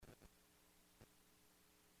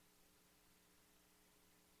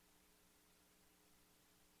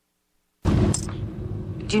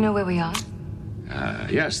Do you know where we are?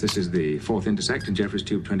 Yes, this is the 4th intersect in Jeffries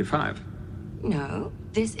Tube 25. No,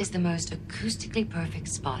 this is the most acoustically perfect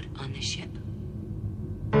spot on the ship.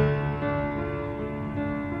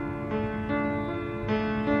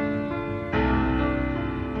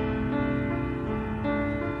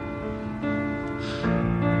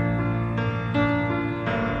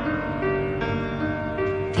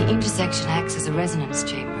 The intersection acts as a resonance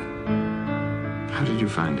chamber. How did you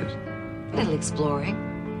find it? A little exploring.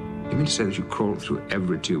 You mean to say that you crawled through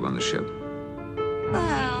every tube on the ship?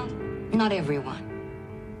 Well, not everyone.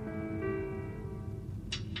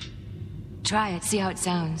 Try it, see how it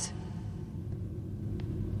sounds.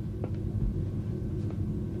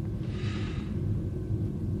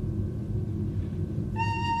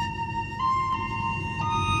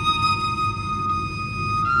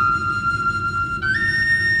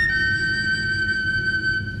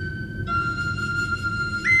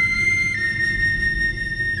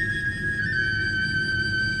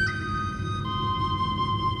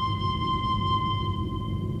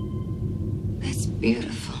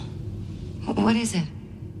 Beautiful. What is it?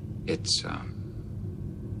 It's,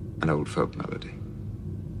 an old folk melody.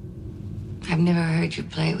 I've never heard you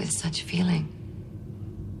play with such feeling.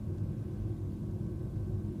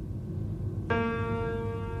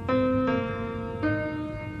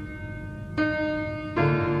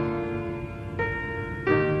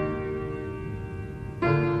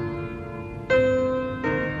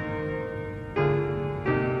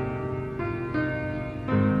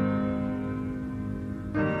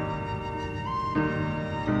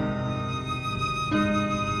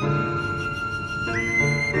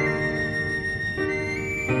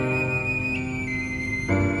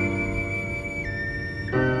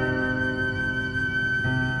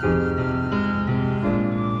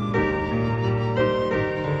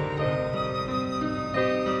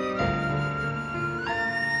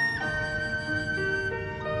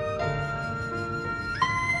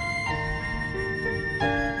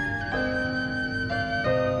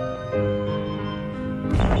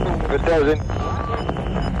 It doesn't.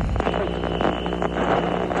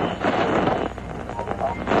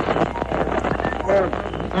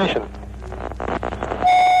 Mission.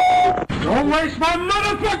 Don't waste my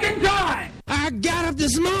motherfucking time! I got up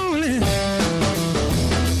this morning,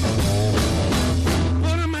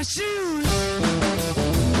 put on my shoes,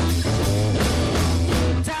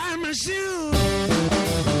 tied my shoes,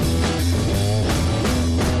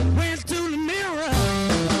 went to the mirror,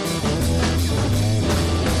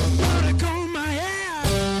 put a comb my hair,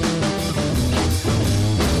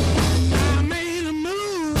 I made a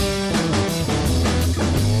move,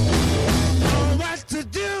 know what to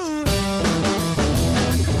do.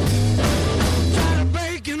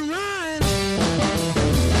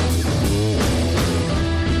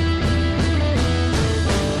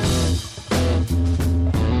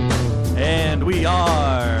 And we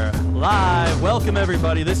are live. Welcome,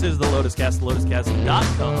 everybody. This is the Lotus Cast,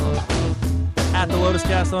 lotuscast.com. At the Lotus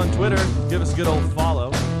Cast on Twitter. Give us a good old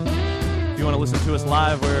follow. If you want to listen to us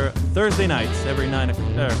live, we're Thursday nights, every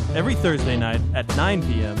Thursday night at 9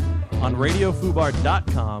 p.m. on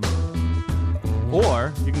radiofubar.com.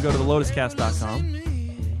 Or you can go to the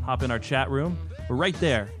lotuscast.com, hop in our chat room. We're right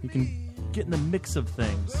there. You can get in the mix of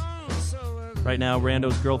things. Right now,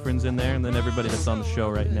 Rando's girlfriend's in there, and then everybody that's on the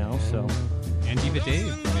show right now. So, and Diva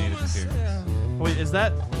Dave made his appearance. Wait, is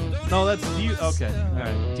that? No, that's Diva. Okay, all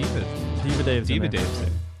right. Diva Dave's there.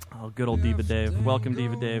 Oh, good old Diva Dave. Welcome,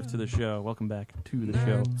 Diva Dave, to the show. Welcome back to the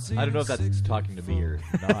show. I don't know if that's talking to me or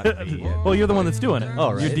not me. Well, you're the one that's doing it.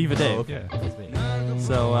 Oh, right. You're Diva Dave. Oh, okay. That's me.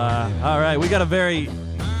 So, all right, we got a very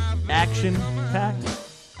action-packed,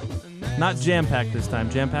 not jam-packed this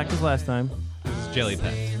time. Jam-packed was last time. This is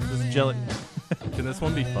jelly-packed. This is jelly. Can this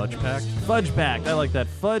one be fudge-packed? Fudge-packed. I like that.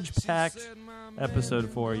 Fudge-packed episode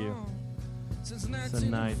for you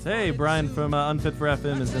tonight. Hey, Brian from Unfit for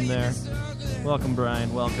FM is in there. Welcome,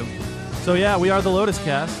 Brian. Welcome. So, yeah, we are the Lotus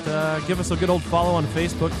Cast. Give us a good old follow on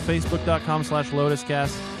Facebook,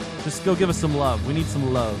 facebook.com/LotusCast. Just go give us some love. We need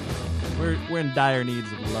some love. We're in dire needs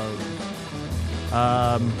of love.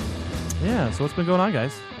 Yeah, so what's been going on,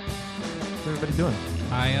 guys? What's everybody doing?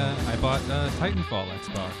 I bought Titanfall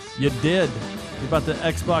Xbox. You did. You bought the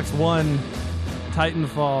Xbox One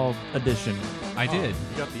Titanfall edition. I did.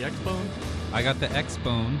 You got the X-Bone? I got the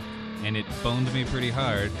X-Bone, and it boned me pretty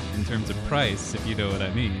hard in terms of price, if you know what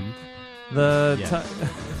I mean.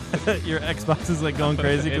 Your Xbox is like going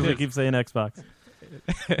crazy because they keep saying Xbox.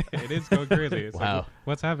 It is going crazy. It's wow. Like,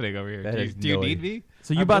 what's happening over here? Do you need me?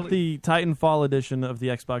 So you bought the Titanfall edition of the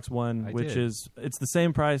Xbox One, which did. it's the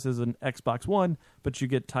same price as an Xbox One, but you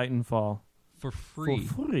get Titanfall for free.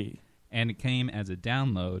 For free. and it came as a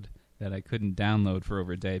download that I couldn't download for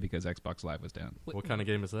over a day because Xbox Live was down. What kind of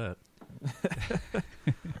game is that?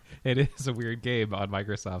 It is a weird game on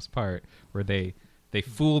Microsoft's part where they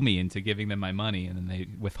fool me into giving them my money and then they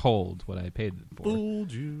withhold what I paid them for.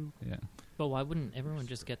 Fooled you. Yeah. But why wouldn't everyone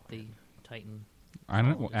just get the Titan? I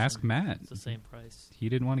don't know. Ask Matt. It's the same price. He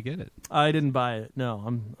didn't want to get it. I didn't buy it.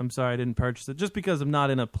 No, I'm sorry I didn't purchase it. Just because I'm not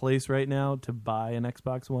in a place right now to buy an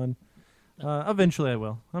Xbox One. Eventually I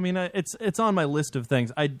will. I mean, it's on my list of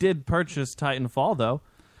things. I did purchase Titanfall, though.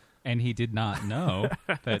 And he did not know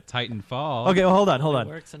that Titanfall... Okay, well, hold on. It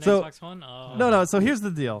works on So, Xbox One? Oh. No, so here's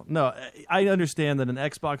the deal. No, I understand that an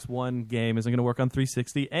Xbox One game isn't going to work on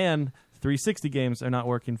 360, and 360 games are not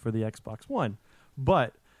working for the Xbox One.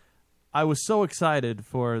 But I was so excited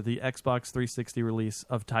for the Xbox 360 release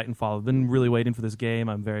of Titanfall. I've been really waiting for this game.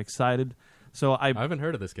 I'm very excited. So I haven't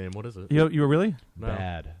heard of this game. What is it? You were really? No.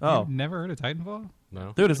 Bad. Oh. You've never heard of Titanfall?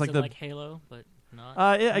 No. Dude, it's Is like it the... like Halo, but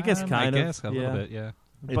not? Yeah, I guess kind of. I guess a little bit, yeah.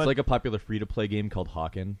 It's But like a popular free-to-play game called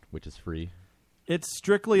Hawken, which is free. it's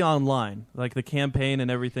strictly online. Like the campaign and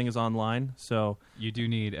everything is online. So You do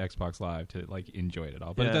need Xbox Live to like enjoy it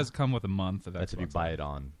all. But Yeah. it does come with a month of That's Xbox if you buy Live. it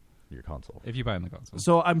on your console. If you buy it on the console.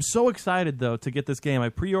 So I'm so excited, though, to get this game. I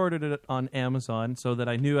pre-ordered it on Amazon so that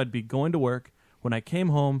I knew I'd be going to work. When I came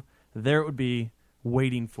home, there it would be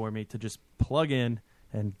waiting for me to just plug in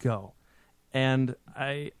and go. And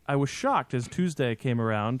I was shocked as Tuesday came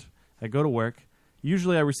around. I go to work.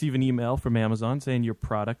 Usually I receive an email from Amazon saying your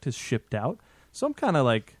product is shipped out. So I'm kind of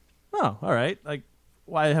like, oh, all right. Like,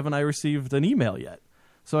 why haven't I received an email yet?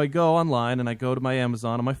 So I go online and I go to my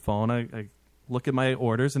Amazon on my phone. I look at my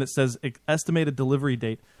orders, and it says estimated delivery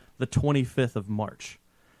date the 25th of March.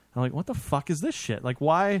 I'm like, what the fuck is this shit? Like,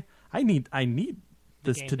 why? I need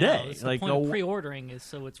this Game today. now. It's Like, the point of pre-ordering is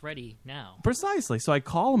so it's ready now. precisely. So I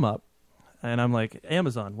call them up, and I'm like,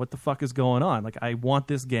 Amazon, what the fuck is going on? Like, I want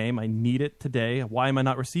this game. I need it today. Why am I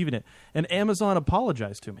not receiving it? And Amazon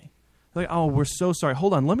apologized to me. They're like, oh, we're so sorry.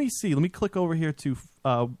 Hold on. Let me see. Let me click over here to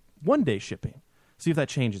one-day shipping. See if that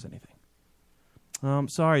changes anything.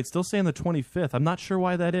 Sorry, it's still saying the 25th. I'm not sure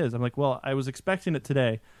why that is. I'm like, well, I was expecting it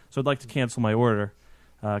today, so I'd like to cancel my order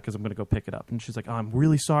because I'm going to go pick it up. And she's like, oh, I'm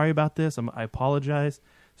really sorry about this. I apologize.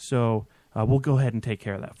 So we'll go ahead and take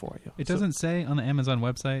care of that for you. It doesn't say on the Amazon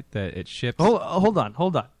website that it ships. Hold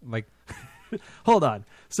on. Like, hold on.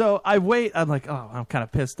 So I wait. I'm like, oh, I'm kind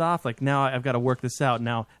of pissed off. Like, now I've got to work this out.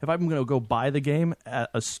 Now, if I'm going to go buy the game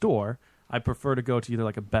at a store, I prefer to go to either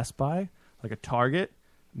like a Best Buy, like a Target,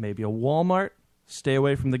 maybe a Walmart. Stay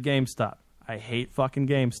away from the GameStop. I hate fucking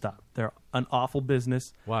GameStop. They're an awful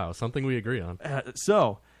business. Wow, something we agree on.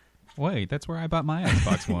 Wait, that's where I bought my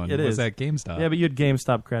Xbox One. It was is at GameStop. Yeah, but you had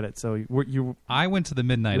GameStop credit, so you. I went to the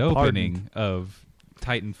midnight You're opening of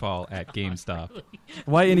Titanfall at GameStop.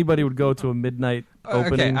 Why anybody would go to a midnight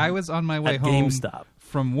opening? Okay, I was on my way at home GameStop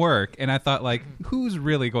from work, and I thought, like, who's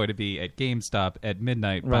really going to be at GameStop at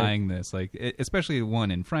midnight Right. buying this? Like, especially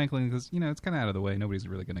one in Franklin, because it's kind of out of the way. Nobody's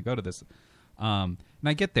really going to go to this. And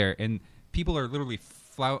I get there, and people are literally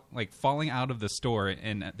falling out of the store,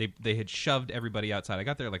 and they had shoved everybody outside. I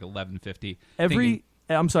got there at like 11:50. Every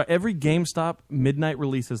GameStop midnight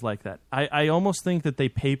release is like that. I almost think that they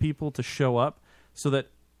pay people to show up so that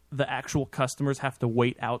the actual customers have to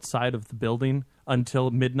wait outside of the building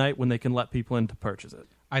until midnight when they can let people in to purchase it.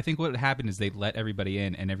 I think what happened is they let everybody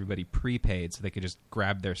in, and everybody prepaid, so they could just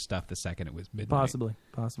grab their stuff the second it was midnight.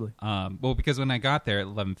 Possibly. Well, because when I got there at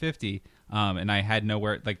 11:50, and I had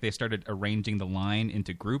nowhere, like they started arranging the line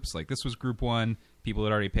into groups. Like this was group one. People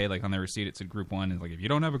had already paid. Like on their receipt, it said group one. And like if you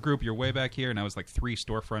don't have a group, you're way back here. And I was like 3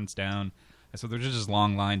 storefronts down. So there's just this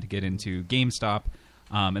long line to get into GameStop.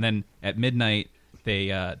 And then at midnight,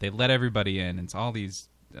 they let everybody in. And it's all these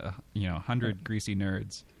 100 greasy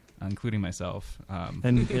nerds, including myself.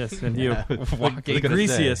 And yes, and you. Walking, the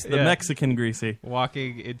greasiest, the Mexican greasy.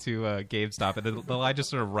 Walking into GameStop, and the line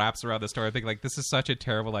just sort of wraps around the store. I think, like, this is such a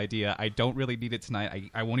terrible idea. I don't really need it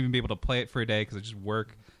tonight. I won't even be able to play it for a day because I just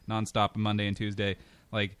work nonstop on Monday and Tuesday.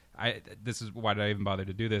 Like, this is why did I even bother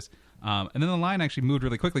to do this? And then the line actually moved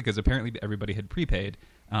really quickly because apparently everybody had prepaid.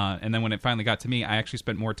 And then when it finally got to me, I actually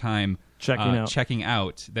spent more time checking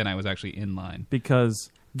out than I was actually in line.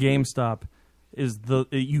 Because GameStop is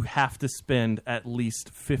you have to spend at least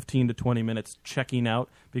 15 to 20 minutes checking out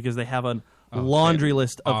because they have a laundry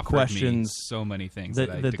list of questions. So many things that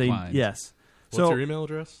I declined. Yes. What's your email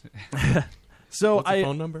address? So what's your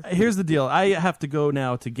phone number? Here's the deal. I have to go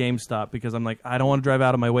now to GameStop because I'm like, I don't want to drive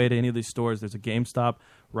out of my way to any of these stores. There's a GameStop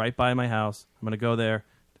right by my house. I'm going to go there.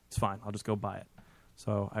 It's fine. I'll just go buy it.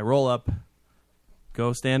 So I roll up,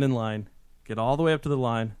 go stand in line, get all the way up to the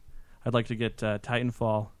line. I'd like to get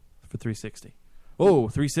Titanfall for 360. Oh,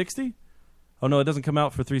 360? Oh no, it doesn't come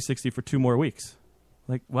out for 360 for 2 more weeks.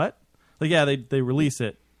 Like what? Like yeah, they release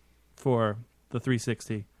it for the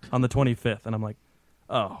 360 on the 25th, and I'm like,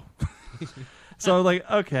 oh. So I'm like,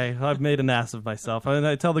 okay, I've made an ass of myself. And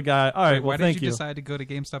I tell the guy, all right, well, Why thank did you decide to go to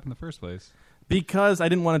GameStop in the first place? Because I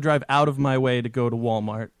didn't want to drive out of my way to go to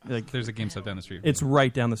Walmart. Like, there's a GameStop down the street. It's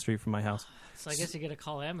right down the street from my house. So I guess you got to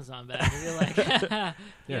call Amazon back and be like,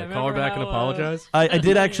 yeah, call her back and apologize. I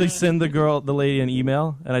did actually send the lady an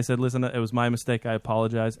email, and I said, listen, it was my mistake. I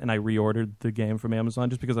apologize. And I reordered the game from Amazon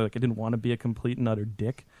just because I didn't want to be a complete and utter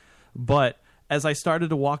dick. But as I started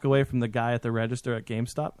to walk away from the guy at the register at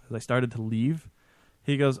GameStop, as I started to leave,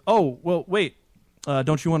 he goes, oh, well, wait,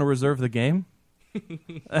 don't you want to reserve the game?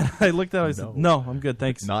 And I looked at him and I said, no, I'm good,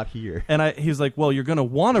 thanks. Not here. And he was like, well, you're going to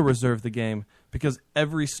want to reserve the game because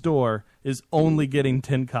every store is only getting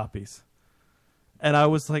 10 copies. And I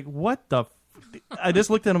was like, what the I just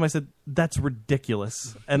looked at him. I said, that's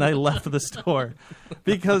ridiculous. And I left the store.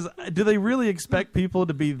 Because do they really expect people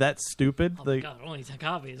to be that stupid? Oh, my God, only 10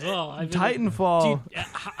 copies. Well, Titanfall.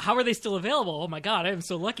 How are they still available? Oh, my God, I am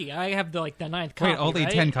so lucky. I have the 9th copy. Wait, only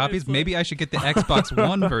right? 10 copies? Maybe I should get the Xbox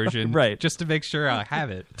One version right. just to make sure I have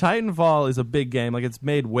it. Titanfall is a big game. Like, it's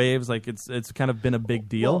made waves. Like, it's kind of been a big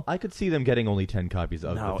deal. Well, I could see them getting only 10 copies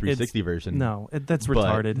of the 360 version. No, that's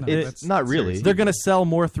retarded. No, it's not really. They're going to sell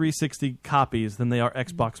more 360 copies than they are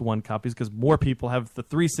Xbox One copies because more people have the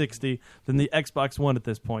 360 than the Xbox One at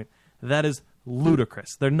this point. That is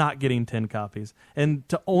ludicrous. They're not getting 10 copies. And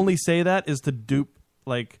to only say that is to dupe,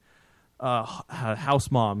 like,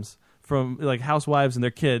 house moms from, like, housewives and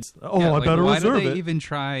their kids. Oh, Yeah, I like, better why reserve do they it. even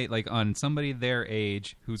try, like, on somebody their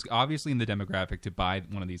age who's obviously in the demographic to buy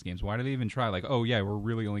one of these games? Why do they even try, like, oh, yeah, we're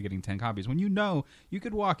really only getting 10 copies? When you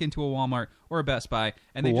could walk into a Walmart or a Best Buy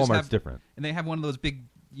and they just Walmart's have different. And they have one of those big,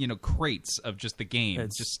 crates of just the game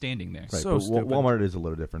just standing there. Right, but Walmart is a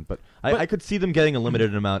little different. But I could see them getting a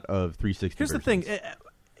limited amount of 360 Here's versions. the thing.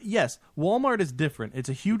 Yes, Walmart is different. It's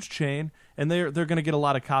a huge chain, and they're going to get a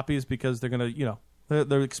lot of copies because they're going to,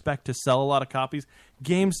 they expect to sell a lot of copies.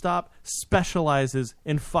 GameStop specializes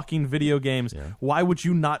in fucking video games. Yeah. Why would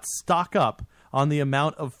you not stock up on the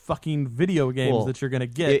amount of fucking video games that you're going to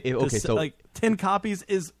get? So like 10 copies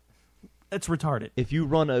is... It's retarded. If you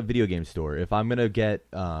run a video game store, if I'm gonna get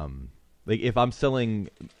if I'm selling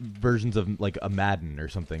versions of like a Madden or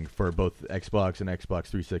something for both Xbox and Xbox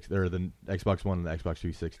 360 or the Xbox One and the Xbox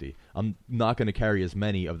 360, I'm not going to carry as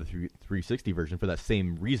many of the 360 version for that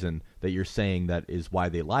same reason that you're saying that is why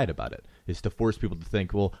they lied about it, is to force people to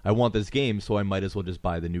think, well, I want this game, so I might as well just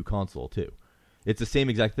buy the new console too. It's the same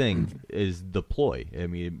exact thing as the ploy. I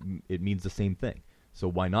mean, it means the same thing. So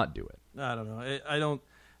why not do it? I don't know.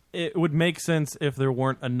 It would make sense if there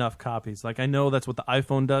weren't enough copies. Like, I know that's what the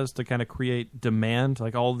iPhone does to kind of create demand.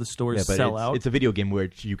 Like, all of the stores sell out. It's a video game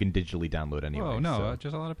which you can digitally download anyway. Oh, no.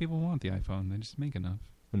 Just a lot of people want the iPhone. They just make enough.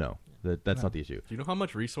 No, that's not the issue. Do you know how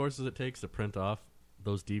much resources it takes to print off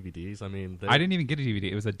those DVDs? I mean... I didn't even get a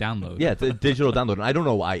DVD. It was a download. Yeah, it's a digital download. And I don't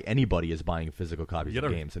know why anybody is buying physical copies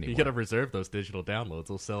of games anymore. You got to reserve those digital downloads.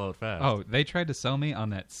 They'll sell out fast. Oh, they tried to sell me on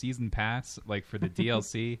that season pass, like, for the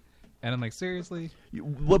DLC. And I'm like, seriously?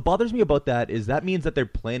 What bothers me about that is that means that they're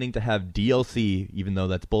planning to have DLC, even though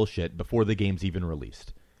that's bullshit, before the game's even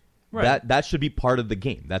released. Right. That should be part of the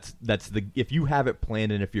game. That's the if you have it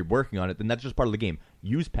planned and if you're working on it, then that's just part of the game.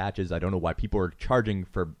 Use patches. I don't know why people are charging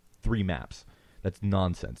for 3 maps. That's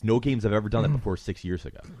nonsense. No games have ever done that before 6 years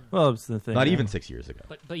ago. Well, it's the thing. Not even 6 years ago.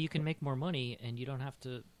 But you can make more money, and you don't have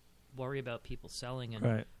to worry about people selling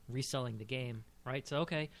and reselling the game, right? So,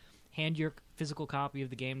 okay, hand your physical copy of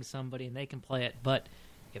the game to somebody, and they can play it. But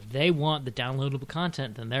if they want the downloadable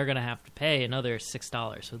content, then they're going to have to pay another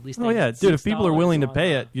 $6. So at least dude, if people are willing to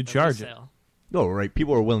pay it, you charge it. No, right.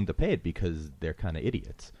 People are willing to pay it because they're kind of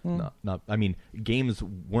idiots. Not. I mean, games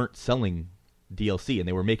weren't selling DLC, and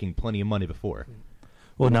they were making plenty of money before.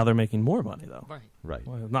 Well, now they're making more money, though. Right.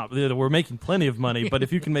 Well, we're making plenty of money, but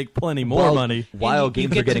if you can make plenty more money... While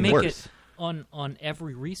games are getting worse. On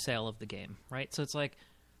every resale of the game, right? So it's like,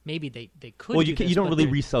 maybe they could. Well, you don't really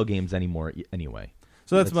resell games anymore anyway.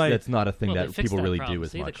 So that's not a thing that people really do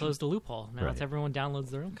as much. They closed the loophole. Now it's everyone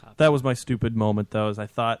downloads their own copy. That was my stupid moment, though, as I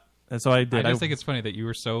thought. And so I did. I just think it's funny that you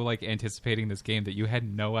were so like anticipating this game that you had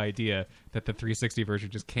no idea that the 360 version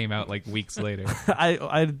just came out like weeks later.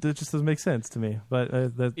 It just doesn't make sense to me.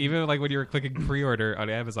 But even like when you were clicking pre-order on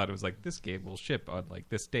Amazon, it was like this game will ship on like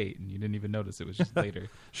this date, and you didn't even notice it was just later.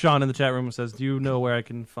 Sean in the chat room says, "Do you know where I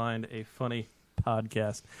can find a funny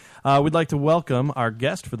podcast?" We'd like to welcome our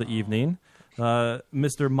guest for the evening,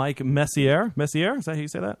 Mr. Mike Messier. Messier, is that how you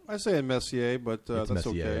say that? I say Messier, but that's Messier,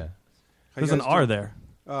 okay. yeah. There's an R there.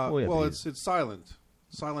 Well, it's silent.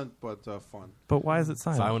 Silent but fun. But why is it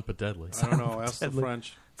silent? Silent but deadly. I don't know. Ask the Deadly.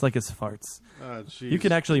 French. It's like his farts. Jeez. You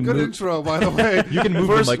can actually Good move. intro, by the way. You can move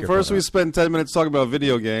the microphone First we up. spend 10 minutes talking about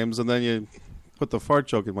video games, and then you put the fart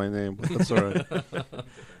joke in my name. But that's all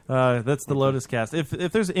right. That's the Lotus Cast. If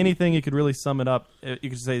there's anything you could really sum it up, you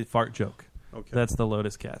could say fart joke. Okay. That's the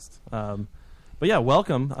Lotus Cast. But yeah,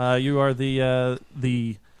 welcome. You are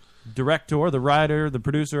the director, the writer, the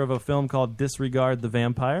producer of a film called Disregard the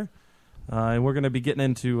Vampire, and we're going to be getting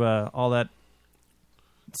into all that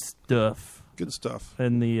stuff. Good stuff.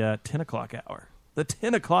 In the 10 o'clock hour. The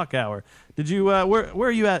 10 o'clock hour. Did you? Where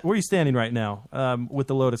are you at? Where are you standing right now with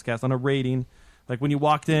the Lotus Cast on a rating? Like when you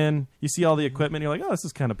walked in, you see all the equipment. You're like, oh, this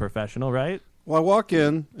is kind of professional, right? Well, I walk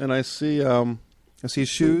in and I see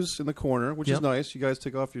shoes in the corner, which is nice. You guys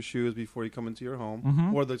take off your shoes before you come into your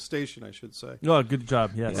home or the station, I should say. Oh, good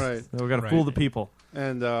job. Yes. Right. We're gonna fool the people.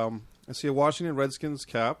 And I see a Washington Redskins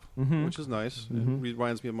cap, which is nice. It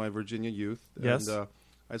reminds me of my Virginia youth. Yes. And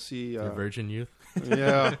I see Your virgin youth.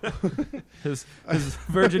 Yeah. his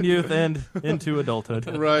virgin youth and into adulthood.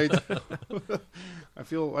 Right. I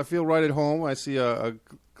feel right at home. I see a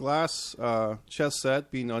glass chess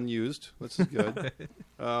set being unused. This is good.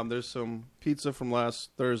 There's some pizza from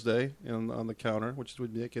last Thursday on the counter, which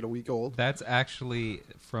would make it a week old. That's actually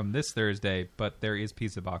from this Thursday, but there is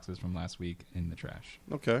pizza boxes from last week in the trash.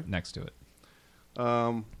 Okay. Next to it.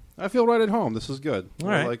 I feel right at home. This is good. All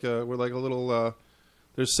we're right. We're like a little.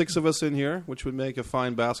 There's 6 of us in here, which would make a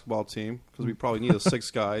fine basketball team because we probably need a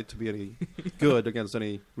 6th guy to be any good against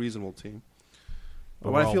any reasonable team.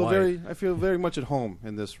 But I feel very much at home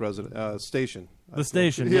in this station. The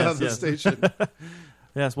station, yeah, yes, the yes. station.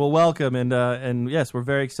 Yes, well, welcome, and yes, we're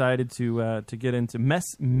very excited to get into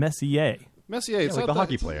Messier. Messier, it's like not the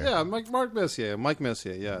hockey player. Yeah, Mark Messier, Mike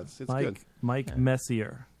Messier. Yeah, it's good. Mike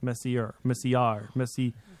Messier.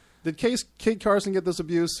 Did Kate Carson get this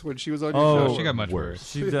abuse when she was on your Oh, show? She got much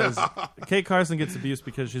worse. She does. Kate Carson gets abused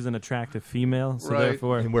because she's an attractive female, so Right.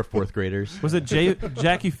 therefore. And we're 4th graders. Was it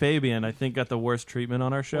Jackie Fabian? I think got the worst treatment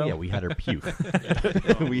on our show. Oh, yeah, we had her puke.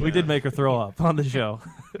 we did make her throw up on the show,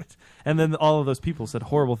 and then all of those people said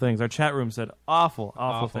horrible things. Our chat room said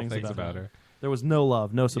awful things about her. There was no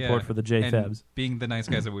love, no support for the And J-Febs. being the nice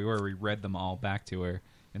guys that we were, we read them all back to her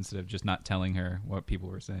instead of just not telling her what people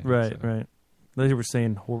were saying. Right, So- right. They were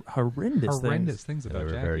saying horrendous things They about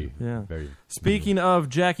were Jackie. very. Speaking of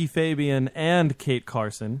Jackie Fabian and Kate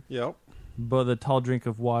Carson, Yep. but the tall drink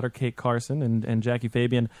of water, Kate Carson and Jackie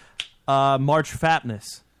Fabian, March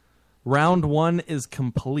Fatness. Round 1 is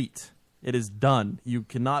complete. It is done. You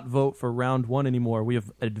cannot vote for round 1 anymore. We have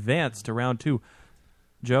advanced to round 2.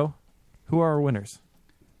 Joe, who are our winners?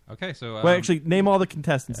 Okay, so Well, actually, name all the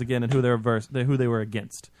contestants again and who they were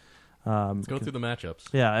against. Let's go through the matchups.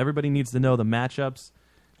 Yeah, everybody needs to know the matchups,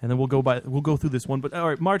 and then we'll go through this one. But all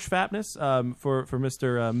right, March Fatness for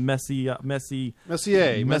Mr. Messier. Messier.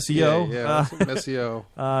 Yeah, Messier.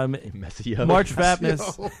 Messier. March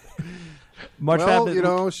Fatness. March Fatness. You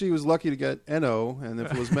know, she was lucky to get N.O., and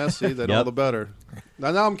if it was messy, then all the better.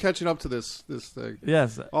 Now I'm catching up to this thing.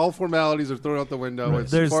 Yes. All formalities are thrown out the window. It's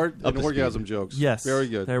There's- fart Up and to orgasm speed. jokes. Yes. Very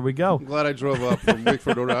good. There we go. I'm glad I drove up from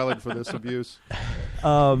Wickford, Rhode Island for this abuse.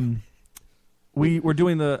 We're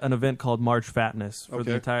doing an event called March Fatness for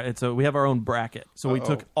the entire. And so we have our own bracket. So we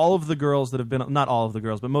took all of the girls that have been, not all of the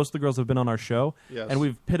girls, but most of the girls have been on our show, Yes. and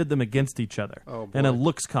we've pitted them against each other Oh, boy. in a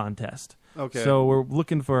looks contest. Okay. So we're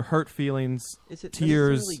looking for hurt feelings, Is it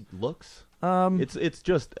tears. necessarily looks? It's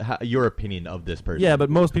just your opinion of this person. Yeah, but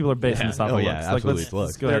most people are basing this off Oh, of yeah, looks. absolutely, Let's it's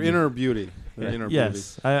looks. go Their ahead. inner beauty. Their inner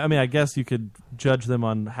Yes, I mean, I guess you could judge them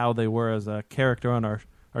on how they were as a character on our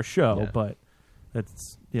show, Yeah. but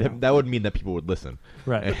it's That would mean that people would listen.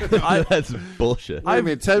 Right. That's bullshit. I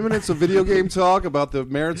mean, 10 minutes of video game talk about the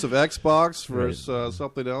merits of Xbox versus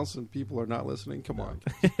something else, and people are not listening. Come on.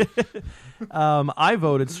 I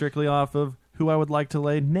voted strictly off of who I would like to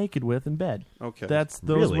lay naked with in bed. Okay.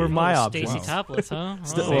 Those were my options. Stacey Topless, huh?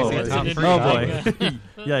 Boy.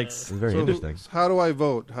 Yikes. Very interesting. How do I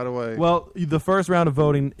vote? How do I... Well, the first round of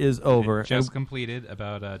voting is over. Just completed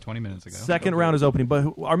about 20 minutes ago. Second round is opening, but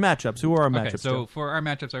our matchups. Who are our matchups? Okay, so Joe? for our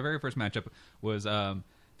matchups, our very first matchup was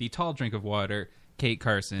the tall drink of water, Kate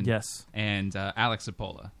Carson, Yes. and Alex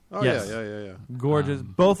Cipolla. Oh, Yes. yeah. Gorgeous.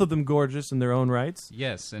 Both of them gorgeous in their own rights.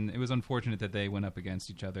 Yes, and it was unfortunate that they went up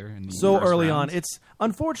against each other in the So first early rounds. on, it's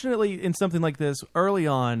unfortunately in something like this early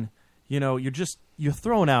on. You know, you're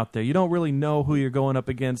thrown out there. You don't really know who you're going up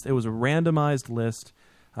against. It was a randomized list.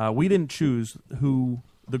 We didn't choose who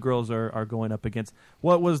the girls are going up against.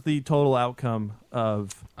 What was the total outcome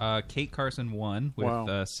of? Kate Carson won with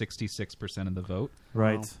 66% of the vote.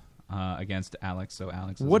 Right. against Alex. So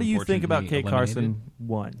Alex is What do you think about unfortunately Kate Carson eliminated.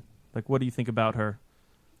 won? Like, what do you think about her?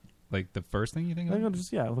 Like the first thing you think Like, of?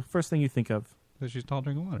 just, the first thing you think of. That she's tall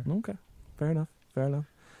drinking water. Okay, fair enough.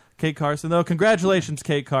 Kate Carson, though, congratulations,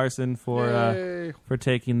 Kate Carson, for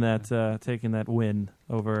taking that win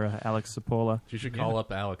over Alex Sapola. You should call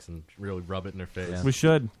up Alex and really rub it in her face. Yeah. We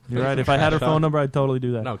should. You're right. If I had her phone number, I'd totally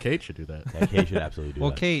do that. No, Kate should do that. Yeah, Kate should absolutely do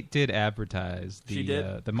Well, that. Kate did advertise She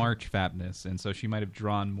did? the March Fapness, and so she might have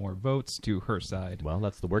drawn more votes to her side. Well,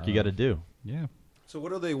 that's the work you got to do. Yeah. So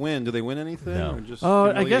what do they win? Do they win anything? No. Or just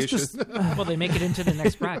I guess humiliation? just Well, they make it into the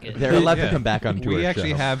next bracket. They're allowed to come back on tour. We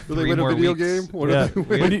actually have Do they 3 win a more video weeks. game? What Yeah. do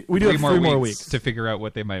they win? We do have 3 more weeks weeks. to figure out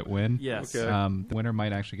what they might win. Yes. Okay. The winner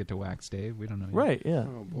might actually get to wax Dave. We don't know yet. Right, yeah.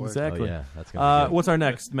 Oh, boy. Exactly. Oh, yeah, that's gonna be good. What's our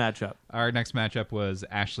next matchup? Our next matchup was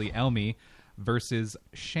Ashley Elmy versus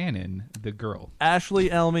Shannon, the girl.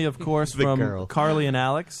 Ashley Elmy, of course, The from girl. Carly and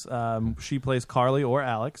Alex. She plays Carly or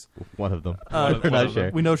Alex. One of them. One We're not of sure.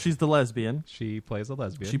 them. We know she's the lesbian. She plays a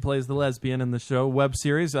lesbian. She plays the lesbian in the show web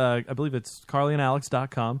series. I believe it's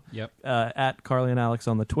carlyandalex.com. Yep. At Carly and Alex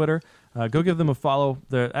on the Twitter. Go give them a follow.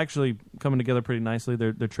 They're actually coming together pretty nicely.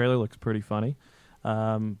 Their trailer looks pretty funny.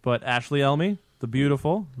 But Ashley Elmy, the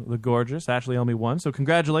beautiful, the gorgeous Ashley Elmy won. So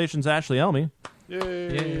congratulations, Ashley Elmy.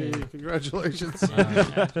 Yay! Congratulations.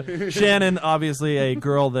 Shannon, obviously a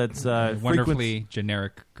girl that's wonderfully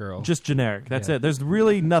generic girl. Just generic. That's Yeah. it. There's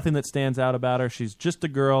really nothing that stands out about her. She's just a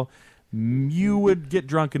girl. You would get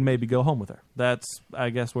drunk and maybe go home with her. That's, I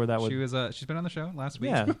guess, where that would. She was. She's been on the show last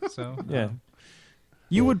week. Yeah. So Yeah.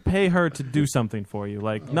 You would pay her to do something for you,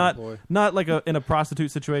 like boy. not like in a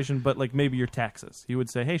prostitute situation, but like maybe your taxes. You would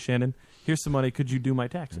say, "Hey, Shannon, here's some money. Could you do my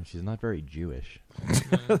taxes?" She's not very Jewish.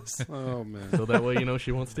 Oh man. So that way you know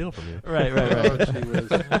she won't steal from you. Right. Oh, gee whiz.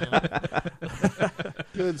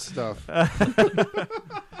 Good stuff.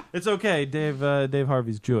 It's okay. Dave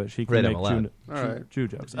Harvey's Jewish. He can Right, I'm make allowed. All right. Jew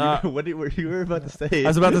jokes. What were you about to say? I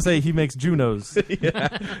was about to say he makes Junos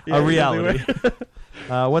a reality.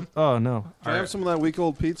 What? Oh no. Can I have some of that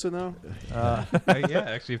week-old pizza now? yeah,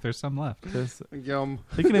 actually, if there's some left. Yum.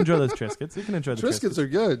 He can enjoy those Triscuits. He can enjoy the Triscuits are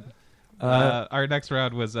good. Our next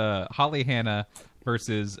round was Holly Hannah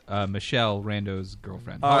versus Michelle, Rando's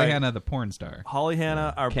girlfriend. All Holly right. Hannah, the porn star. Holly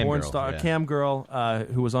Hannah, our Cam porn girl, star, yeah. cam girl,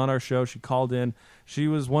 who was on our show. She called in. She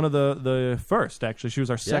was one of the first, actually. She was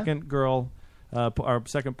our second girl, our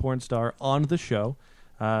second porn star on the show.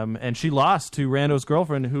 And she lost to Rando's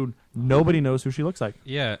girlfriend, who nobody knows who she looks like.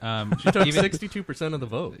 Yeah, She took 62% of the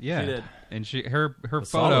vote. Yeah, She did. And her A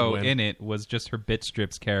solid photo win. in it was just her Bit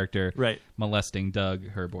Strips character, Right. molesting Doug,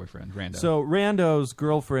 her boyfriend, Rando. So Rando's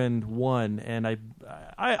girlfriend won, and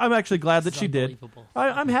I'm actually glad that This she is did. unbelievable.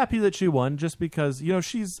 I'm happy that she won, just because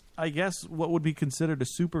she's, I guess, what would be considered a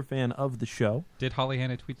super fan of the show. did Holly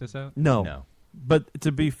Hannah tweet this out? No. But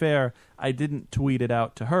to be fair, I didn't tweet it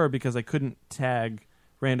out to her because I couldn't tag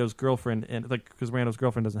Rando's girlfriend in, because Rando's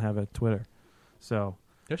girlfriend doesn't have a Twitter. So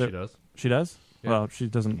Yes, she does. She does? Yeah. Well, she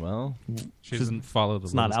doesn't. Well, She doesn't follow the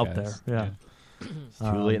It's not Lotus out guys. there. Yeah. it's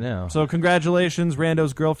too late now. So congratulations,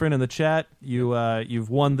 Rando's girlfriend in the chat. You've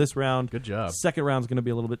won this round. Good job. Second round's going to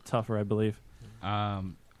be a little bit tougher, I believe.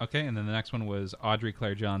 Okay, and then the next one was Audrey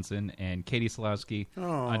Claire Johnson and Katie Slowski.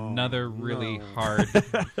 Oh, Another really no. hard It's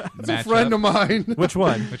a matchup. friend of mine. Which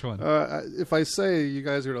one? Which one? If I say, you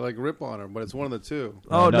guys are like rip on her, but it's one of the two.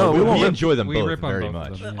 Oh, no, we won't we rip- enjoy them we both rip on very both of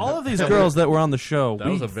much. them, yeah. All of these girls that were on the show, That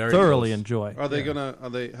we was a very thoroughly close- enjoy. Are they gonna?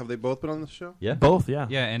 Have they both been on the show? Yeah. Both, yeah.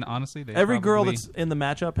 Yeah, and honestly, they Every girl probably- that's in the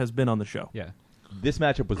matchup has been on the show. Yeah. This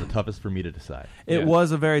matchup was the toughest for me to decide. It Yeah.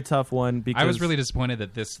 was a very tough one because I was really disappointed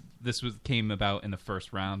that this came about in the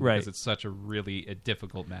first round Right. because it's such a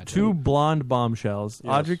difficult matchup. two blonde bombshells.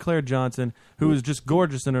 Yes. Audrey Claire Johnson, who is just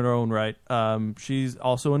gorgeous in her own right. She's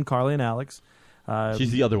also in Carly and Alex.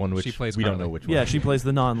 She's the other one, which she plays we don't Carly. know which one. Yeah, she plays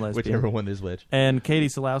the non-lesbian. Whichever one is which. And Katie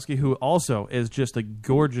Salowski, who also is just a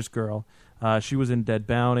gorgeous girl. She was in Dead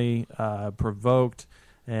Bounty, Provoked,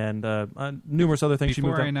 and numerous other things. she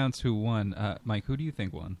Before moved I on. announce who won, Mike, who do you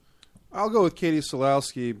think won? I'll go with Katie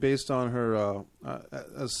Salowski based on her.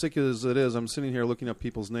 As sick as it is, I'm sitting here looking up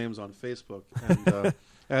people's names on Facebook, and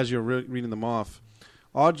as you're reading them off,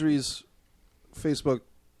 Audrey's Facebook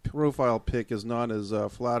profile pic is not as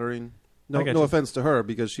flattering. I No, get no you. offense to her,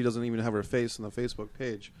 because she doesn't even have her face in the Facebook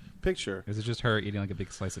picture. Is it just her eating like a big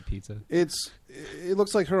slice of pizza? It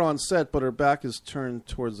looks like her on set, but her back is turned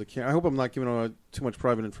towards the camera. I hope I'm not giving her too much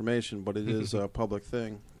private information, but it is a public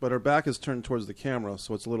thing. But her back is turned towards the camera,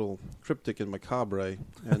 so it's a little cryptic and macabre.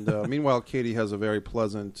 And meanwhile, Katie has a very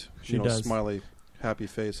pleasant, She does. smiley, happy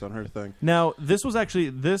face on her thing. Now, this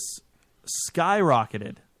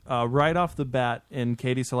skyrocketed right off the bat in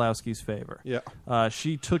Katie Salowski's favor. Yeah.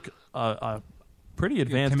 She took a pretty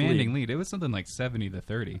advanced commanding lead. It was something like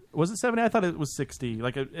 70-30. Was it 70? I thought it was 60.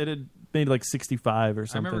 Like it had made like 65 or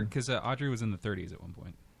something. I remember because Audrey was in the 30s at one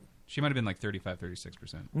point. She might have been like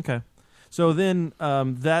 35-36%. Okay. So then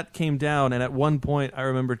that came down, and at one point I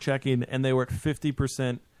remember checking, and they were at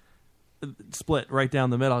 50% split right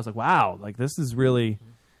down the middle. I was like, wow, like this is really,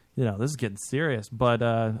 this is getting serious. But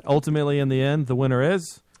ultimately, in the end, the winner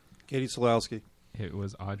is Katie Salowski. It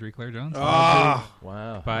was Audrey Claire Johnson. Ah,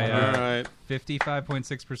 wow! By all right,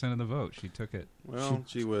 55.6% of the vote, she took it. Well,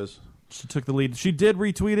 gee whiz. She took the lead. She did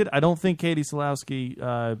retweet it. I don't think Katie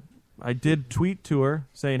Salowski. I did tweet to her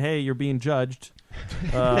saying, "Hey, you're being judged."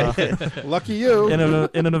 Lucky you. In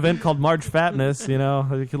an event called March Fatness, you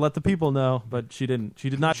could let the people know, but she didn't. She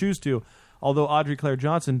did not choose to. Although Audrey Claire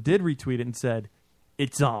Johnson did retweet it and said,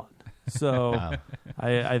 "It's on." So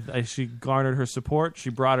wow. She garnered her support. She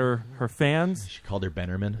brought her fans. She called her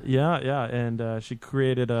Bennerman. Yeah, and she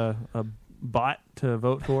created a bot to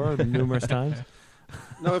vote for numerous times.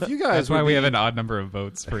 No, if you guys that's why we have an odd number of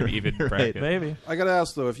votes for an even bracket. Maybe. I got to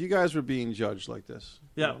ask though, if you guys were being judged like this,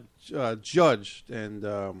 judged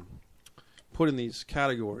and put in these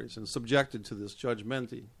categories and subjected to this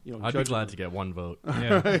judgmenty, I'd be glad to get one vote.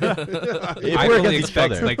 Yeah. I fully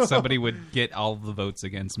expect like somebody would get all the votes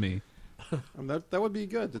against me. That would be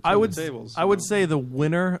good. I would tables, I would say the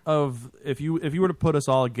winner of if you were to put us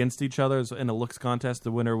all against each other in a looks contest,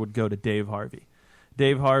 the winner would go to Dave Harvey.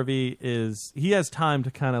 Dave Harvey he has time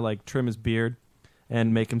to kind of like trim his beard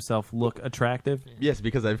and make himself look attractive. Yes,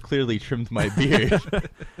 because I've clearly trimmed my beard.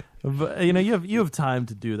 But you have time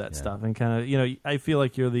to do that stuff, and kind of I feel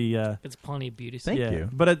like you're the. It's plenty of beauty. Thank you.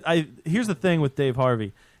 But here's the thing with Dave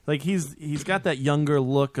Harvey. Like he's got that younger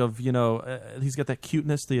look of he's got that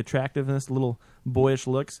cuteness, the attractiveness, little boyish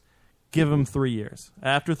looks. Give him 3 years.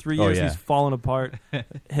 After 3 years, he's falling apart.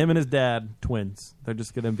 Him and his dad, twins. They're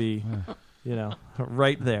just going to be,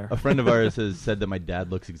 right there. A friend of ours has said that my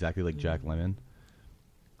dad looks exactly like Jack Lemmon.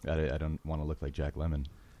 I don't want to look like Jack Lemmon.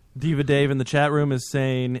 Diva Dave in the chat room is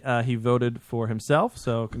saying he voted for himself.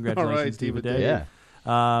 So congratulations, all right, Diva Dave. Yeah.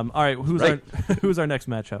 All right, who's our next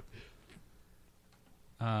matchup?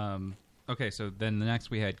 Okay, so then the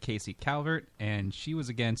next we had Casey Calvert, and she was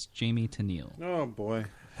against Jamie Tennille. Oh boy,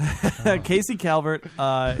 Casey Calvert,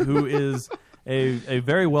 who is a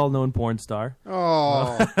very well-known porn star.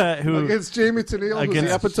 Oh, who against Jamie Tennille, who's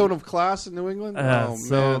the epitome of class in New England.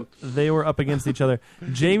 So man, they were up against each other.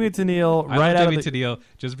 Jamie Tennille, I right love out Jamie of the Tennille,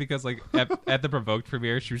 just because like at the Provoked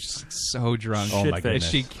premiere, she was just so drunk. Oh my And goodness.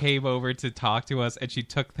 she came over to talk to us, and she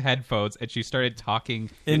took the headphones and she started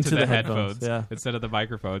talking Into the the headphones, yeah. instead of the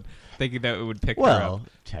microphone, thinking that it would pick her Well, up.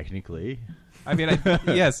 technically. I mean,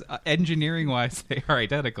 yes, engineering-wise, they are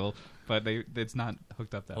identical, but it's not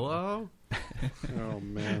hooked up that way. Hello? oh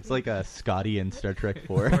man, It's like a Scotty in Star Trek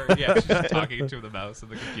 4. Yeah, she's just talking to the mouse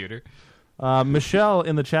and the computer. Michelle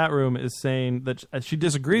in the chat room is saying that she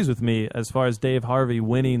disagrees with me as far as Dave Harvey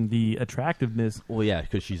winning the attractiveness. Well, yeah,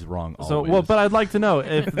 because she's wrong always. So, but I'd like to know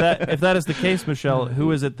if that is the case, Michelle.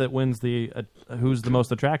 Who is it that wins who's the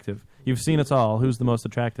most attractive? You've seen us all. Who's the most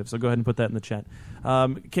attractive? So go ahead and put that in the chat.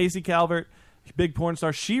 Casey Calvert, big porn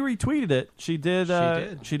star. She retweeted it. She did.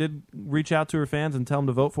 She did reach out to her fans and tell them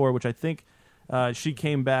to vote for her, which I think she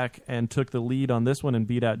came back and took the lead on this one and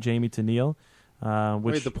beat out Jamie Tennille.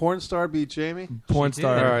 Wait, the porn star beat Jamie? Porn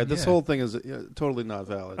star. All right, this whole thing is totally not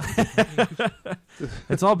valid.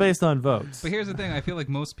 It's all based on votes. But here's the thing: I feel like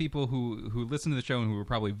most people who listen to the show and who were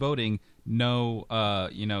probably voting know,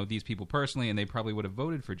 these people personally, and they probably would have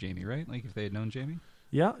voted for Jamie, right? Like if they had known Jamie.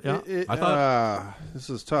 Yeah. I thought this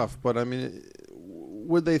is tough, but I mean,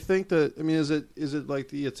 would they think that? I mean, is it like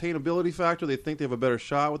the attainability factor? They think they have a better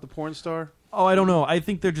shot with the porn star? Oh, I don't know. I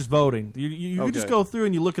think they're just voting. You just go through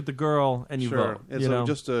and you look at the girl and you vote. It's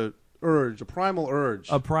just a primal urge.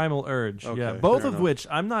 A primal urge. Okay, yeah, both fair of enough. which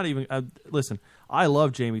I'm not even. Listen, I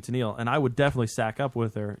love Jamie Tennille, and I would definitely sack up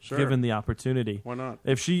with her given the opportunity. Why not?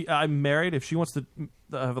 If I'm married, if she wants to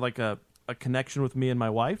have like a connection with me and my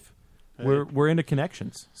wife. We're into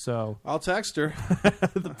connections, so I'll text her.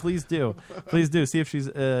 Please do, see if she's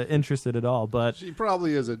interested at all. But she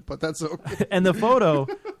probably isn't, but that's okay. And the photo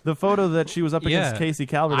that she was up against Casey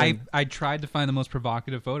Calvert. I tried to find the most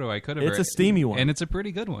provocative photo I could of her. It's a steamy one, and it's a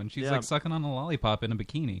pretty good one. She's like sucking on a lollipop in a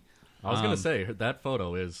bikini. I was gonna say that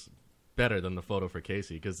photo is better than the photo for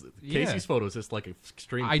Casey because Casey's photo is just like an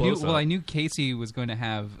extreme close-up. I knew Casey was going to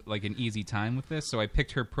have like an easy time with this, so I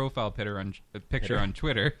picked her profile picture on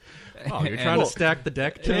Twitter. Oh, you're trying to stack the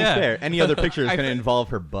deck. To be fair, any other picture is going to involve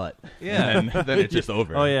her butt. Yeah, and then it's just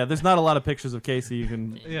over. Oh yeah, there's not a lot of pictures of Casey you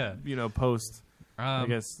can post. I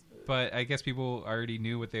guess. But I guess people already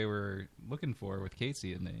knew what they were looking for with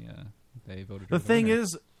Casey, and they voted her The thing winner.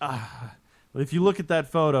 is, if you look at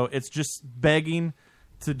that photo, it's just begging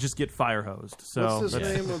to just get fire hosed. So what's the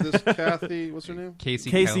name of this Kathy? What's her name?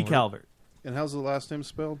 Casey Calvert. And how's the last name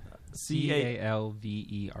spelled? Calvert.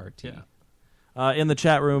 In the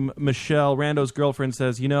chat room, Michelle, Rando's girlfriend,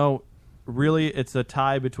 says, really, it's a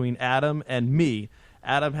tie between Adam and me.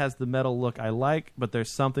 Adam has the metal look I like, but there's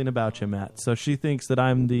something about you, Matt. So she thinks that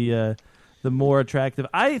I'm the more attractive.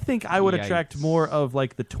 I think I would attract more of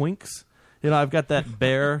like the twinks. I've got that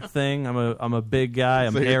bear thing. I'm a big guy.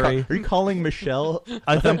 I'm hairy. Are you calling Michelle?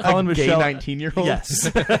 I'm calling Michelle gay 19-year-old. Yes,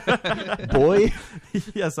 boy.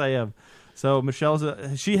 Yes, I am. So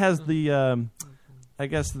Michelle's. She has the. I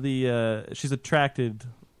guess she's attracted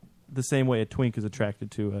the same way a twink is attracted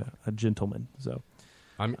to a gentleman. So.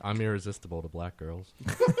 I'm irresistible to black girls.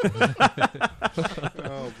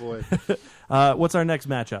 Oh boy! What's our next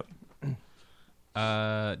matchup?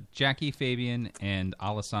 Jackie Fabian and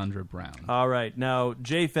Alessandra Brown. All right, now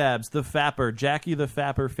J-Fabs, the Fapper, Jackie the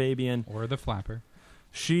Fapper Fabian, or the Flapper.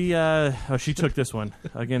 She took this one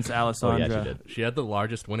against Alessandra. Oh, yeah, she did. She had the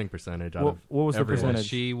largest winning percentage out of what was everyone. the percentage?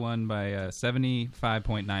 She won by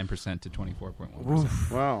 75.9% to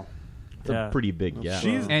 24.1%. Wow. It's a pretty big gap.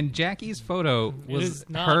 And Jackie's photo was is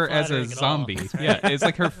not her as a flattering at all. zombie. Yeah, it's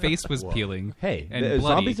like her face was peeling. Hey, and the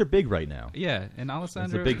bloody. zombies are big right now. Yeah, and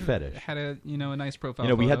Alessandra It's a big fetish. had a nice profile.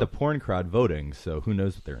 We had photo. the porn crowd voting, so who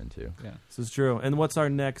knows what they're into. Yeah, this is true. And what's our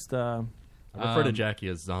next? I refer to Jackie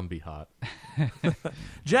as zombie hot.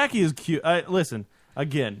 Jackie is cute. Listen,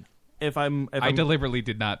 again, if I'm deliberately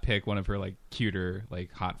did not pick one of her like cuter,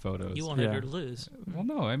 like hot photos. You wanted her to lose. Well,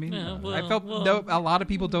 no, I mean, Yeah, I felt a lot of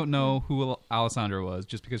people don't know who Alessandra was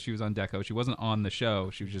just because she was on Deco. She wasn't on the show.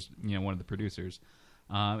 She was just one of the producers,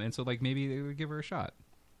 and so like maybe they would give her a shot.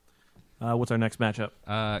 What's our next matchup?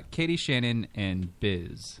 Katie Shannon and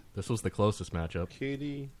Biz. This was the closest matchup.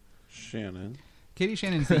 Katie Shannon. Katie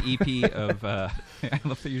Shannon's the EP of. I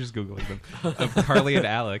love that you're just googling them. Of Carly and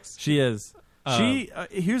Alex. She is.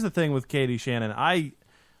 Here's the thing with Katie Shannon. I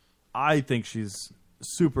think she's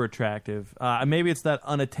super attractive. Maybe it's that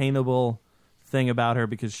unattainable thing about her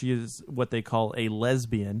because she is what they call a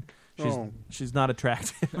lesbian. She's not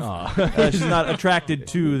attractive. She's not attracted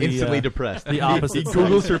to the instantly depressed. The opposite. He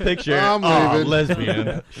Googles her picture.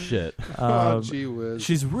 Lesbian. Shit. Gee whiz.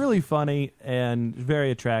 She's really funny and very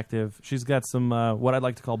attractive. She's got some what I'd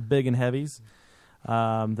like to call big and heavies.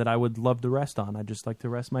 That I would love to rest on. I just like to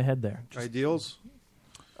rest my head there. Ideals?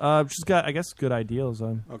 She's got, I guess, good ideals.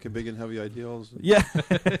 Okay, big and heavy ideals. Yeah.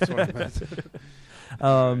 That's what I meant.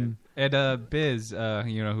 And Biz,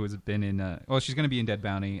 who has been in, she's going to be in Dead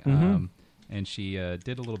Bounty, Mm-hmm. and she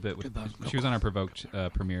did a little bit with. She was on our Provoked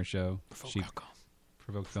premiere show.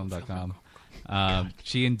 Provokedfilm.com.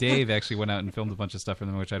 She and Dave actually went out and filmed a bunch of stuff for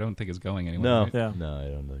them, which I don't think is going anywhere. No, right? Yeah. no, I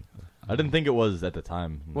don't think. I didn't think it was at the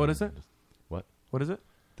time. What is it? What? What is it?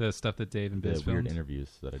 The stuff that Dave and Biz The filmed. weird interviews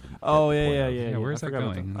that I didn't. Oh, get the yeah, point of. Yeah, where is I that forgot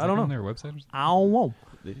about going? that. Is I don't that know. on their website or something? I don't know.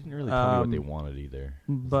 They didn't really tell me what they wanted either.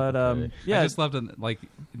 But I just loved it, like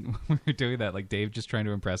when we were doing that, like Dave just trying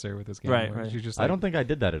to impress her with his camera. Right. She was just I like, don't think I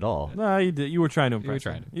did that at all. No, you did. You were trying to You were impress.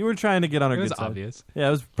 trying her. to. You were trying to get on her It was good side. obvious. Yeah,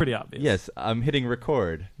 it was pretty obvious. Yes, I'm hitting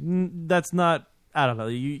record. That's not. I don't know.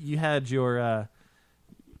 You had your.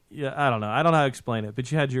 Yeah, I don't know. I don't know how to explain it,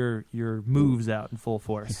 but you had your moves out in full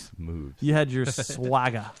force. Moves. You had your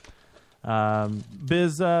swagger.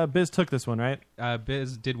 Biz took this one, right?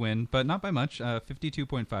 Biz did win, but not by much.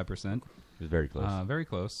 52.5%. It was very close. Very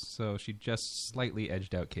close. So she just slightly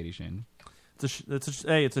edged out Katie Shannon.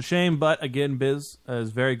 It's a shame, but again, Biz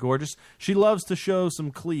is very gorgeous. She loves to show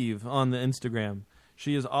some cleave on the Instagram.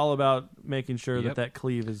 She is all about making sure that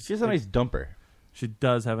cleave is. She has a nice dumper. She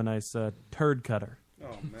does have a nice turd cutter.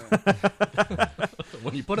 Oh man!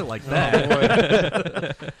 When you put it like that,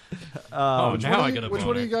 now I get a Which one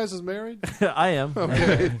boner. of you guys is married? I am.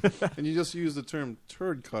 Okay, and you just used the term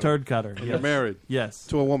turd cutter. Turd cutter. And Yes. You're married. Yes.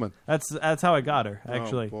 To a woman. That's how I got her.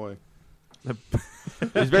 Actually. Oh boy.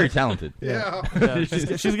 She's very talented. Yeah. Yeah,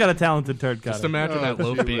 she's got a talented turd cutter. Just imagine that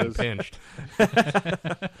loaf being pinched.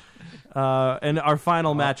 And our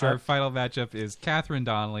final matchup. Our final matchup is Catherine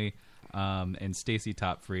Donnelly and Stacy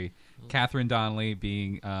Topfree. Catherine Donnelly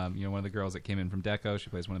being one of the girls that came in from Deco. She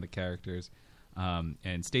plays one of the characters.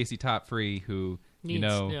 And Stacy Topfree, who Needs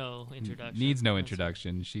no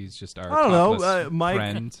introduction. She's just our I don't know. topless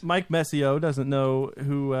friend. Mike Messier doesn't know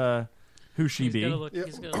who she be.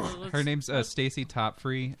 Her name's Stacy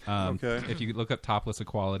Topfree. Okay. If you look up Topless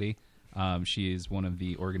Equality, she is one of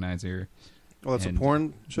the organizer Oh, that's a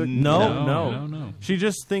porn chick? No. She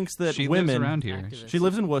just thinks that She women lives around here. She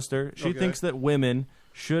lives in Worcester. She Okay. thinks that women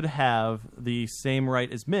should have the same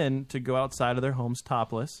right as men to go outside of their homes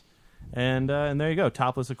topless. And there you go.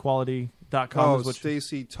 Toplessequality.com Oh, is what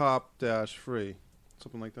Stacy Top dash free,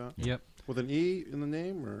 something like that. Yep. With an E in the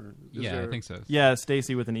name, or is Yeah, there... I think so. Yeah,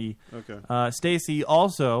 Stacy with an E. Okay. Stacy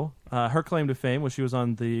also, her claim to fame was she was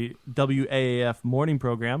on the WAAF morning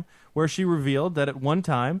program, where she revealed that at one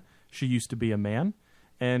time she used to be a man,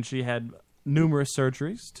 and she had numerous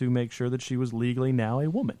surgeries to make sure that she was legally now a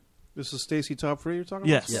woman. This is Stacy Top Free you're talking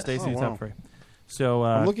Yes, about? Stacy Oh, Top wow. Free. So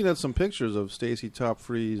I'm looking at some pictures of Stacy Top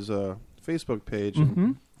Free's Facebook page. and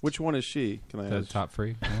Mhm. Which one is she? Can I The ask? Top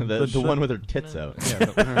Free? the one with her tits out.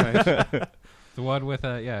 Yeah, Alright. the one with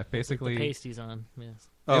basically the pasties on. Yes.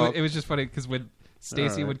 It was just funny because when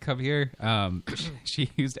Stacy Alright. would come here, she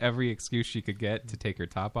used every excuse she could get to take her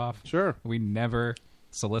top off. Sure. We never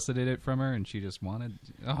solicited it from her, and she just wanted.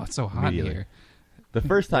 Oh, it's so hot Immediately. here. The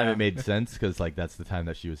first time it made sense because like that's the time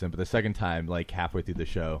that she was in, but the second time, like halfway through the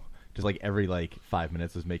show, just like every 5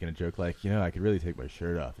 minutes was making a joke like, I could really take my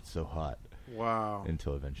shirt off. It's so hot. Wow.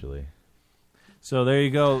 Until eventually. So there you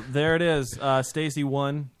go. There it is. Stacy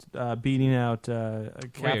won, beating out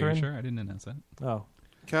Wait, Catherine. are you sure? I didn't announce that. Oh.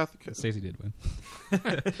 Stacy did win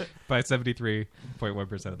by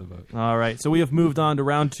 73.1% of the vote. All right. So we have moved on to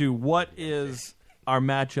round two. What is our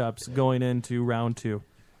matchups going into round two?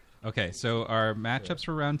 Okay, so our matchups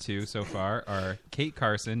for round two so far are Kate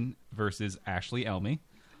Carson versus Ashley Elmy.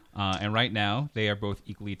 And right now, they are both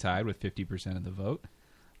equally tied with 50% of the vote.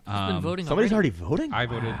 You've been voting Somebody's already? already voting? I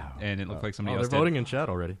voted, and it looked like somebody Oh, else they're did. voting in chat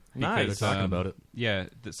already. Because, They're talking about it. Yeah,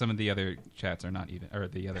 some of the other chats are not even, or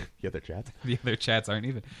the other chats, the other chats aren't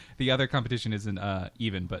even. The other competition isn't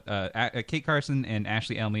even, but Kate Carson and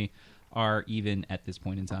Ashley Elmy are even at this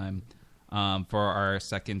point in time. For our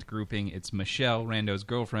second grouping, it's Michelle, Rando's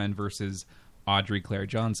girlfriend, versus Audrey Claire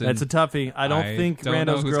Johnson. That's a toughie. I don't think don't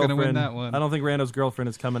Rando's know who's gonna girlfriend. win that one. I don't think Rando's girlfriend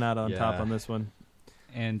is coming out on top on this one.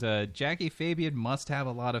 And Jackie Fabian must have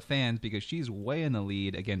a lot of fans because she's way in the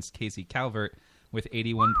lead against Casey Calvert with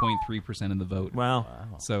 81.3% of the vote. Wow.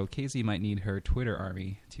 So Casey might need her Twitter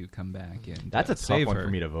army to come back and That's a tough save one her. for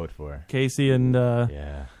me to vote for. Casey and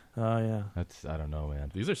yeah. yeah. That's I don't know,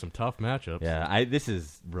 man. These are some tough matchups. Yeah, this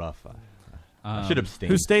is rough. I should abstain.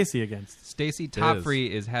 Who's Stacy against? Stacy Topfree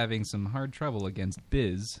is having some hard trouble against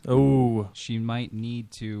Biz. Oh. She might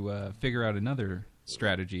need to figure out another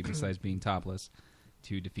strategy besides being topless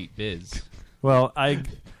to defeat Biz. Well, I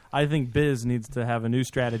think Biz needs to have a new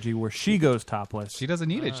strategy where she goes topless. She doesn't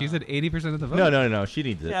need it. She's at 80% of the vote. No. She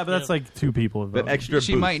needs it. Yeah, but that's like two people. That extra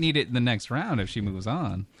She boost. might need it in the next round if she moves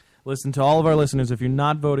on. Listen to all of our listeners. If you're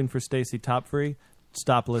not voting for Stacy Topfree,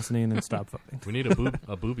 stop listening and stop voting. We need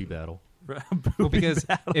a booby battle. Well, because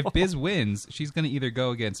if Biz wins, she's going to either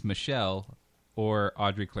go against Michelle or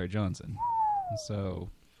Audrey Claire Johnson. So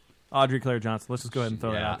Audrey Claire Johnson. Let's just go ahead and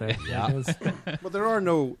throw that out there. Yeah. But there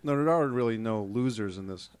are really no losers in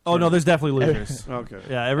this. Oh no, there's definitely losers. Okay.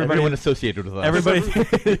 Yeah, everybody. Everyone associated with us.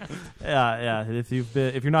 Everybody. yeah. If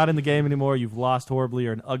you're not in the game anymore, you've lost horribly.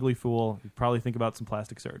 You're an ugly fool. You probably think about some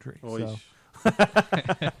plastic surgery. So.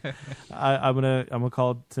 I'm gonna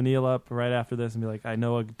call Tennille up right after this and be like, I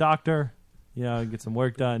know a doctor. Get some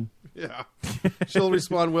work done. Yeah, she'll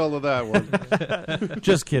respond well to that one.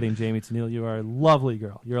 Just kidding, Jamie Tennille. You are a lovely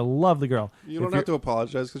girl. You're a lovely girl. You don't have to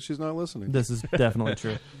apologize because she's not listening. This is definitely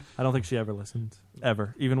true. I don't think she ever listened,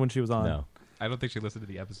 ever, even when she was on. No. I don't think she listened to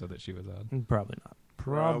the episode that she was on. Probably not.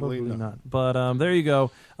 Probably not. But there you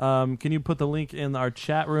go. Can you put the link in our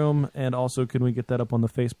chat room, and also can we get that up on the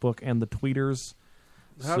Facebook and the tweeters?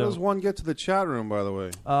 How does one get to the chat room, by the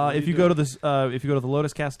way? If you go to this, if you go to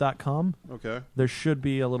thelotuscast.com, okay, there should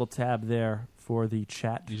be a little tab there for the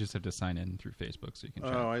chat. You just have to sign in through Facebook so you can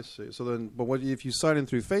chat. Oh, I see. So then, but what if you sign in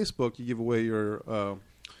through Facebook? You give away your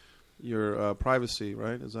privacy,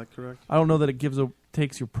 right? Is that correct? I don't know that it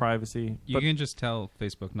takes your privacy. You can just tell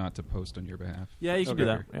Facebook not to post on your behalf. Yeah, you can do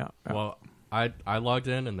that. Yeah. Well, I logged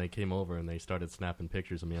in and they came over and they started snapping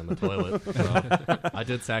pictures of me on the toilet. So I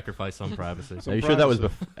did sacrifice some privacy. Are you sure that was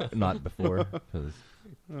not before? Because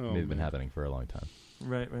Oh, it's been happening for a long time.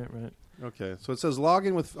 Right. Okay, so it says log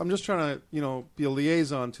in with. I'm just trying to, be a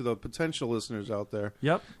liaison to the potential listeners out there.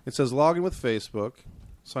 Yep. It says log in with Facebook,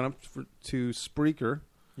 sign up to Spreaker.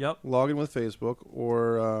 Yep. Log in with Facebook,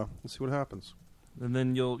 or let's see what happens. And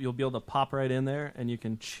then you'll be able to pop right in there, and you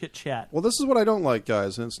can chit chat. Well, this is what I don't like,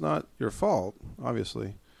 guys, and it's not your fault,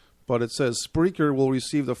 obviously. But it says Spreaker will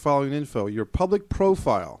receive the following info: your public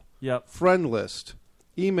profile, Yep. friend list,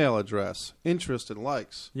 email address, interest, and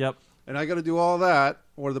likes. Yep. And I got to do all that,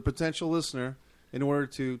 or the potential listener in order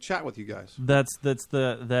to chat with you guys. That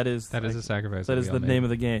is a sacrifice. That is the name of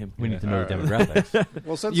the game. We need to know the demographics.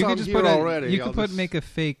 Well, since you I'm could just here put already, you could make a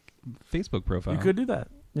fake Facebook profile. You could do that.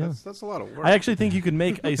 Yeah. That's a lot of work. I actually think you could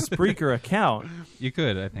make a Spreaker account. You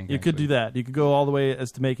could, I think. You could do that. You could go all the way as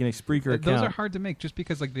to making a Spreaker account. Those are hard to make just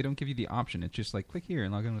because they don't give you the option. It's just click here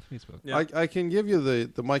and log in with Facebook. Yeah. I can give you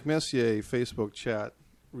the Mike Messier Facebook chat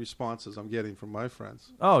responses I'm getting from my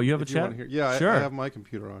friends. Oh, you have a If you chat? wanna hear- Yeah, Sure. I have my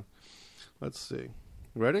computer on. Let's see.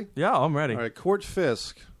 Ready? Yeah, I'm ready. All right. Court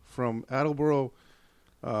Fisk from Attleboro,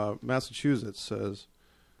 Massachusetts says,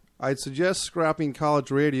 I'd suggest scrapping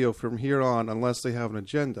college radio from here on unless they have an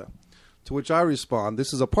agenda. To which I respond,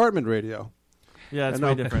 this is apartment radio. Yeah, it's And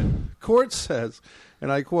way different. Court says,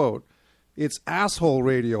 and I quote, it's asshole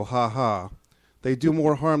radio, ha-ha. They do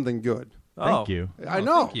more harm than good. Thank you. I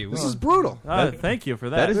know. Thank you. This is brutal. Thank you for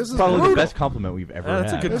that. That is This is probably brutal. the best compliment we've ever had.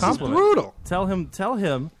 That's a good This compliment. is brutal. Tell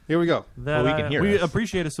him Here we go. that Well, we can hear we us.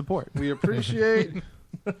 appreciate his support. We appreciate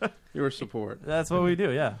your support. That's what we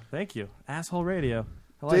do. Yeah, thank you. Asshole radio.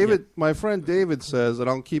 I like David, it. my friend David says, and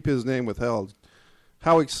I'll keep his name withheld.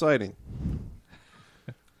 How exciting.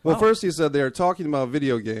 Well, first he said they are talking about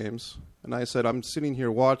video games, and I said I'm sitting here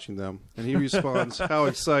watching them, and he responds, "How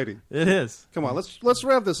exciting!" It is. Come on, let's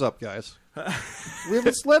rev this up, guys.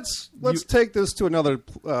 Let's take this to another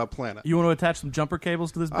planet. You want to attach some jumper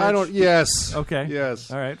cables to this bitch? I don't. Yes. Okay.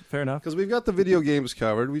 Yes. All right. Fair enough. Because we've got the video games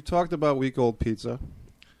covered. We talked about week-old pizza.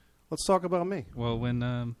 Let's talk about me. Well,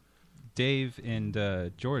 when Dave and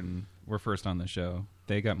Jordan were first on the show,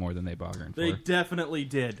 they got more than they bargained for. They definitely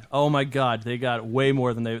did. Oh my God, they got way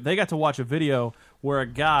more than they got to watch a video where a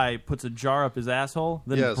guy puts a jar up his asshole,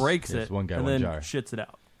 then Yes. breaks Yes, it, one guy, and one then jar. shits it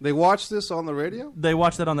out. They watched this on the radio. They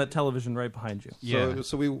watched that on that television right behind you. Yeah.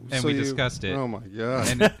 So we we discussed it. Oh my God.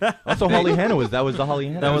 And Also, Holly Hannah that was the Holly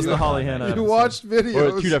Hannah. That was the Holly Hannah. You episode. watched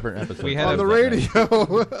videos. Or two different episodes. We had on a- the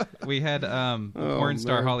radio. we had porn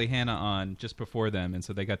star man. Holly Hannah on just before them, and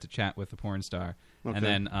so they got to chat with the porn star. Okay. And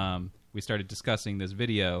then we started discussing this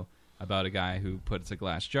video about a guy who puts a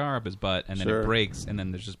glass jar up his butt, and then Sure. it breaks, and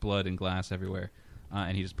then there's just blood and glass everywhere,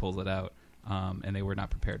 and he just pulls it out. And they were not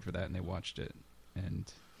prepared for that, and they watched it.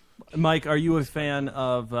 And Mike, are you a fan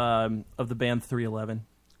of the band 311?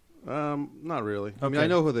 Not really. I mean, Okay. I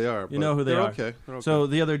know who they are. You know who they they're are. Okay. They're okay. So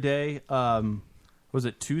the other day, was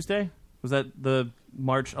it Tuesday? Was that the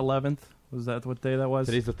March 11th? Was that what day that was?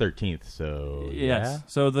 Today's the 13th, so Yes. yeah.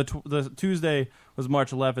 So the Tuesday was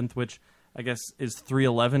March 11th, which I guess is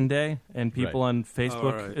 311 Day, and people Right. on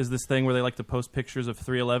Facebook right. is this thing where they like to post pictures of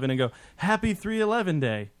 311 and go, "Happy 311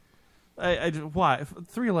 Day." Why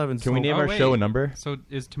 311? Can we name Oh, our wait. show a number? so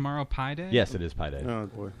is tomorrow Pi Day? Yes, it is Pi Day. Oh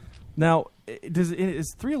boy. Now?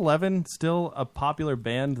 Is 311 still a popular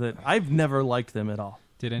band that I've never liked them at all?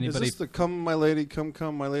 Did Is anybody? this the "Come My Lady, Come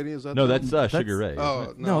Come My Lady"? Is that? No, them? that's Sugar Ray.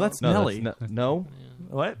 Oh No, that's no, Nelly. no,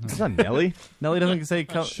 What? it's not Nelly. Nelly doesn't say.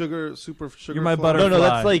 Sugar, super sugar. You're my fly. butter- No, Butterfly.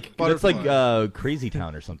 that's like Butterfly. Crazy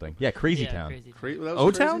Town or something. Yeah, Crazy Yeah, Town. crazy. That was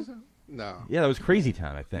O-Town? Crazy? No. Yeah, that was Crazy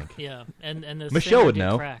Town, I think. Yeah, and the Michelle singer would did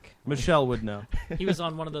know. Crack. Michelle would know. He was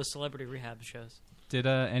on one of those celebrity rehab shows. Did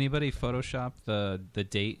anybody Photoshop the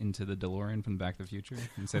date into the DeLorean from Back to the Future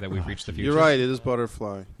and say that we've reached the future? You're right. It is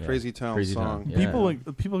Butterfly. Yeah. Crazy Town Crazy song. Town. Yeah.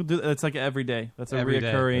 People do. It's like every day. That's a Every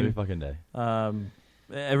day. reoccurring. Every fucking day.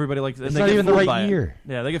 Everybody likes. And It's they not get even the fooled right by it. year.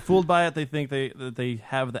 Yeah, they get fooled by it. They think that they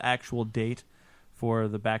have the actual date for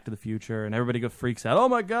the Back to the Future, and everybody freaks out. Oh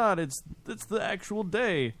my God! It's the actual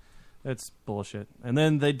day. It's bullshit. And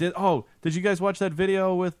then they did. Oh, did you guys watch that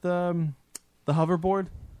video with the hoverboard?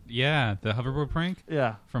 Yeah, the hoverboard prank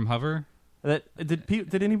Yeah. from Hover.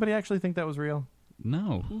 Did anybody actually think that was real?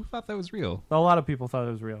 No, who thought that was real? A lot of people thought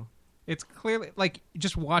it was real. It's clearly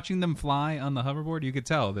just watching them fly on the hoverboard. You could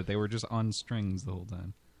tell that they were just on strings the whole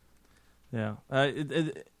time. Yeah.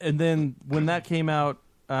 And then when that came out,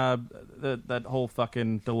 that whole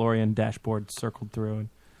fucking DeLorean dashboard circled through, and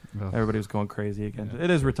everybody was going crazy again. Yeah. It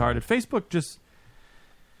is retarded. Facebook just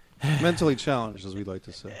Mentally challenged, as we like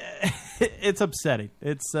to say. it's upsetting.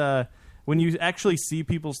 It's when you actually see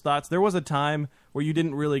people's thoughts. There was a time where you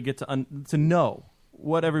didn't really get to know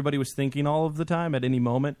what everybody was thinking all of the time at any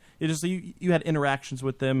moment. It just you had interactions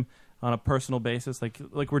with them on a personal basis,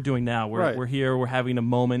 like we're doing now. We're here. We're having a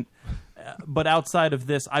moment. But outside of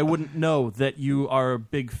this, I wouldn't know that you are a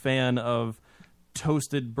big fan of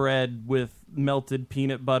toasted bread with melted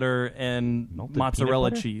peanut butter and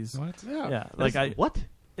mozzarella cheese. What? Yeah, What?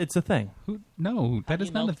 It's a thing. No, that do is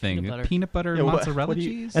you not a melt thing. peanut butter? Peanut butter Yeah, mozzarella what do you-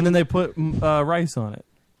 cheese? And then they put rice on it.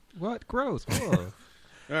 What? Gross. Whoa.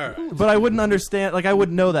 But I wouldn't understand. I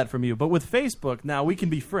wouldn't know that from you. But with Facebook now, we can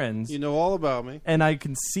be friends. You know all about me. And I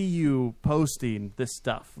can see you posting this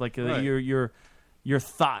stuff. Right. your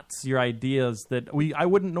thoughts, your ideas that I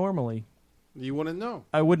wouldn't normally. You wouldn't know.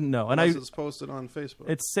 I wouldn't know, unless it's posted on Facebook.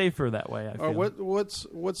 It's safer that way. I feel.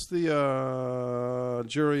 What's the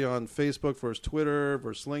jury on Facebook versus Twitter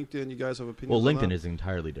versus LinkedIn? You guys have opinions? Well, on LinkedIn that? is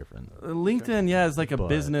entirely different. LinkedIn, is like a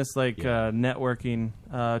business, networking.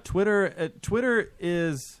 Twitter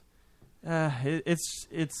is.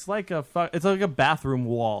 It's like a bathroom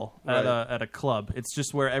wall at a club. It's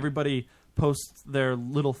just where everybody post their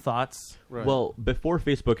little thoughts. Right. Well, before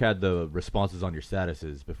Facebook had the responses on your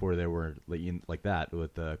statuses, before they were like that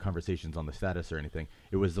with the conversations on the status or anything,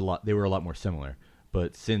 it was they were a lot more similar.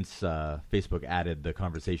 But since Facebook added the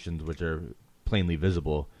conversations, which are plainly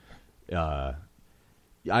visible,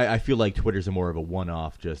 I feel like Twitter's more of a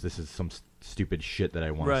one-off. Just this is some stupid shit that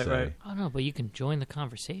I want to say. Right. Oh no, but you can join the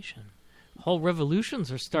conversation. Whole revolutions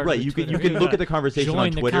are starting. Right, you can look at the conversation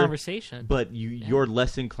on Twitter, the conversation. but you're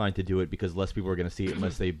less inclined to do it because less people are going to see it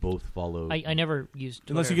unless they both follow. I never used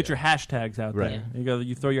Twitter. Unless you get your hashtags out there.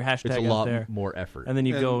 You throw your hashtag It's a out lot there. more effort. And then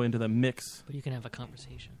you go into the mix. But you can have a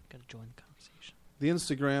conversation. Got to join the conversation. The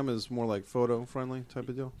Instagram is more like photo-friendly type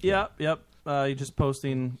of deal? Yep. You're just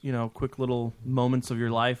posting, quick little moments of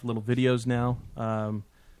your life, little videos now.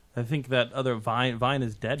 I think that other Vine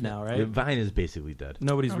is dead now, right? Vine is basically dead.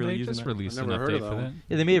 Nobody's really using just it. released an I've never heard update of for that that.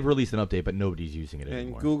 Yeah, they may have released an update, but nobody's using it And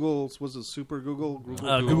anymore. Google's, was it Super Google?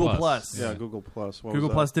 Google Plus. Yeah, Google Plus. What Google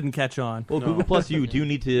was Plus that? didn't catch on. Well, Google Plus you do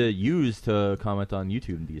need to use to comment on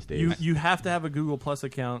YouTube these days. You have to have a Google Plus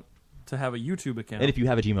account to have a YouTube account. And if you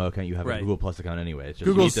have a Gmail account, you have Right. a Google Plus account anyway. It's just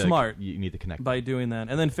Google's you need to, smart. You need to connect by doing that.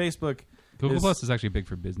 And then Facebook. Google Plus is actually big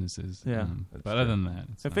for businesses. Yeah. But other than that,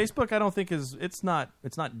 it's And not. Facebook, I don't think it's not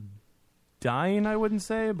dying, I wouldn't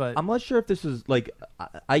say, but I'm not sure if this is like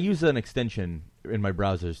I use an extension in my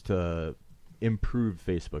browsers to improve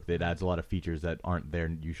Facebook that adds a lot of features that aren't there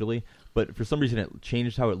usually, but for some reason it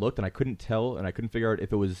changed how it looked, and I couldn't tell, and I couldn't figure out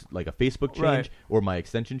if it was like a Facebook change Right. or my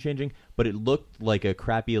extension changing, but it looked like a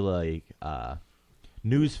crappy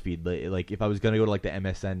news feed, like if I was going to go to like the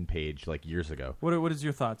MSN page like years ago. What is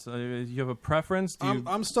your thoughts? You have a preference?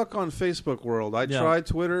 I'm stuck on Facebook world. I Yeah. tried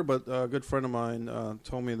Twitter, but a good friend of mine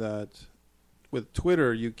told me that with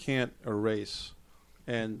Twitter you can't erase.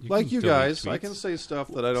 And You like can you delete guys, I tweets. can say stuff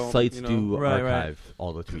that I don't. Sites you know, do Right, archive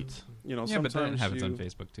all the tweets. You know, Yeah, but sometimes that happens you on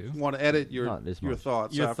Facebook too. want to edit your Not as your much.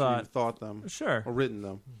 thoughts Your after you've thought them, Sure. or written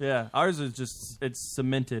them. Yeah, ours is just it's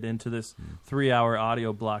cemented into this 3-hour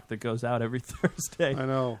audio block that goes out every Thursday. I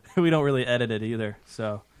know. We don't really edit it either.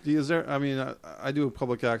 So Is there? I mean, I do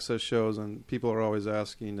public access shows, and people are always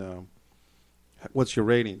asking, "What's your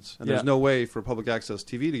ratings?" And Yeah. there's no way for public access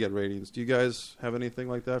TV to get ratings. Do you guys have anything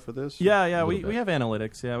like that for this? yeah, we have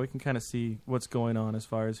analytics. Yeah, we can kind of see what's going on as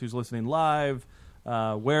far as who's listening live,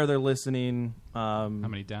 where they're listening, How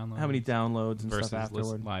many downloads? and versus stuff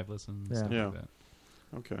afterward. live listens. Yeah. Stuff Yeah. like that.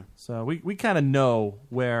 Okay. So we kind of know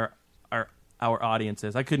where our audience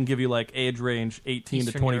is. I couldn't give you like age range 18 to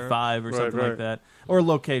Eastern 25 or Right, something right. like that, or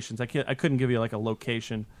locations. I couldn't give you like a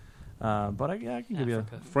location, but I can give you.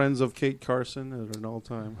 Friends of Kate Carson at an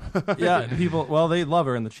all-time. Yeah, people. Well, they love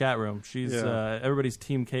her in the chat room. She's Yeah. everybody's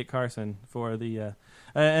team Kate Carson for the.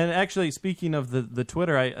 And actually, speaking of the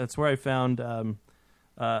Twitter, that's where I found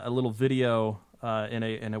a little video in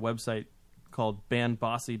a website called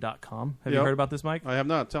bandbossy.com. Have you Yep. heard about this, Mike? I have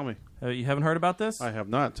not. Tell me. You haven't heard about this? I have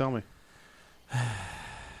not. Tell me.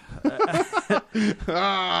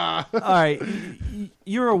 All right,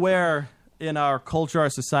 you're aware in our culture, our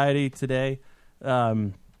society today,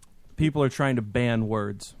 people are trying to ban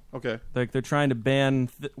words. Okay. Like they're trying to ban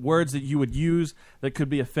words that you would use that could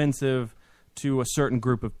be offensive to a certain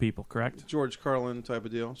group of people. Correct? George Carlin type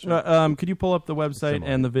of deal. Sure. Could you pull up the website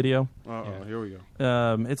and the video? Here we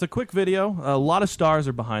go. It's a quick video. A lot of stars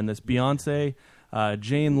are behind this. Beyonce,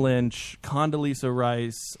 Jane Lynch, Condoleezza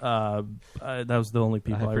Rice. That was the only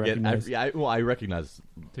people I forget. recognized. I recognize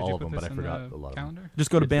Did all you of put them, but I this in forgot the a lot of calendar? them. Just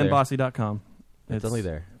go to It's there. bandbossy.com. It's only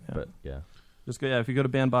there, yeah. but yeah. Just go. Yeah, if you go to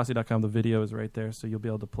bandbossy.com, the video is right there, so you'll be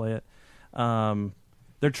able to play it.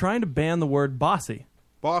 They're trying to ban the word bossy.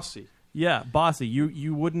 Bossy. Yeah, bossy.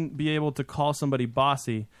 You wouldn't be able to call somebody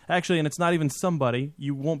bossy. Actually, and it's not even somebody.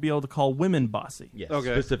 You won't be able to call women bossy. Yes,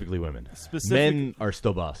 Okay. specifically women. Men are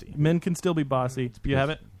still bossy. Men can still be bossy. Do you have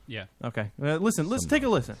it? Yeah. Okay. Listen. Let's take a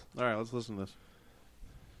listen. All right, let's listen to this.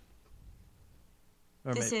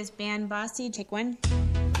 This is Band Bossy. Take one.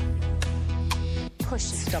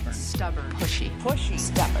 Pushy. Stubborn. Pushy.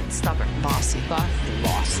 Stubborn. Bossy.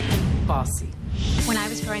 Bossy. Bossy. When I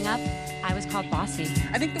was growing up, I I was called bossy.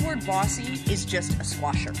 I think the word bossy is just a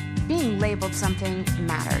squasher. Being labeled something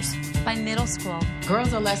matters. By middle school,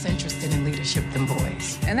 girls are less interested in leadership than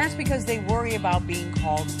boys. And that's because they worry about being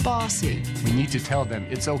called bossy. We need to tell them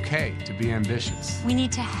it's okay to be ambitious. we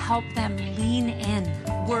need to help them lean in.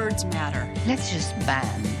 Words matter. Let's just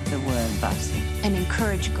ban the word bossy. And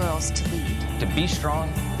encourage girls to lead. To be strong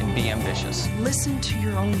and be ambitious. Listen to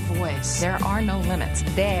your own voice. There are no limits.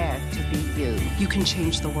 Dare to be you. You can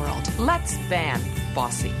change the world. Let's ban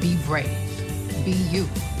bossy. Be brave. Be you.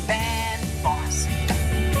 Ban bossy.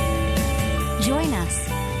 Join us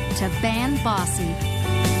to ban bossy.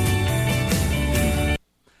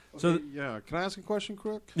 So yeah, can I ask a question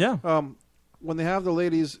quick? Yeah. When they have the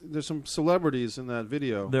ladies, there's some celebrities in that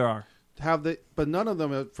video. There are. Have they? But none of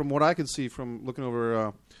them, from what I can see from looking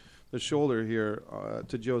over the shoulder here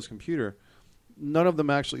to Joe's computer, none of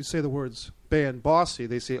them actually say the words "ban bossy."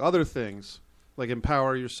 They say other things like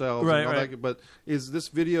 "empower yourselves." Right, and all right. that. But is this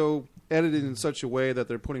video edited in such a way that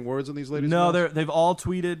they're putting words in these ladies' No, mouths? they've all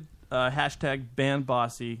tweeted hashtag ban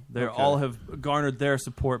bossy. They Okay. all have garnered their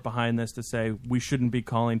support behind this to say we shouldn't be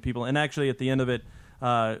calling people. And actually, at the end of it,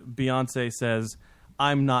 Beyonce says,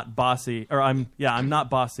 "I'm not bossy," or I'm not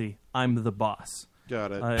bossy. I'm the boss.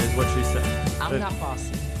 Got it. Is what she said. I'm not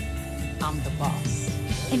bossy. I'm the boss.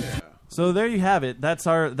 So there you have it. That's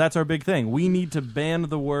our big thing. We need to ban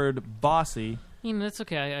the word bossy. That's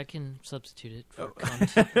okay. I can substitute it for Oh.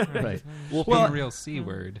 content. Right. Well, Well, a real C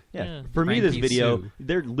word. Yeah. For me, this video,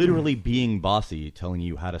 they're literally being bossy, telling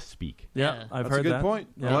you how to speak. Yeah, I've That's heard a good that. point.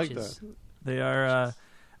 I Yeah. like that. They are.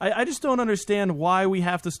 I just don't understand why we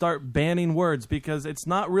have to start banning words, because it's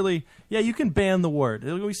not really. Yeah, you can ban the word.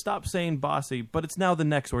 We stop saying bossy, but it's now the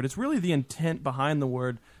next word. It's really the intent behind the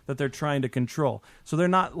word that they're trying to control. So they're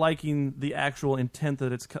not liking the actual intent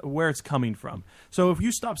that it's where it's coming from. So if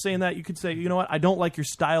you stop saying that, you could say, you know what, I don't like your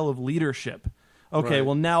style of leadership. Okay, Right.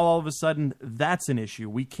 well now all of a sudden that's an issue.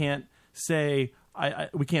 We can't say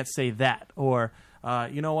we can't say that, or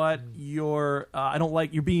you know what, I don't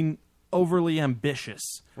like you're being overly ambitious.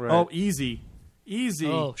 Right. Oh, easy.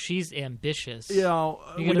 Oh, she's ambitious. You know,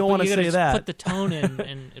 You we gotta don't want to you gotta say just that. Put the tone in,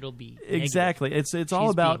 and it'll be exactly. negative. It's all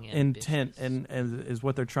She's about being intent, and is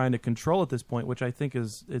what they're trying to control at this point, which I think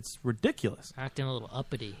it's ridiculous. acting a little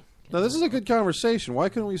uppity. Now this is a good conversation. Why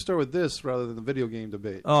couldn't we start with this rather than the video game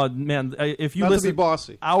debate? Oh man, if you Not to listen, be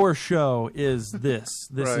bossy. our show is this.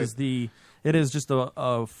 This Right. is it is just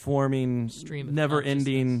a forming, Stream of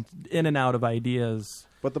never-ending, in and out of ideas.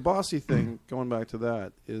 But the bossy thing, going back to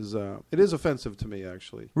that, is it is offensive to me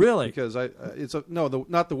actually. Really? Because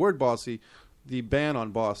not the word bossy, the ban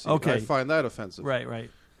on bossy. Okay. I find that offensive.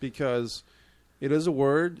 Right. Because it is a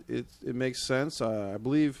word. It makes sense. I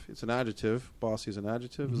believe it's an adjective. Bossy is an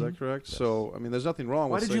adjective. Is that correct? Yes. So I mean, there's nothing wrong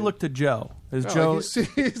Why with. did saying, you look to Joe? Is Oh, Joe?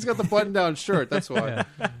 He's got the button-down shirt. That's why,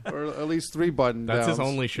 or at least 3 button-downs. That's his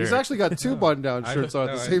only shirt. He's actually got 2 button-down shirts on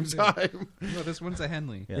at the same time. No, this one's a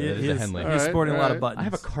Henley. Yeah, that is a Henley. He's sporting a lot of buttons. I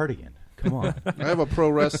have a cardigan. Come on. I have a Pro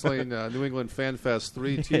Wrestling New England Fan Fest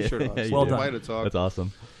 3 T-shirt on. Yeah, So well we done. might have talked. That's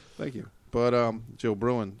awesome. Thank you. But Joe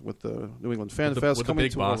Bruin with the New England Fan Fest Would the coming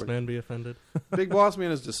big to boss Warwick. man be offended? Big Boss Man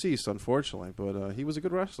is deceased, unfortunately, but he was a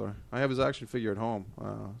good wrestler. I have his action figure at home.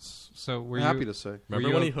 So were happy you to say.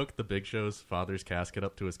 Remember when he hooked the Big Show's father's casket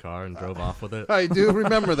up to his car and drove off with it? I do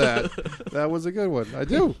remember that. That was a good one. I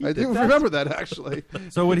do remember that actually.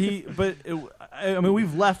 So would he? But I mean,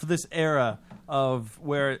 we've left this era of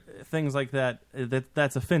where things like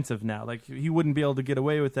that's offensive now. Like he wouldn't be able to get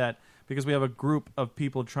away with that because we have a group of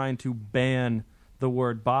people trying to ban the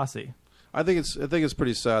word bossy. I think it's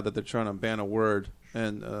pretty sad that they're trying to ban a word,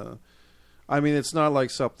 and I mean it's not like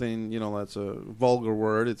something that's a vulgar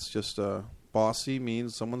word. It's just bossy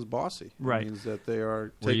means someone's bossy. Right. It means that they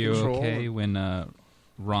are Were taking you control. okay when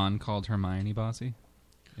Ron called Hermione bossy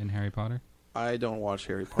in Harry Potter? I don't watch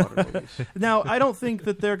Harry Potter movies. Now, I don't think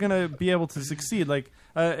that they're going to be able to succeed. Like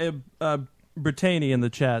Brittany in the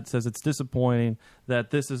chat says it's disappointing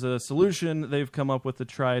that this is a solution they've come up with to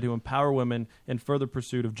try to empower women in further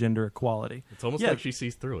pursuit of gender equality. It's almost like she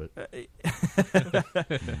sees through it.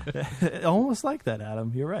 Almost like that,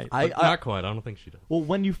 Adam. You're right. Not quite. I don't think she does. Well,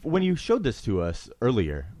 when you showed this to us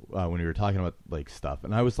earlier, when we were talking about like stuff,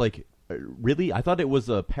 and I was like, really? I thought it was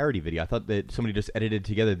a parody video. I thought that somebody just edited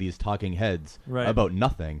together these talking heads about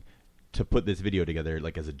nothing to put this video together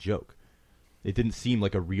like as a joke. It didn't seem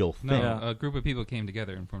like a real thing. No, a group of people came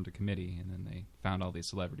together and formed a committee, and then they found all these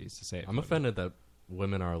celebrities to say it. I'm offended that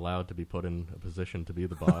women are allowed to be put in a position to be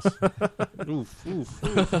the boss. Oof.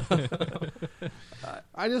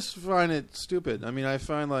 I just find it stupid. I mean, I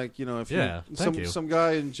find like, if you. some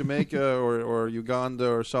guy in Jamaica or Uganda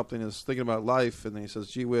or something is thinking about life and he says,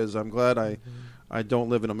 "Gee whiz, I'm glad I don't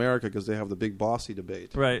live in America because they have the big bossy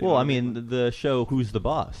debate." Right. Well, I mean, the show Who's the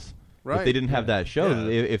Boss? Right. If they didn't have that show,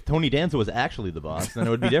 if Tony Danza was actually the boss, then it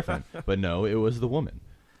would be different. But no, it was the woman.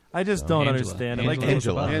 I just don't understand it. Like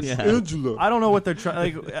Angela. I don't know what they're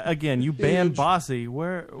trying. Like again, you ban bossy.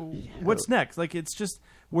 What's next? Like it's just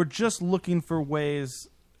we're just looking for ways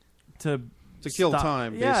to kill stop.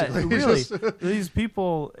 time. Yeah, basically. really. These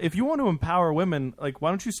people. If you want to empower women, like why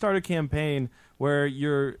don't you start a campaign where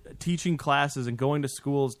you're teaching classes and going to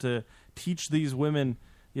schools to teach these women,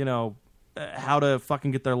 how to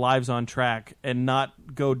fucking get their lives on track and not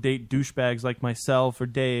go date douchebags like myself or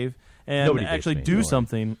Dave. And Nobody actually dates me, do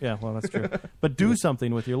something. Yeah, well, that's true. But do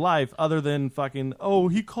something with your life other than fucking,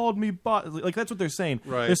 he called me like, that's what they're saying.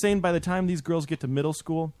 Right. They're saying by the time these girls get to middle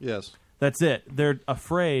school, Yes. that's it. They're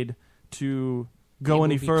afraid to go They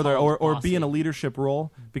any will be further called or be in a bossy. leadership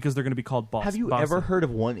role because they're going to be called boss. Have you bossy. ever heard of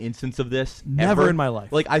one instance of this? Never ever? in my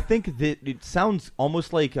life. Like, I think that it sounds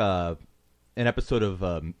almost like an episode of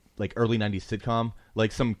like early 90s sitcom.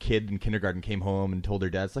 Like some kid in kindergarten came home and told their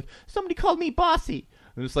dad, it's like, somebody called me bossy.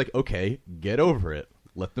 And it's like, okay, get over it.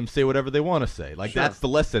 Let them say whatever they want to say. Like, Sure. that's the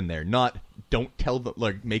lesson there. Not don't tell them,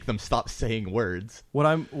 like, make them stop saying words. What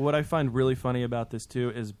I find really funny about this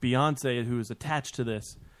too is Beyonce, who is attached to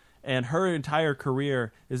this, and her entire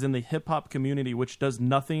career is in the hip hop community, which does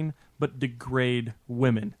nothing but degrade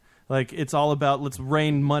women. Like it's all about let's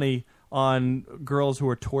rain money on girls who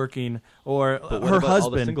are twerking, or But what her about all the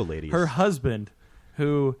husband, single ladies? her husband,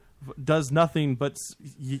 who does nothing but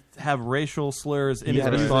have racial slurs in He his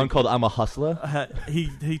had a music. song called "I'm a Hustler."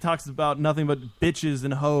 He talks about nothing but bitches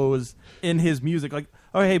and hoes in his music. Like,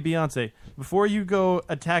 oh hey Beyonce, before you go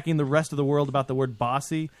attacking the rest of the world about the word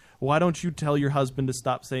bossy, why don't you tell your husband to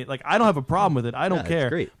stop saying? Like, I don't have a problem with it. I don't Yeah, it's care.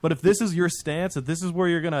 great. But if this is your stance, if this is where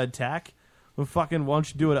you're gonna attack, well, fucking why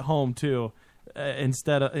don't you do it at home too?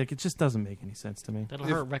 Instead of like, it just doesn't make any sense to me. That'll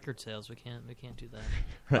hurt record sales. We can't do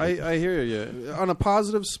that. I hear you. On a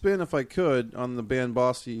positive spin, if I could, on the Ban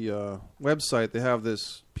Bossy website, they have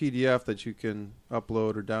this PDF that you can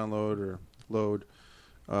upload or download or load.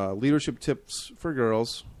 Leadership tips for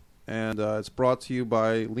girls. And it's brought to you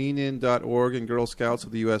by leanin.org and Girl Scouts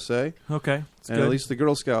of the USA. Okay. And good. at least the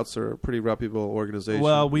Girl Scouts are a pretty reputable organization.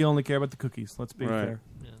 Well, we only care about the cookies. Let's be Right. fair.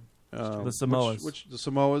 The The Samoas. Which the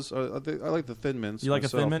Samoas? I like the Thin Mints. You like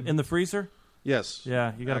myself. a Thin Mint in the freezer? Yes.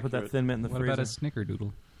 Yeah, you got to put that Accurate. Thin Mint in the What freezer. about a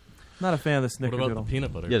snickerdoodle? Not a fan of the What snickerdoodle. about the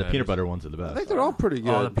peanut butter? Yeah, the patties? peanut butter ones are the best. I think they're all pretty good.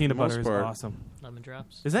 Oh, the for peanut most butter is part. awesome. Lemon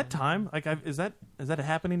drops. Is that time? Like, is that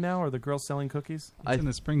happening now? Are the girls selling cookies? It's in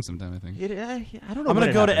the spring sometime, I think. I don't know. I'm when gonna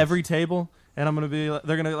it go to happens. every table, and I'm gonna be.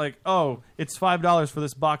 They're gonna like, oh, it's $5 for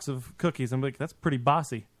this box of cookies. I'm like, that's pretty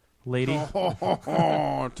bossy, lady.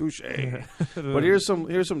 Touche. But here's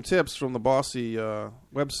some tips from the Bossy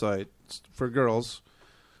website for girls.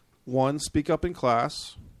 1, speak up in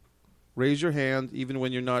class. Raise your hand even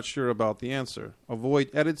when you're not sure about the answer. Avoid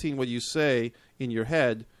editing what you say in your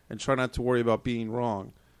head and try not to worry about being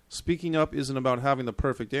wrong. Speaking up isn't about having the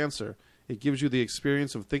perfect answer. It gives you the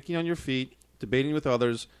experience of thinking on your feet, debating with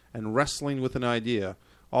others, and wrestling with an idea.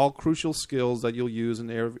 All crucial skills that you'll use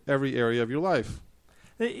in every area of your life.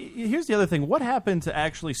 Here's the other thing. What happened to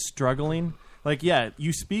actually struggling? Like, yeah,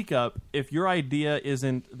 you speak up. If your idea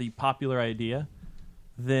isn't the popular idea,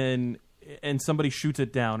 then and somebody shoots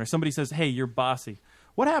it down, or somebody says, "Hey, you're bossy."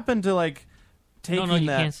 What happened to like taking you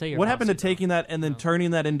that? can't say you're what happened to bossy, taking that and then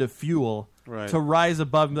turning that into fuel Right. to rise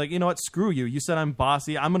above and be like, you know what? Screw you. You said I'm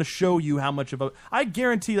bossy. I'm going to show you how much of a. I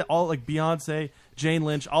guarantee that all like Beyonce, Jane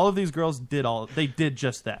Lynch, all of these girls did they did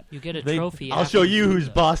just that. You get a They- trophy. I'll after show you you do who's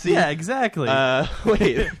that. bossy. Yeah, exactly.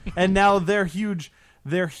 Wait. And now they're huge.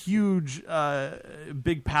 They're huge,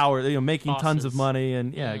 big power. Making tons of Bosses. money,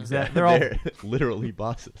 and yeah, exactly. They're all literally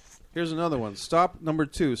bosses. Here's another one. Number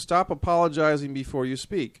 2, stop apologizing before you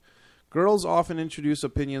speak. Girls often introduce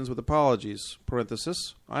opinions with apologies.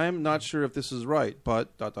 Parenthesis. I am not sure if this is right, but ...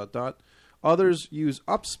 Others use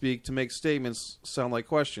upspeak to make statements sound like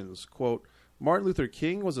questions. Quote, Martin Luther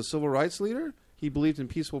King was a civil rights leader? He believed in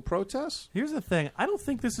peaceful protests? Here's the thing. I don't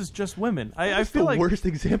think this is just women. I That's feel the like worst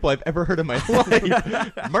example I've ever heard in my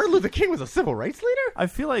life. Martin Luther King was a civil rights leader? I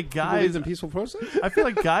feel like He believed guys. in peaceful protests? I feel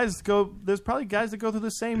like guys go. There's probably guys that go through the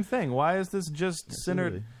same thing. Why is this just centered?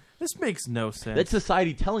 Absolutely. This makes no sense. That's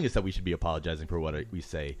society telling us that we should be apologizing for what we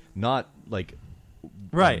say, not like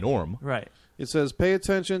right. a norm. Right. It says, pay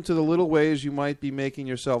attention to the little ways you might be making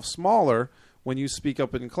yourself smaller when you speak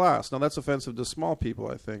up in class. Now, that's offensive to small people,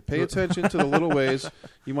 I think. Pay attention to the little ways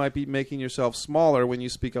you might be making yourself smaller when you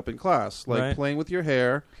speak up in class, like playing with your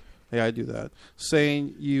hair. Hey, I do that.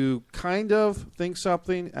 Saying you kind of think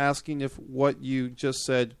something, asking if what you just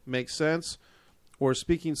said makes sense, or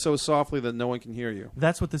speaking so softly that no one can hear you.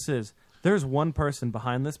 That's what this is. There's one person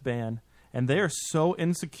behind this band, and they are so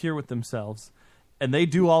insecure with themselves, and they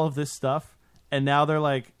do all of this stuff, and now they're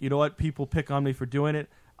like, you know what? People pick on me for doing it.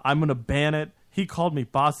 I'm going to ban it. He called me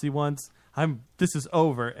bossy once. This is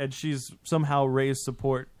over. And she's somehow raised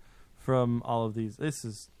support from all of these. This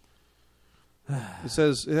is... It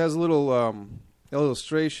says, it has a little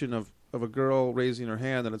illustration of a girl raising her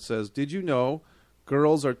hand, and it says, did you know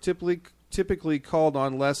girls are typically called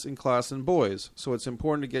on less in class than boys, so it's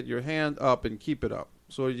important to get your hand up and keep it up.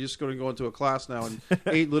 So you're just going to go into a class now, and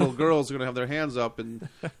 8 little girls are going to have their hands up, and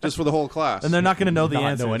just for the whole class. And they're not going to know the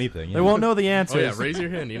answers. Know anything. Yeah. They won't know the answers. Oh yeah, raise your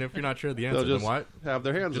hand, even if you're not sure of the answer. They'll just then why have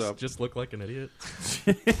their hands up? Just look like an idiot.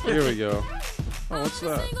 Here we go. Oh, what's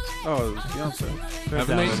that? Oh, it's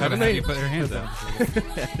Beyonce. Haven't they put their hands up?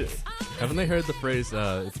 Haven't they heard the phrase?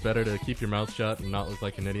 It's better to keep your mouth shut and not look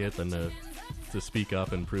like an idiot than to speak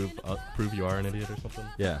up and prove you are an idiot or something.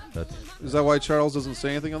 Yeah, is that why Charles doesn't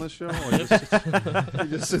say anything on this show? Or he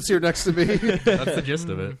just sits here next to me. That's the gist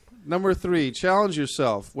of it. Number 3, challenge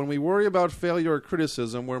yourself. When we worry about failure or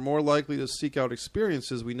criticism, we're more likely to seek out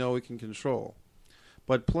experiences we know we can control.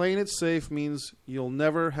 But playing it safe means you'll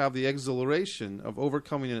never have the exhilaration of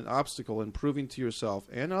overcoming an obstacle and proving to yourself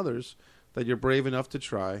and others that you're brave enough to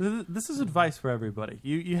try. This is advice for everybody.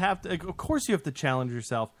 You have to, of course, you have to challenge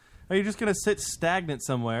yourself. Are you just going to sit stagnant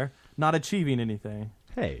somewhere, not achieving anything?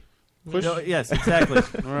 Hey. Yes, exactly.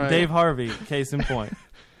 Right. Dave Harvey, case in point.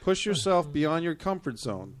 Push yourself beyond your comfort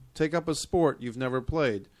zone. Take up a sport you've never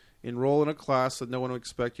played. Enroll in a class that no one will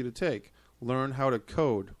expect you to take. Learn how to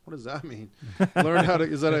code. What does that mean? Learn how to...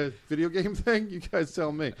 Is that a video game thing? You guys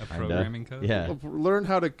tell me. A programming code? Yeah. Learn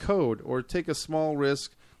how to code or take a small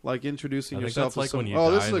risk like introducing yourself to someone.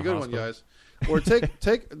 Oh, this is a good one, guys. Or take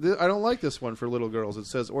I don't like this one for little girls. It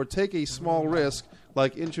says, or take a small risk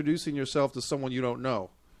like introducing yourself to someone you don't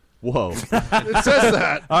know. Whoa. It says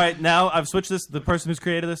that. All right, now I've switched this. The person who's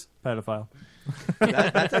created this, pedophile.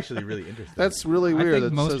 That's actually really interesting. That's really weird. I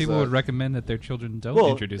think most people would recommend that their children don't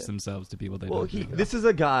introduce themselves to people they don't know. This is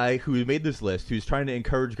a guy who made this list who's trying to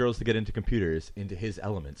encourage girls to get into computers, into his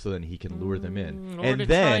element, so then he can lure them in. Or to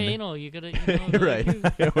try anal. You gotta, right.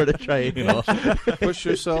 Or to try anal. Push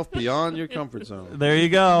yourself beyond your comfort zone. There you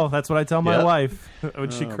go. That's what I tell my wife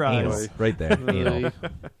when she cries. Anal. Right there. Anal.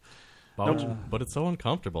 But it's so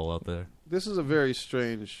uncomfortable out there. This is a very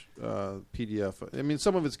strange PDF. I mean,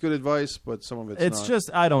 some of it's good advice, but some of it's not. Just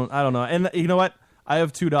I don't know. And you know what? I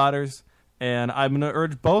have 2 daughters, and I'm going to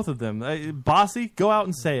urge both of them. Bossy, go out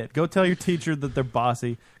and say it. Go tell your teacher that they're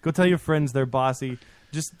bossy. Go tell your friends they're bossy.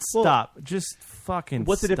 Just stop. Just fucking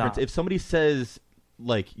What's the stop. difference? If somebody says,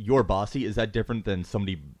 like, you're bossy, is that different than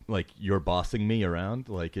somebody, like, you're bossing me around?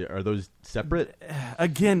 Like, are those separate?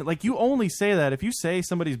 Again, like, you only say that if you say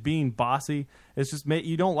somebody's being bossy, it's just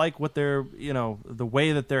you don't like what they're, the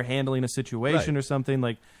way that they're handling a situation or something.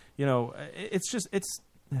 Like,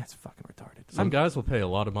 it's fucking retarded. Some guys will pay a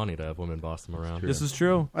lot of money to have women boss them around. This is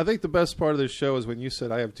true. I think the best part of this show is when you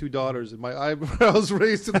said, I have 2 daughters, and my eyebrows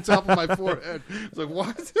raised to the top of my forehead. It's like,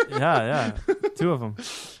 what? Yeah. 2 of them.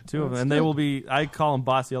 And they will be, I call them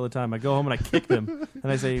bossy all the time. I go home and I kick them. And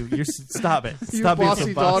I say, stop it. Stop you being bossy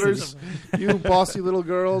so bossy. daughters. You bossy little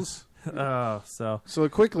girls. So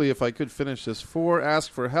quickly, if I could finish this. 4, ask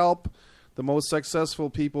for help. The most successful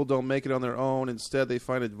people don't make it on their own. Instead, they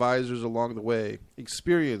find advisors along the way.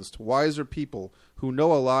 Experienced, wiser people who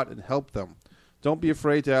know a lot and help them. Don't be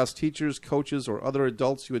afraid to ask teachers, coaches, or other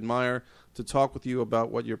adults you admire to talk with you about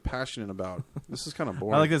what you're passionate about. This is kind of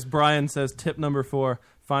boring. I like this. Brian says, tip number 4,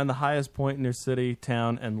 find the highest point in your city,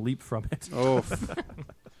 town, and leap from it.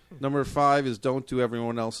 Number 5 is don't do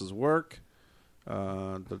everyone else's work.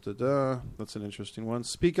 That's an interesting one.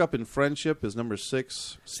 Speak up in friendship is number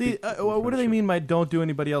 6. See, what do they mean by don't do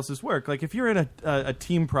anybody else's work? Like if you're in a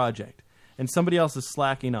team project and somebody else is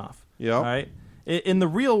slacking off, all right? In the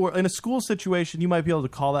real world, in a school situation, you might be able to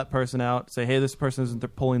call that person out, say, hey, this person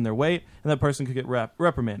isn't pulling their weight, and that person could get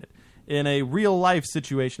reprimanded. In a real life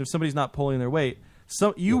situation, if somebody's not pulling their weight,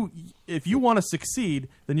 if you want to succeed,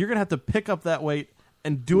 then you're going to have to pick up that weight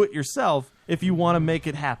and do it yourself if you want to make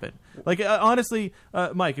it happen. Like honestly,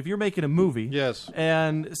 Mike, if you're making a movie,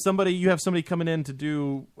 and you have somebody coming in to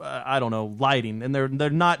do, I don't know, lighting, and they're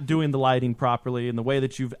not doing the lighting properly in the way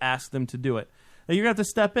that you've asked them to do it, and you're gonna have to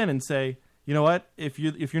step in and say, you know what? If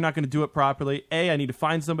you're not going to do it properly, I need to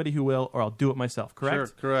find somebody who will, or I'll do it myself. Correct? Sure,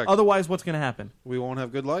 correct. Otherwise, what's going to happen? We won't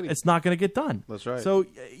have good lighting. It's not going to get done. That's right. So,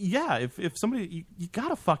 yeah, if somebody, you got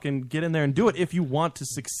to fucking get in there and do it if you want to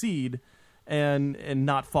succeed and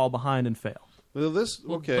not fall behind and fail. Well,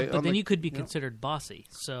 but then you could be considered bossy.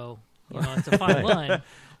 So, it's a fine line.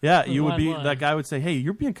 Yeah, you would be. That guy would say, "Hey,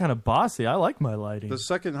 you're being kind of bossy. I like my lighting." The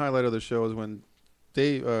second highlight of the show is when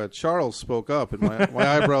Charles spoke up, and my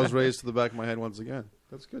eyebrows raised to the back of my head once again.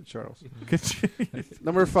 That's good, Charles.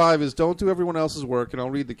 Number 5 is don't do everyone else's work, and I'll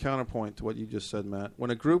read the counterpoint to what you just said, Matt.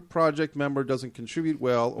 When a group project member doesn't contribute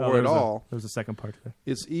well or at all, there's a second part to that.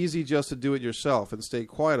 It's easy just to do it yourself and stay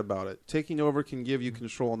quiet about it. Taking over can give you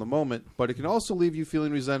control in the moment, but it can also leave you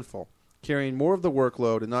feeling resentful, carrying more of the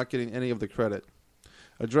workload and not getting any of the credit.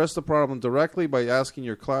 Address the problem directly by asking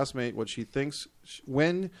your classmate what she thinks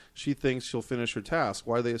when she thinks she'll finish her task.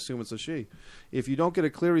 Why do they assume it's a she? If you don't get a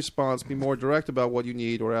clear response, be more direct about what you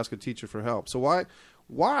need or ask a teacher for help. So why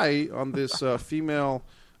on this female,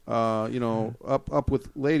 up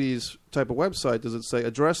with ladies type of website does it say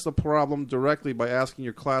address the problem directly by asking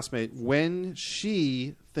your classmate when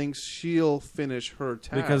she thinks she'll finish her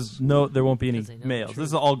task? Because there won't be any males. This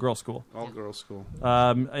is an all-girl school. All-girl school.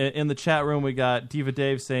 In the chat room, we got Diva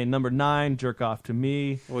Dave saying number 9, jerk off to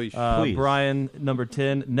me. Please. Brian, number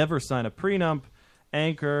 10, never sign a prenup.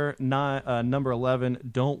 Anchor, number 11,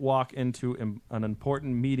 don't walk into an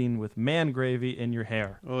important meeting with man gravy in your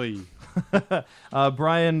hair. Oy.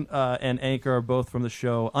 Brian and Anchor are both from the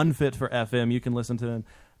show Unfit for FM. You can listen to them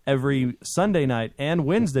every Sunday night and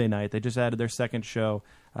Wednesday night. They just added their second show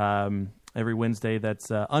every Wednesday. That's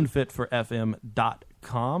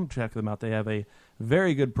unfitforfm.com. Check them out. They have a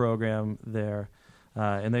very good program there.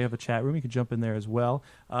 And they have a chat room. You can jump in there as well.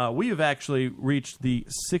 We have actually reached the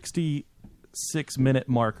 66-minute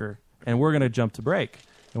marker, and we're going to jump to break.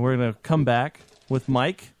 And we're going to come back with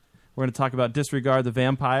Mike. We're going to talk about Disregard the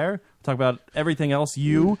Vampire. Talk about everything else.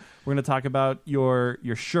 We're going to talk about your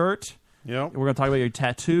shirt. Yep. We're going to talk about your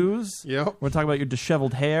tattoos. Yep. We're going to talk about your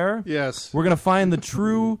disheveled hair. Yes. We're going to find the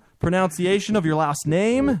true pronunciation of your last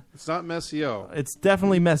name. It's not Messier. It's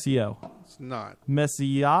definitely Messier. It's not.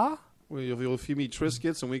 Messier? Well, if you meet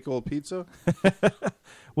Triscuits and week-old pizza.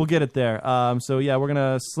 We'll get it there. So, yeah, we're going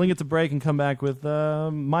to sling it to break and come back with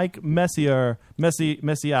Mike Messier.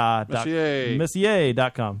 Messier.com.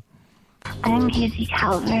 I'm Casey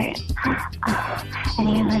Calvert,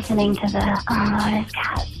 and you're listening to the Lotus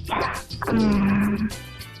Cast.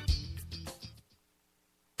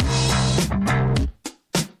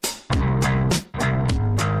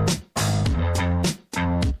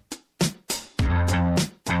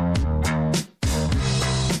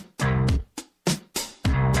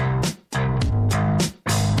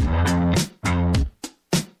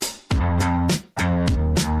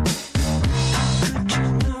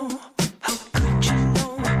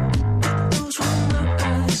 Those were my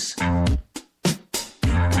eyes.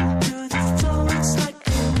 Peeping through the floor, it's like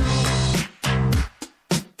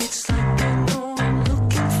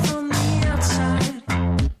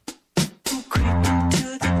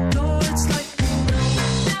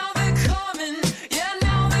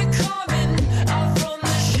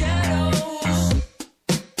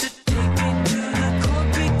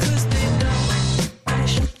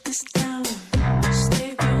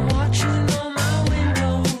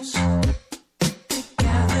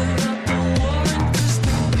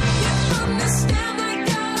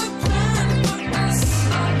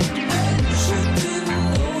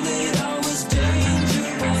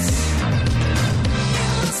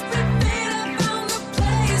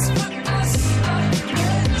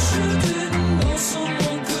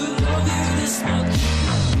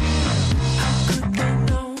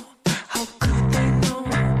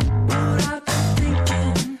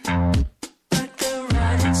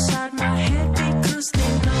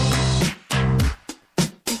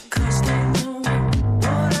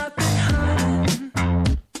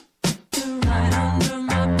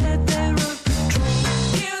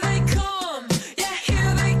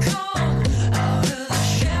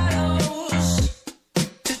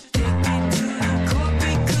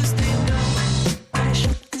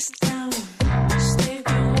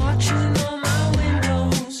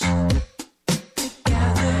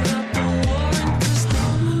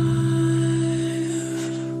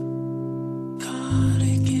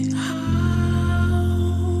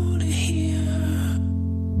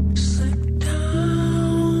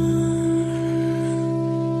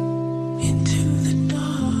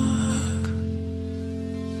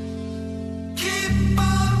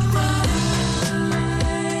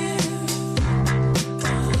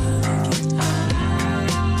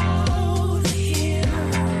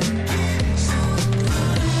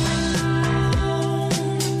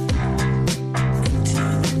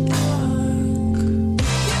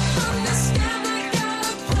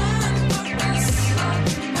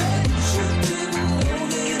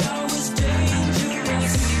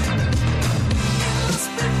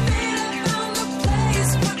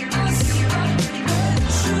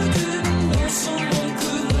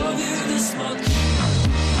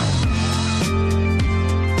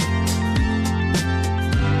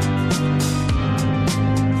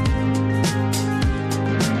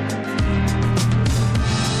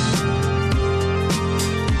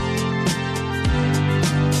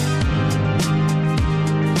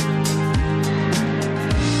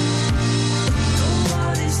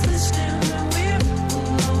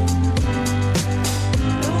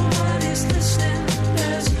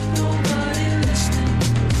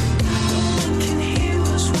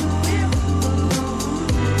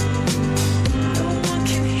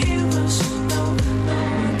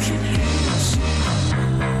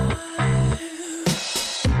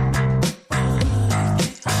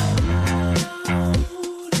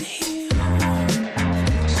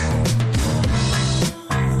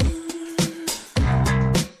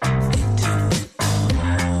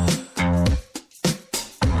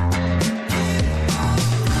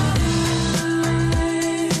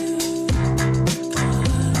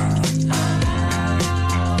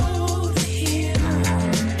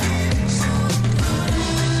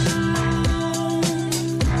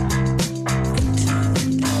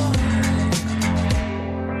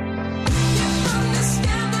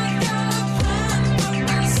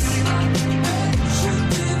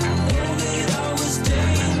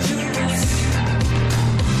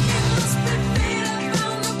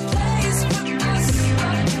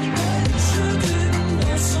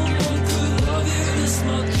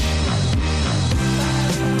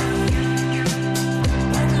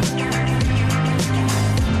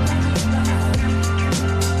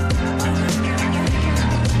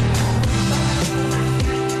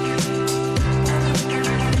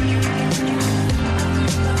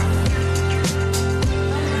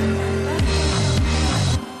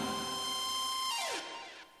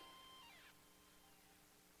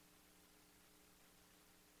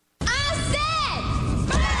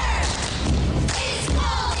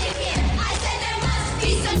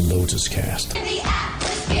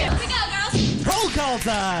call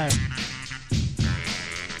time.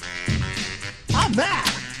 I'm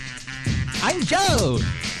Matt. I'm Joe.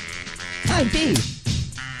 I'm Pete.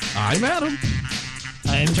 I'm Adam.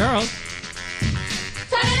 I'm Charles.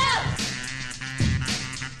 Turn it up!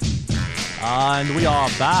 And we are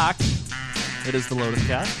back. It is the Lotus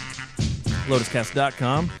Cast.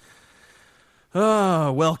 LotusCast.com.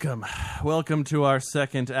 Oh, welcome. Welcome to our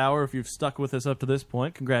second hour. If you've stuck with us up to this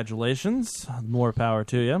point, congratulations. More power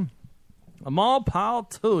to you. More power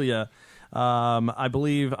to you. I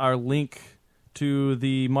believe our link to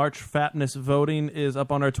the March Fatness voting is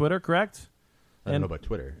up on our Twitter, correct? I don't know about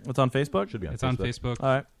Twitter. It's on Facebook? Should be on It's Facebook. on Facebook. All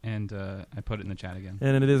right. And I put it in the chat again.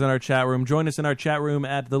 And it is in our chat room. Join us in our chat room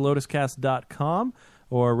at thelotuscast.com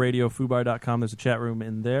or radiofubar.com. There's a chat room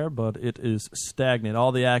in there, but it is stagnant.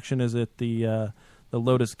 All the action is at the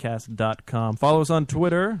lotuscast.com. Follow us on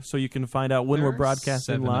Twitter so you can find out when we're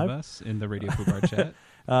broadcasting 7 live. of us in the Radio Fubar chat.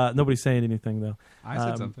 Nobody's saying anything, though. I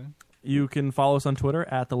said something. You can follow us on Twitter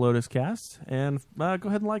at the LotusCast. And go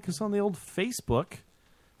ahead and like us on the old Facebook.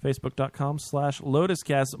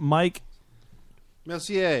 Facebook.com/LotusCast. Mike.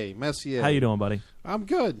 Messier. How you doing, buddy? I'm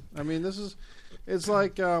good. I mean, it's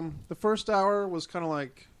like the first hour was kind of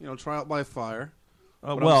like, trial by fire.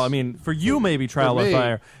 Well, I mean, for you, maybe trial by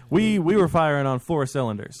fire. We were firing on 4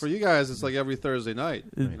 cylinders. For you guys, it's like every Thursday night.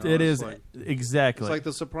 It is exactly. It's like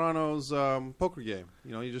the Sopranos poker game.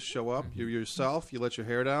 You just show up, you're yourself, you let your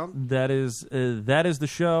hair down. That is the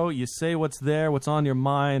show. You say what's there, what's on your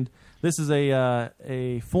mind. This is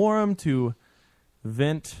a forum to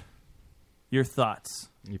vent your thoughts.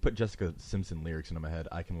 You put Jessica Simpson lyrics into my head.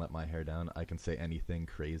 I can let my hair down. I can say anything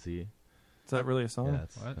crazy. Is that really a song?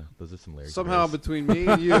 Yeah, those are some lyrics. Somehow between me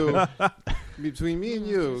and you,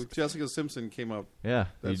 Jessica Simpson came up. Yeah,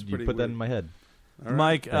 that's you pretty put that weird. in my head. All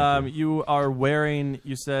right. Mike, you are wearing,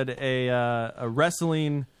 you said, a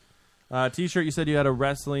wrestling T-shirt. You said you had a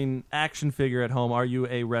wrestling action figure at home. Are you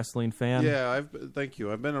a wrestling fan? Yeah, thank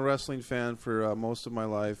you. I've been a wrestling fan for most of my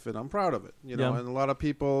life, and I'm proud of it. And a lot of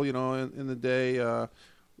people, in the day,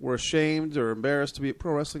 were ashamed or embarrassed to be a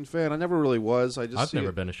pro wrestling fan. I never really was. I've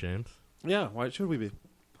never been ashamed. Yeah, why should we be?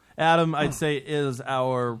 Adam, I'd say, is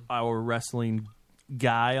our wrestling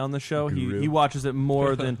guy on the show. He watches it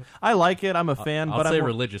more than I like it. I'm a fan, I'll but say I'm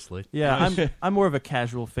religiously. Yeah, I'm more of a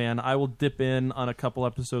casual fan. I will dip in on a couple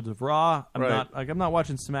episodes of Raw. I'm not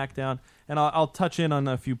watching SmackDown, and I'll touch in on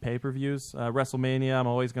a few pay-per-views. WrestleMania, I'm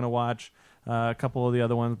always going to watch. A couple of the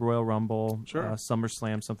other ones, Royal Rumble,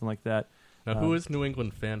 SummerSlam, something like that. Now, who is New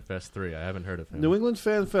England Fan Fest 3? I haven't heard of him. New England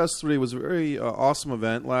Fan Fest 3 was a very awesome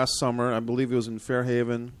event last summer. I believe it was in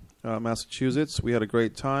Fairhaven, Massachusetts. We had a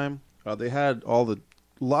great time. They had a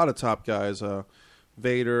lot of top guys: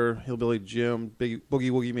 Vader, Hillbilly Jim, Big Boogie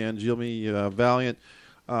Woogie Man, Jimmy Valiant,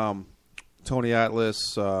 Tony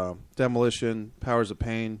Atlas, Demolition, Powers of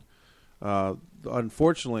Pain.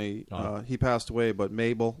 Unfortunately, he passed away, but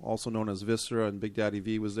Mabel, also known as Viscera, and Big Daddy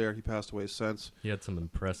V was there. He passed away since. He had some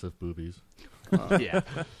impressive boobies. Yeah.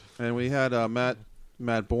 And we had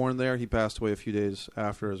Matt Bourne there. He passed away a few days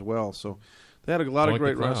after as well. So they had a lot of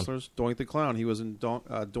great wrestlers. Doink the Clown. He was in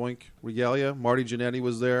Doink Regalia. Marty Jannetty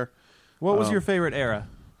was there. What was your favorite era?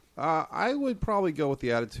 I would probably go with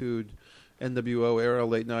the Attitude NWO era,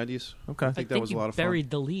 late 90s. Okay. I think that was a lot of fun. Buried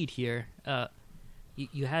the lead here.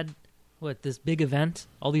 You had this big event.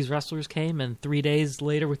 All these wrestlers came, and 3 days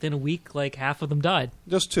later, within a week, like half of them died.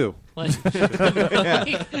 Just 2. Like,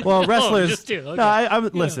 Well, wrestlers. just 2. Okay. No,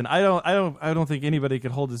 listen. I don't think anybody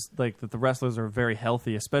could hold this that the wrestlers are very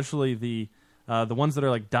healthy, especially the ones that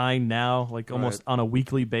are like dying now, like almost on a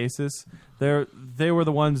weekly basis. They were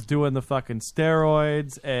the ones doing the fucking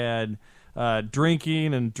steroids and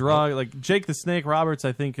drinking and drug. Like Jake the Snake Roberts,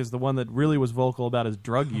 I think, is the one that really was vocal about his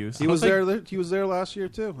drug use. He was there. He was there last year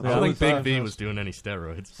too. I don't think Big V was doing any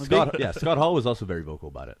steroids. Scott Hall was also very vocal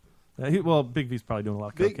about it. Big V's probably doing a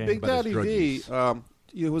lot of cocaine. Big Daddy V,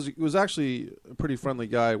 he was actually a pretty friendly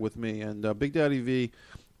guy with me, and Big Daddy V.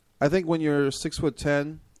 I think when you're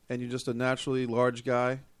 6'10" and you're just a naturally large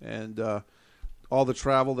guy, and all the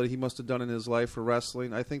travel that he must have done in his life for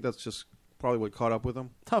wrestling, I think that's just probably what caught up with him.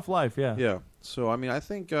 Tough life, yeah. Yeah. So, I mean, I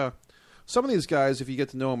think some of these guys, if you get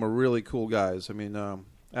to know them, are really cool guys. I mean,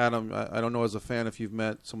 Adam, I don't know as a fan if you've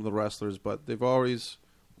met some of the wrestlers, but they've always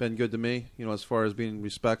been good to me, as far as being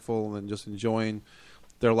respectful and just enjoying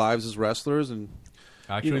their lives as wrestlers. And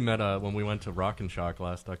I actually met, when we went to Rock and Shock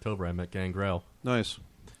last October, I met Gangrel. Nice.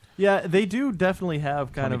 Yeah, they do definitely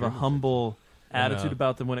have kind of a humble attitude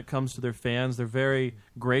about them when it comes to their fans. They're very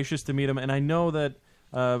gracious to meet them, and I know that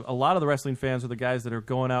a lot of the wrestling fans are the guys that are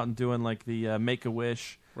going out and doing like the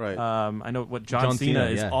Make-A-Wish. Right. I know what John Cena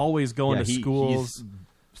is always going to schools. He's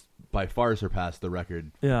by far surpassed the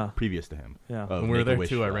record previous to him. Yeah. When we were there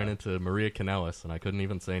too, I ran into Maria Kanellis, and I couldn't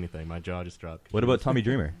even say anything. My jaw just dropped. What about Tommy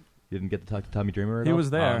Dreamer? You didn't get to talk to Tommy Dreamer at all? He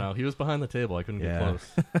was there. Oh, no, he was behind the table. I couldn't get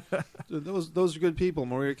close. Those are good people.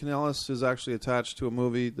 Maria Kanellis is actually attached to a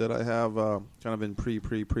movie that I have kind of in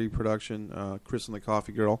pre-production, Chris and the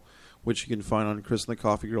Coffee Girl, which you can find on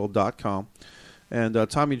chrisandthecoffeegirl.com. And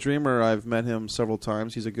Tommy Dreamer, I've met him several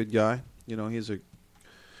times. He's a good guy. You know,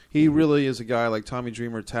 he really is a guy like Tommy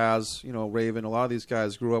Dreamer, Taz, you know, Raven. A lot of these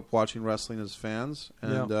guys grew up watching wrestling as fans,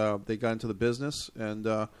 and they got into the business, and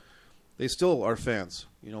they still are fans.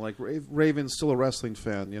 You know, like Raven's still a wrestling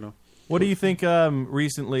fan, you know. What do you think?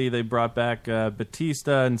 Recently, they brought back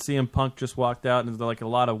Batista, and CM Punk just walked out, and like a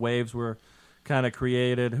lot of waves were kind of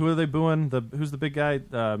created. Who are they booing? Who's the big guy?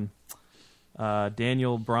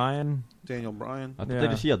 Daniel Bryan. Daniel Bryan. I thought they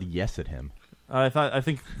just yelled yes at him. I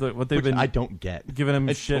think what they've been I don't get giving him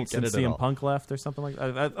I shit since CM Punk left or something like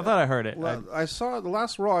that. I thought I heard it. Well, I saw the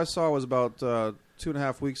last Raw I saw was about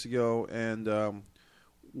 2.5 weeks ago, and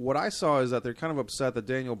what I saw is that they're kind of upset that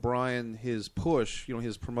Daniel Bryan, his push, you know,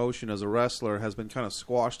 his promotion as a wrestler has been kind of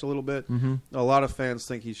squashed a little bit. Mm-hmm. A lot of fans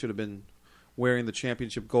think he should have been wearing the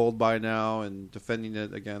championship gold by now and defending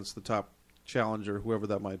it against the top challenger, whoever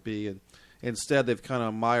that might be, and instead they've kind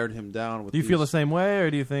of mired him down. Do you feel the same way, or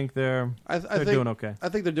do you think they're doing okay? I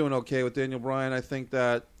think they're doing okay with Daniel Bryan. I think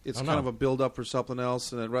that it's kind of a build-up for something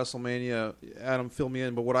else, and at WrestleMania, Adam, fill me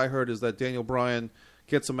in, but what I heard is that Daniel Bryan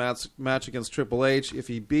gets a match against Triple H. If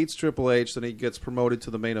he beats Triple H, then he gets promoted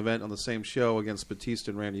to the main event on the same show against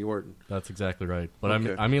Batista and Randy Orton. That's exactly right. But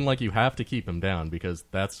Okay. I mean, like, you have to keep him down because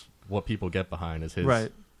that's what people get behind is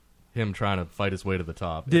him trying to fight his way to the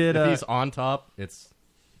top. If he's on top, it's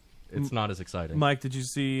not as exciting. Mike, did you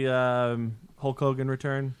see Hulk Hogan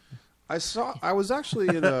return? I was actually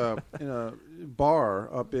in a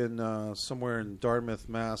bar up in somewhere in Dartmouth,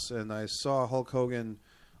 Mass, and I saw Hulk Hogan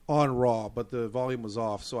on Raw, but the volume was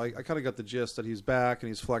off. So I kind of got the gist that he's back and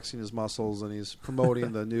he's flexing his muscles and he's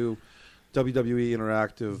promoting the new WWE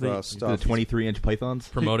interactive stuff. The 23-inch pythons?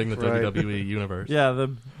 Promoting the WWE universe. Yeah,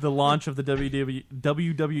 the launch of the WWE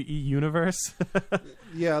universe.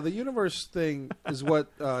 Yeah, the universe thing is what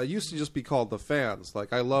used to just be called the fans.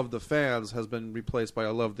 Like, I love the fans has been replaced by I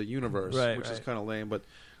love the universe, which is kind of lame. But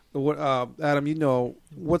what, Adam, you know,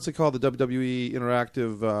 what's it called? The WWE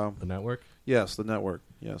interactive... the network? Yes, the network.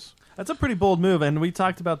 Yes. That's a pretty bold move, and we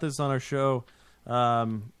talked about this on our show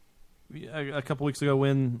a couple weeks ago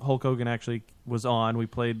when Hulk Hogan actually was on. We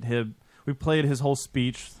played his whole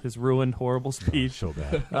speech, his ruined, horrible speech. So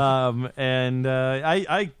bad. And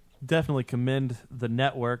I definitely commend the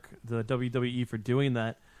network, the WWE, for doing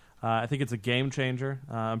that. I think it's a game changer.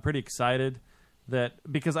 I'm pretty excited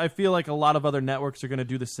because I feel like a lot of other networks are going to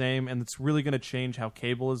do the same, and it's really going to change how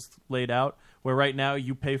cable is laid out. Where right now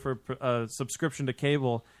you pay for a subscription to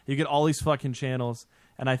cable, you get all these fucking channels,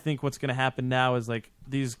 and I think what's going to happen now is like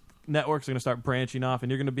these networks are going to start branching off,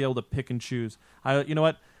 and you're going to be able to pick and choose. You know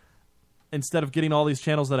what? Instead of getting all these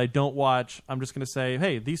channels that I don't watch, I'm just going to say,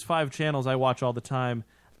 hey, these 5 channels I watch all the time.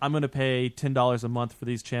 I'm going to pay $10 a month for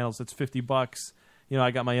these channels. It's $50. You know,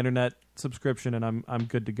 I got my internet subscription, and I'm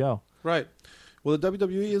good to go. Right. Well, the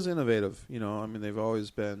WWE is innovative. You know, I mean, they've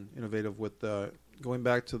always been innovative with going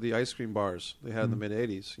back to the ice cream bars they had in the mid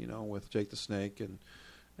 '80s. You know, with Jake the Snake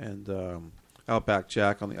and Outback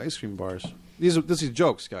Jack on the ice cream bars. This is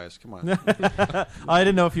jokes, guys. Come on. I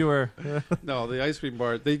didn't know if you were. No, the ice cream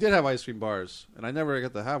bar. They did have ice cream bars, and I never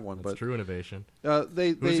got to have one. That's but true innovation.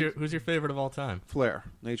 Who's your favorite of all time? Flair,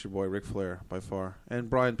 Nature Boy, Ric Flair, by far, and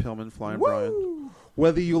Brian Pillman, Flying Brian.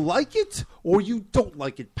 Whether you like it or you don't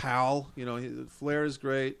like it, pal. You know, Flair is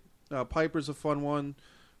great. Piper's a fun one.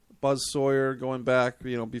 Buzz Sawyer, going back,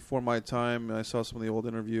 you know, before my time. I saw some of the old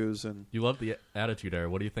interviews, and you love the Attitude Era.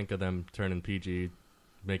 What do you think of them turning PG,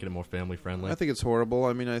 making it more family friendly? I think it's horrible.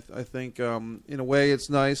 I mean, I think in a way it's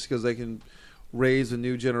nice because they can raise a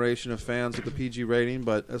new generation of fans with the PG rating.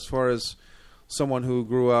 But as far as someone who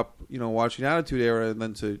grew up, you know, watching Attitude Era and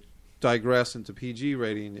then to digress into PG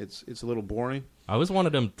rating, it's a little boring. I always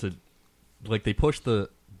wanted them to, like, they pushed the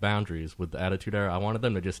boundaries with the Attitude Era. I wanted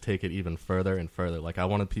them to just take it even further and further. Like, I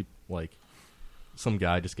wanted people, like, some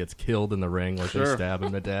guy just gets killed in the ring, like they stab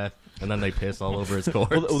him to death, and then they piss all over his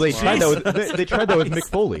corpse. Well, they tried that with Mick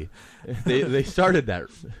Foley. They started that.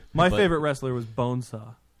 My favorite wrestler was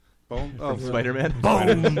Bonesaw. From Spider-Man?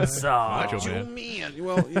 Bonesaw. Macho Man.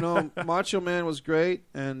 Well, you know, Macho Man was great.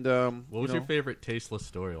 And what was your favorite tasteless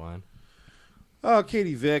storyline?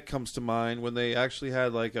 Katie Vick comes to mind when they actually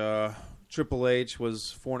had like Triple H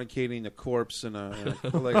was fornicating a corpse in a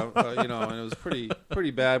you know, and it was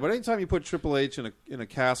pretty bad. But anytime you put Triple H in a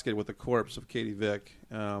casket with a corpse of Katie Vick,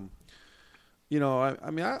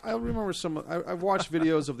 I remember some. I've watched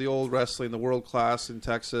videos of the old wrestling, the World Class in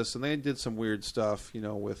Texas, and they did some weird stuff,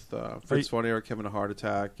 with Fritz von Erich having a heart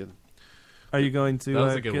attack. And are you going to? That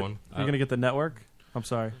was a good one. Are you going to get the network? I'm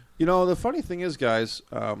sorry. The funny thing is, guys,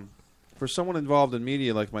 for someone involved in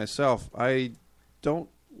media like myself, I don't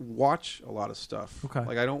watch a lot of stuff. Okay.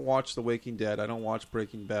 Like I don't watch The Waking Dead. I don't watch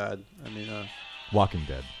Breaking Bad. Walking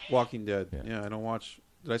Dead. Walking Dead. Yeah, I don't watch.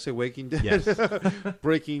 Did I say Waking Dead? Yes.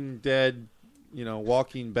 Breaking Dead.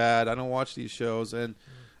 Walking Bad. I don't watch these shows, and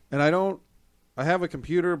I don't. I have a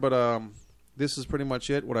computer, but this is pretty much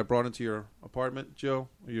it. What I brought into your apartment, Joe,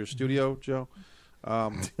 or your studio, Joe.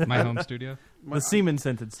 My home studio. The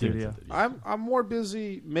Siemens-scented studio. I'm more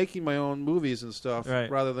busy making my own movies and stuff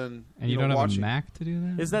rather than and you don't have watching. a Mac to do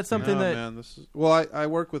that. Is that something that? Man, this is, well, I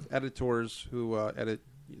work with editors who edit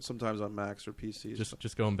sometimes on Macs or PCs.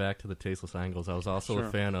 Just going back to the tasteless angles, I was also Sure.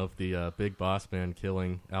 a fan of the Big Boss Man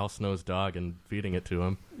killing Al Snow's dog and feeding it to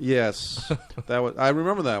him. Yes, I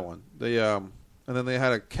remember that one. And then they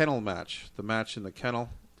had a kennel match. The match in the kennel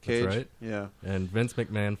cage. That's right. Yeah. And Vince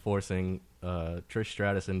McMahon forcing Trish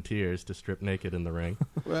Stratus in tears to strip naked in the ring.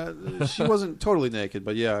 Well, she wasn't totally naked,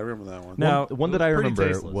 but yeah, I remember that one. Now, one that I remember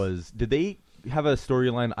tasteless. was, did they have a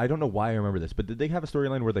storyline? I don't know why I remember this, but did they have a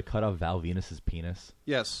storyline where they cut off Val Venus's penis?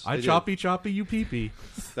 Yes. I choppy you pee pee.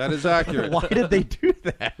 That is accurate. Why did they do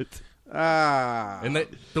that? And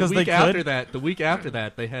the week after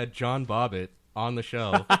that, they had John Bobbitt on the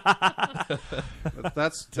show.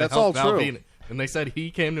 That's help all Val true. Venus. And they said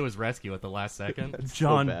he came to his rescue at the last second.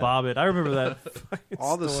 John Bobbitt. I remember that.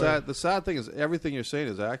 All the sad thing is everything you're saying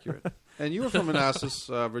is accurate. And you were from Manassas,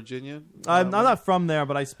 Virginia. I'm not from there,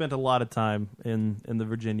 but I spent a lot of time in the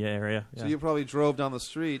Virginia area. So you probably drove down the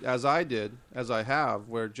street, as I have,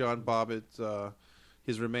 where John Bobbitt,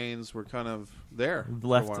 his remains were kind of there.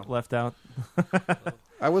 Left out.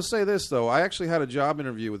 I will say this, though. I actually had a job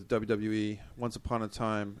interview with WWE once upon a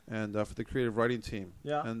time, and for the creative writing team.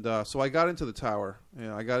 Yeah. And so I got into the tower.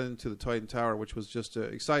 I got into the Titan Tower, which was just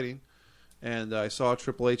exciting. And I saw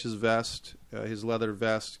Triple H's vest, his leather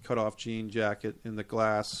vest, cut-off jean jacket in the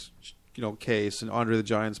glass, case, and Andre the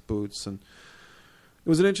Giant's boots. And it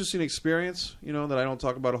was an interesting experience, that I don't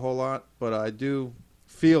talk about a whole lot. But I do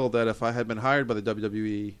feel that if I had been hired by the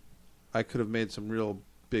WWE, I could have made some real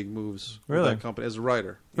big moves with that company as a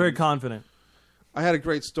writer. Very confident. I had a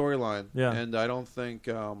great storyline. Yeah. And I don't think,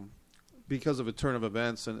 because of a turn of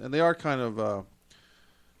events, and they are kind of...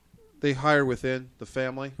 they hire within the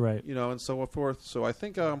family, right? And so forth. So I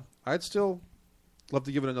think I'd still love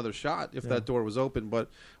to give it another shot if that door was open. But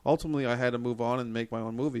ultimately, I had to move on and make my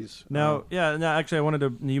own movies. Now, actually, I wanted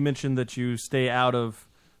to. You mentioned that you stay out of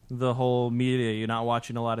the whole media. You're not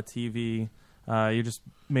watching a lot of TV. You're just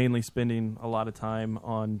mainly spending a lot of time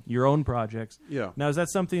on your own projects. Yeah. Now, is that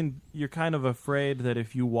something you're kind of afraid that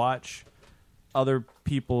if you watch other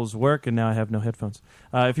people's work, and now I have no headphones.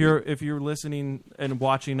 If you're listening and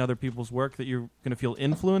watching other people's work, that you're going to feel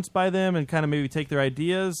influenced by them and kind of maybe take their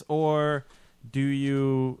ideas, or do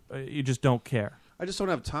you just don't care? I just don't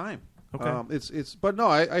have time. Okay. But no,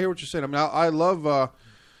 I hear what you're saying. I mean, I love.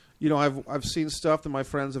 I've seen stuff that my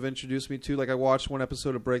friends have introduced me to. Like I watched one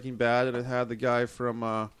episode of Breaking Bad, and it had the guy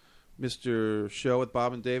from Mr. Show with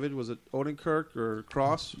Bob and David. Was it Odenkirk or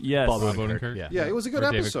Cross? Yes, Bob Odenkirk. Yeah, it was a good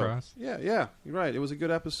Or David episode. Cross. Yeah, you're right. It was a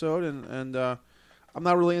good episode, and I'm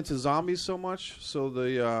not really into zombies so much. So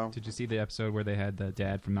Did you see the episode where they had the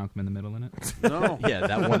dad from Malcolm in the Middle in it? No. Yeah,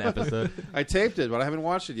 that one episode. I taped it, but I haven't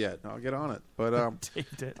watched it yet. I'll get on it. But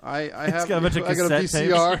taped it. I have got a bunch of I got a cassette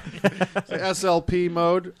VCR, SLP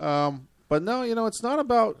mode. But no, it's not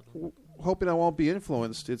about hoping I won't be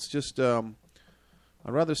influenced. It's just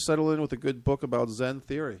I'd rather settle in with a good book about Zen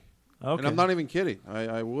theory. Okay. And I'm not even kidding.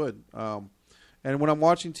 I would. And when I'm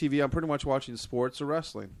watching TV, I'm pretty much watching sports or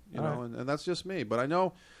wrestling, and that's just me. But I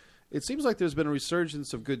know it seems like there's been a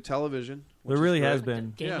resurgence of good television. There really has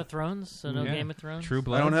been. Game of Thrones? So no Game of Thrones? True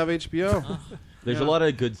Blood. I don't have HBO. Oh. There's a lot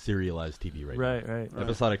of good serialized TV right now. Right.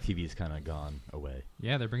 Episodic TV's kind of gone away.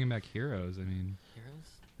 Yeah, they're bringing back Heroes. I mean,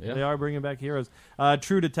 Yeah. They are bringing back Heroes.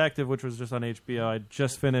 True Detective, which was just on HBO. I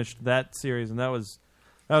just finished that series, and that was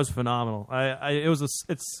phenomenal.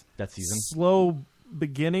 It's that season slow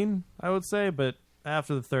beginning, I would say, but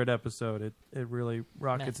after the third episode, it really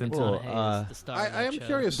rockets into it. I am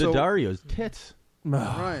curious. The So, Dario's tits.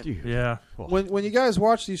 right. Dude. Yeah. When you guys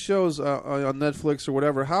watch these shows on Netflix or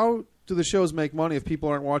whatever, how do the shows make money if people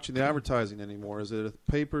aren't watching the advertising anymore? Is it a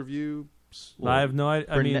pay-per-view? I have no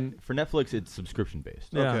idea. For Netflix, it's subscription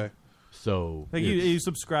based. Yeah. Okay. So like you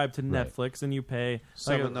subscribe to Netflix and you pay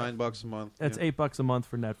 $7-9 a month. It's $8 a month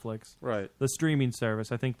for Netflix. Right. The streaming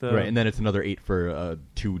service. I think right, and then it's another $8 for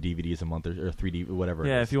 2 DVDs a month or 3 whatever.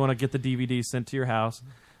 Yeah, it is. if you want to get the DVD sent to your house.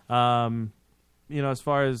 As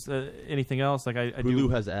far as anything else, like I Hulu do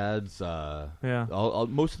has ads. Yeah.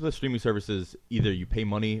 Most of the streaming services either you pay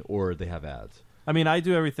money or they have ads. I mean, I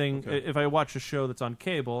do everything. If I watch a show that's on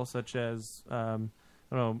cable, such as I don't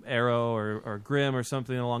know, Arrow or Grimm or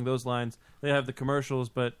something along those lines, they have the commercials,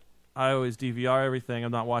 but I always DVR everything.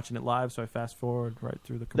 I'm not watching it live, so I fast forward right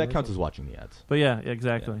through the commercials. That counts as watching the ads. But yeah,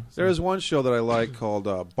 exactly. Yeah. There is one show that I like called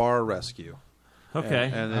Bar Rescue.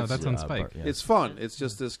 Okay. And that's on Spike. It's fun. It's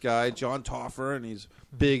just this guy, John Toffer, and he's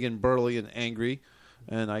big and burly and angry,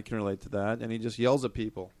 and I can relate to that. And he just yells at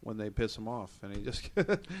people when they piss him off, and he just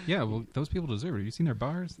yeah. Well, those people deserve it. Have you seen their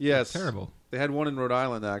bars? Yes, It's terrible. They had one in Rhode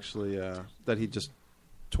Island actually that he just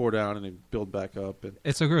tore down and he built back up. And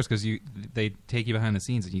it's so gross because they take you behind the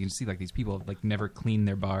scenes and you can see like these people like never clean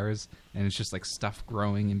their bars, and it's just like stuff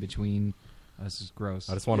growing in between. This is gross.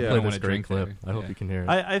 I just want to play this great clip. I hope you can hear it.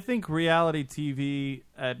 I think reality TV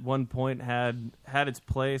at one point had its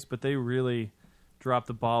place, but they really dropped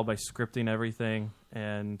the ball by scripting everything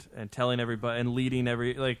and telling everybody and leading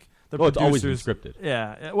every like. The it's always been producers- scripted.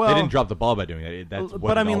 Yeah, well, they didn't drop the ball by doing it. That's what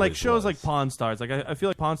but I it mean, like always shows was. like Pawn Stars. Like I feel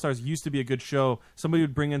like Pawn Stars used to be a good show. Somebody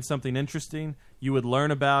would bring in something interesting. You would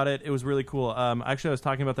learn about it. It was really cool. Actually, I was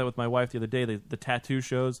talking about that with my wife the other day. The tattoo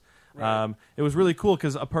shows. Right. It was really cool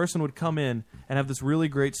because a person would come in and have this really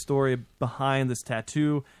great story behind this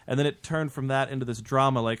tattoo, and then it turned from that into this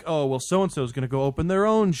drama. Like, oh, well, so and so is going to go open their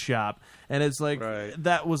own shop, and it's like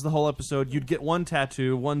that was the whole episode. You'd get one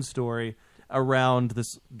tattoo, one story around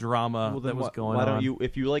this drama that was going on. Why don't you,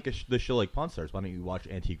 if you like the show like Pawn Stars, why don't you watch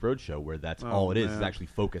Antique Roadshow, where that's all it is? It's actually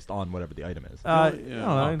focused on whatever the item is.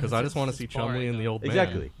 Because I just want to see Chumley and the old man.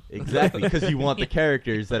 Exactly, because you want the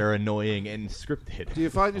characters that are annoying and scripted. Do you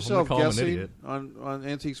find yourself call him an guessing idiot. on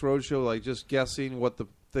Antiques Roadshow, like just guessing what the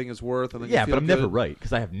thing is worth? And then Yeah, you feel but I'm never good? right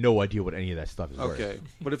because I have no idea what any of that stuff is worth. Okay,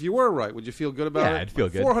 but if you were right, would you feel good about it? Yeah, I'd feel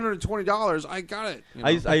good. $420, I got it. You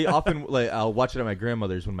know? I often I'll watch it at my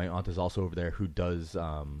grandmother's when my aunt is also over there, who does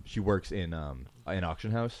she works in an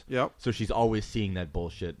auction house. Yep. So she's always seeing that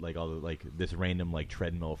bullshit, like all the, like this random like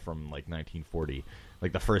treadmill from like 1940,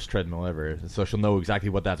 like the first treadmill ever. So she'll know exactly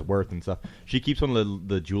what that's worth and stuff. She keeps one of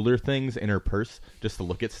the jeweler things in her purse just to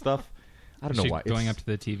look at stuff. I don't Is know she why. going up to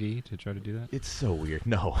the TV to try to do that? It's so weird.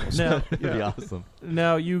 No, No. it'd be awesome.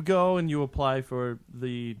 Now you go and you apply for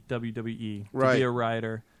the WWE to Right. be a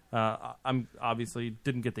writer. I'm obviously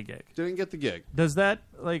didn't get the gig. Didn't get the gig. Does that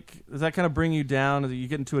kind of bring you down? Do you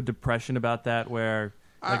get into a depression about that where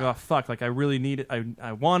like, oh fuck, like I really need it.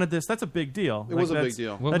 I wanted this. That's a big deal. It was a big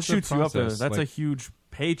deal. What That was the shoots you up there. process? That's a Like- huge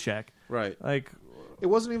paycheck. Right. Like It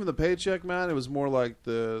wasn't even the paycheck, man. It was more like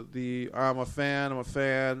the I'm a fan,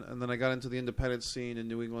 and then I got into the independent scene in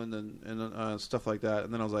New England and stuff like that.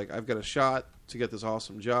 And then I was like, I've got a shot to get this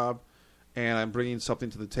awesome job, and I'm bringing something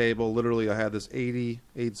to the table. Literally, I had this 80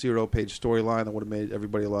 page storyline that would have made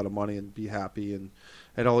everybody a lot of money and be happy, and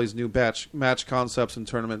had all these new match concepts and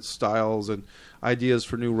tournament styles and ideas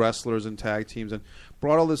for new wrestlers and tag teams, and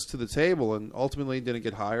brought all this to the table, and ultimately didn't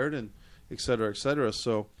get hired, and et cetera, et cetera.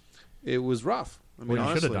 So it was rough. I mean, What you should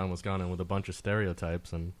have honestly. done was gone in with a bunch of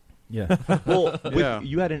stereotypes and Yeah. Well, Yeah.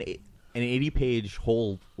 you had an 80-page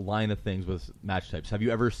whole line of things with match types. Have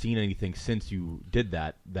you ever seen anything since you did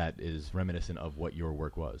that is reminiscent of what your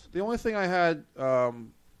work was? The only thing I had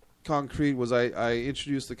concrete was I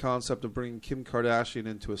introduced the concept of bringing Kim Kardashian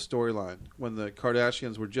into a storyline when the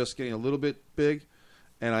Kardashians were just getting a little bit big,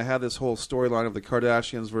 and I had this whole storyline of the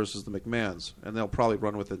Kardashians versus the McMahons, and they'll probably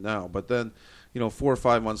run with it now. But then, 4 or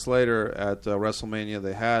 5 months later at WrestleMania,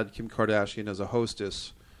 they had Kim Kardashian as a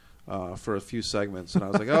hostess for a few segments, and I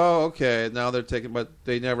was like, oh, okay, now they're taking, but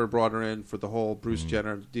they never brought her in for the whole Bruce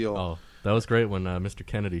Jenner deal. Oh, that was great when Mr.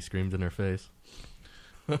 Kennedy screamed in her face.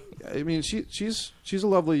 I mean, she's a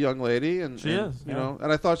lovely young lady, and She is, you yeah. know,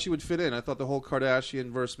 and I thought she would fit in. I thought the whole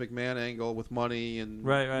Kardashian versus McMahon angle with money and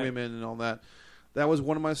Right. women and all that was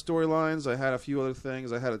one of my storylines. I had a few other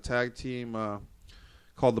things. I had a tag team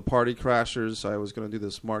called the Party Crashers. I was going to do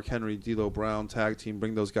this Mark Henry, D'Lo Brown tag team,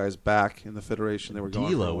 bring those guys back in the Federation. They were gone for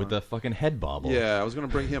a D'Lo while. with the fucking head bobble. Yeah, I was going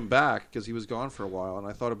to bring him back because he was gone for a while, and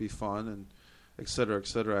I thought it'd be fun and et cetera,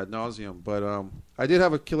 ad nauseum. But I did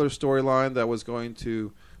have a killer storyline that was going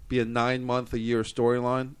to be a 9-month-a-year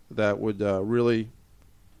storyline that would really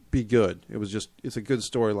be good. It's a good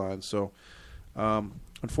storyline. So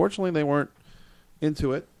unfortunately, they weren't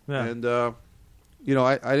into it, Yeah. and I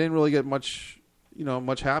didn't really get much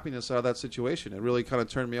much happiness out of that situation. It really kind of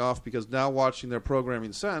turned me off because now watching their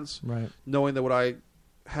programming since, Right. knowing that what I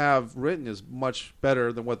have written is much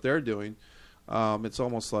better than what they're doing, it's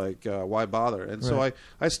almost like why bother? And so Right.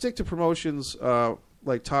 I stick to promotions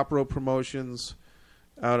like Top Rope Promotions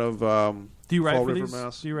out of Do you write Fall for River, these?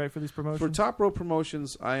 Mass. Do you write for these promotions? For Top Rope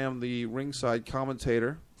Promotions, I am the ringside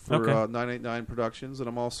commentator for Okay. 989 Productions, and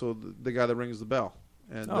I'm also the guy that rings the bell.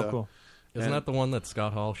 And, cool. Isn't that the one that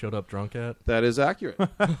Scott Hall showed up drunk at? That is accurate.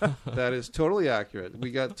 That is totally accurate. We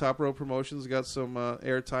got Top Rope Promotions, got some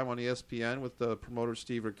airtime on ESPN with the promoter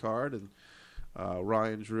Steve Ricard and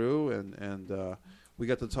Ryan Drew, and we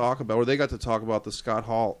got to talk about, or they got to talk about the Scott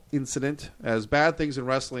Hall incident. As bad things in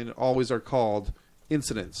wrestling always are called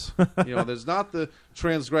incidents. There's not the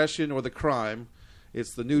transgression or the crime.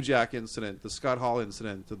 It's the New Jack incident, the Scott Hall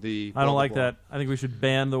incident. I don't like that. I think we should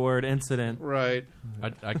ban the word incident. Right.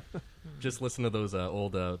 I just listen to those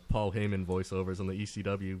old Paul Heyman voiceovers on the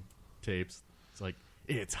ECW tapes. It's like,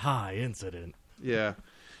 it's high incident. Yeah.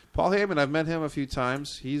 Paul Heyman, I've met him a few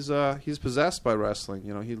times. He's possessed by wrestling.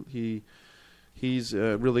 He's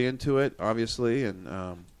really into it, obviously,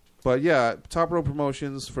 and but yeah, Top Rope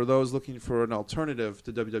Promotions, for those looking for an alternative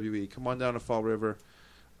to WWE, come on down to Fall River.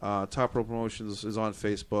 Top Rope Promotions is on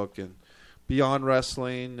Facebook, and Beyond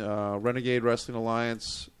Wrestling, Renegade Wrestling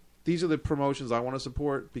Alliance. These are the promotions I want to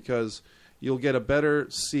support because you'll get a better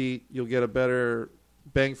seat, you'll get a better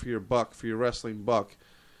bang for your buck, for your wrestling buck.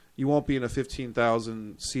 You won't be in a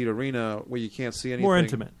 15,000 seat arena where you can't see anything. More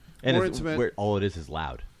intimate. And More it's intimate. where all it is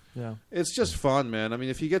loud. Yeah. It's just fun, man. I mean,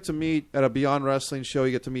 if you get to meet at a Beyond Wrestling show,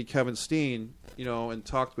 you get to meet Kevin Steen, and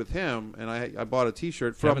talked with him, and I bought a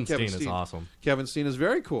T-shirt from Kevin Steen. Is awesome. Kevin Steen is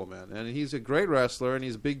very cool, man, and he's a great wrestler, and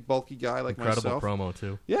he's a big, bulky guy like Incredible myself. promo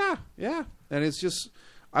too. Yeah, and it's just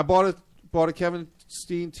I bought a Kevin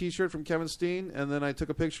Steen T-shirt from Kevin Steen, and then I took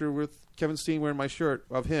a picture with Kevin Steen wearing my shirt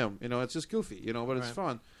of him. It's just goofy, but it's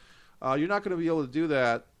fun. You're not going to be able to do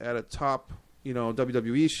that at a top,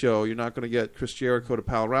 WWE show. You're not going to get Chris Jericho to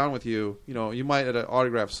pal around with you. You might at an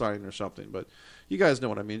autograph signing or something, but you guys know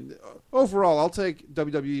what I mean. Overall, I'll take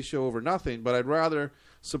WWE show over nothing, but I'd rather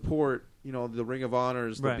support, the Ring of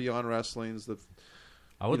Honors, the Beyond Wrestlings.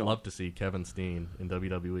 I would love to see Kevin Steen in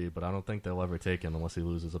WWE, but I don't think they'll ever take him unless he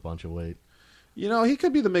loses a bunch of weight. He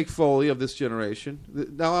could be the Mick Foley of this generation.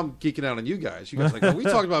 Now I'm geeking out on you guys. You guys are like, we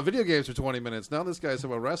talked about video games for 20 minutes. Now this guy's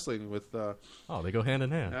talking about wrestling with. They go hand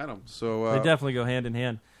in hand. Adam. So they definitely go hand in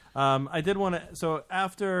hand. I did want to. So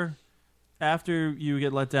after you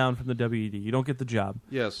get let down from the WED, you don't get the job.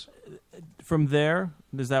 Yes. From there,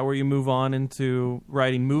 is that where you move on into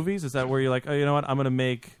writing movies? Is that where you're like, oh, you know what, I'm going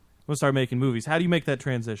to start making movies? How do you make that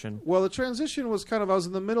transition? Well, the transition was I was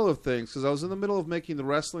in the middle of things because I was in the middle of making the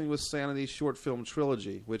Wrestling with Sanity short film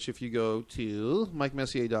trilogy, which if you go to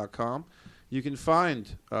MikeMessier.com, you can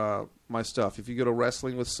find my stuff. If you go to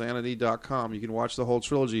WrestlingWithSanity.com, you can watch the whole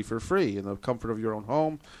trilogy for free in the comfort of your own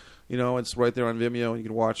home. It's right there on Vimeo, and you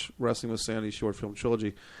can watch Wrestling with Sanity short film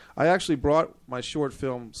trilogy. I actually brought my short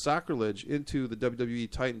film Sacrilege into the WWE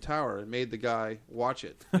Titan Tower and made the guy watch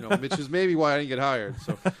it, which is maybe why I didn't get hired.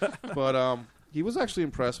 So, but he was actually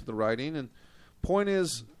impressed with the writing. And point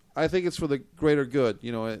is, I think it's for the greater good.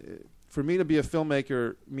 For me to be a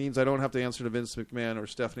filmmaker means I don't have to answer to Vince McMahon or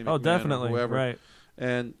Stephanie McMahon definitely, or whoever. Right.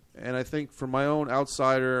 And I think for my own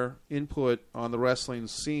outsider input on the wrestling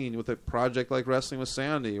scene with a project like Wrestling with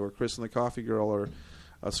Sandy or Chris and the Coffee Girl or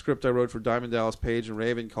a script I wrote for Diamond Dallas Page and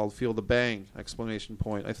Raven called Feel the Bang! I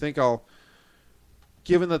think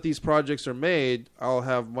given that these projects are made, I'll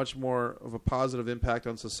have much more of a positive impact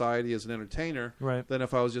on society as an entertainer than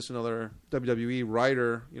if I was just another WWE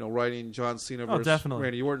writer, writing John Cena versus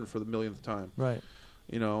Randy Orton for the millionth time. Right.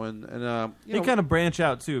 You kind of branch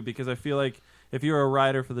out too, because I feel like if you're a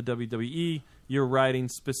writer for the WWE, you're writing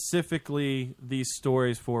specifically these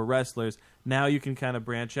stories for wrestlers. Now you can kind of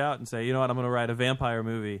branch out and say, you know what, I'm going to write a vampire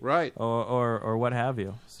movie, right, or what have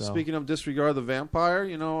you. So. Speaking of Disregard the Vampire,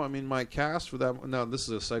 my cast for that. No, this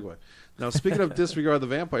is a segue. Now, speaking of Disregard the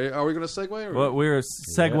Vampire, are we going to segue? Or well, we're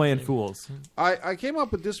segueing fools. I came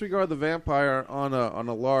up with Disregard the Vampire on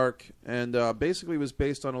a lark, and basically was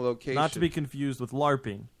based on a location. Not to be confused with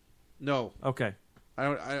LARPing. No. Okay.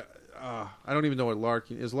 I don't even know what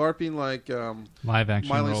LARPing is. LARPing like live action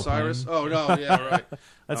Miley role Cyrus? playing. Oh no, yeah, right.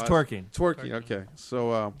 That's twerking. Twerking. Okay.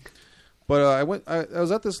 So, but I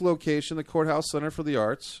was at this location, the Courthouse Center for the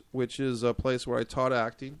Arts, which is a place where I taught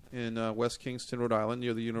acting in West Kingston, Rhode Island,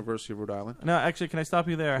 near the University of Rhode Island. Now, actually, can I stop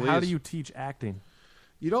you there? Please. How do you teach acting?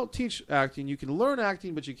 You don't teach acting. You can learn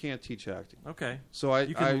acting, but you can't teach acting. Okay. So I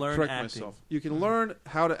learn correct acting. myself. You can learn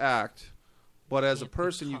how to act, but as a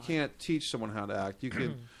person, you can't teach someone how to act.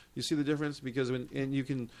 You see the difference? Because and you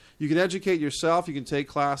can educate yourself. You can take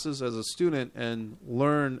classes as a student and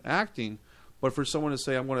learn acting. But for someone to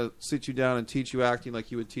say, I'm going to sit you down and teach you acting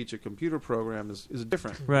like you would teach a computer program is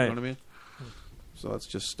different. Right. You know what I mean? So that's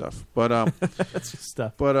just stuff. But that's just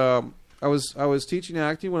stuff. But I was teaching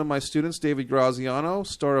acting. One of my students, David Graziano,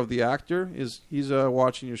 star of The Actor, he's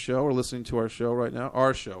watching your show or listening to our show right now.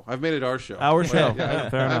 Our show. I've made it our show. Our show. Yeah,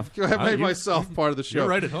 Fair enough. I've made myself part of the show. You're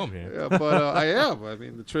right at home here. Yeah, but I am. I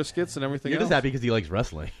mean, the Triscuits and everything. You're else. just happy because he likes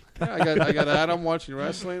wrestling. Yeah, I got Adam watching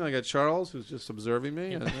wrestling. I got Charles, who's just observing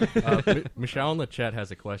me. Michelle in the chat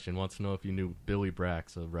has a question. Wants to know if you knew Billy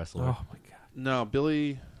Brax, a wrestler. Oh my god. No,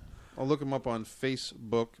 Billy. I'll look him up on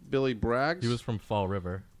Facebook. Billy Braggs. He was from Fall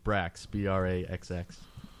River. Brax, Braxx.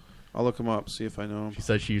 I'll look him up, see if I know him. She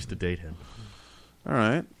said she used to date him. All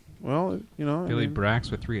right. Well, you know. Billy Brax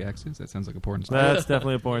with 3 X's? That sounds like a porn star. That's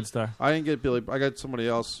definitely a porn star. I didn't get Billy. I got somebody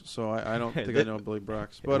else, so I don't think I know Billy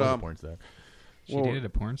Brax. But a porn star. She dated a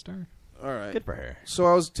porn star? All right. Good for her. So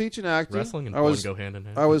I was teaching acting. Wrestling and porn go hand in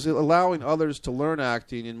hand. I was allowing others to learn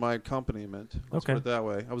acting in my accompaniment. Let's Okay. put it that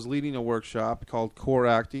way. I was leading a workshop called Core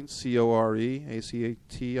Acting, Core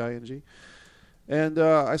Acting. And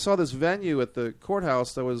I saw this venue at the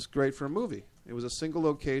courthouse that was great for a movie. It was a single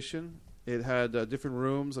location. It had different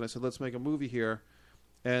rooms, and I said, let's make a movie here.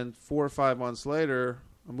 And 4 or 5 months later,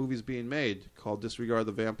 a movie's being made called Disregard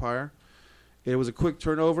the Vampire. It was a quick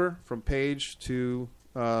turnover from page to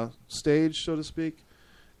stage, so to speak.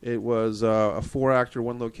 It was a 4-actor,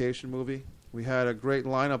 1-location movie. We had a great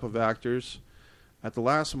lineup of actors. At the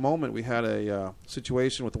last moment, we had a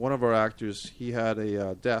situation with one of our actors. He had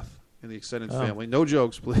a death in the extended family. No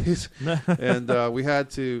jokes, please. And we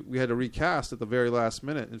had to recast at the very last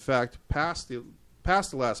minute. In fact, past the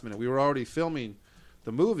last minute, we were already filming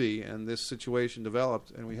the movie, and this situation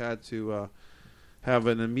developed, and we had to have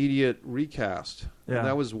an immediate recast. Yeah. And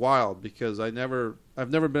that was wild because I've never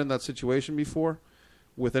been in that situation before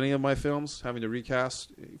with any of my films, having to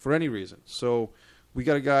recast for any reason. So we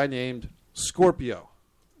got a guy named Scorpio.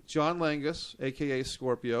 John Langus, a.k.a.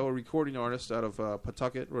 Scorpio, a recording artist out of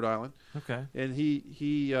Pawtucket, Rhode Island. Okay. And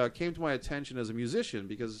he came to my attention as a musician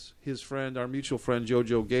because his friend, our mutual friend,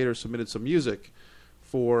 Jojo Gator, submitted some music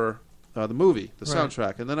for the movie, the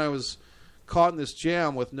soundtrack. And then I was caught in this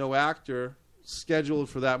jam with no actor scheduled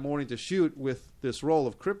for that morning to shoot with this role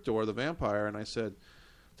of Cryptor, the vampire. And I said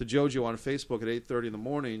to Jojo on Facebook at 8:30 in the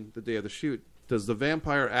morning, the day of the shoot, does the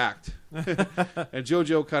vampire act? And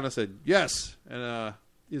Jojo kind of said, yes. And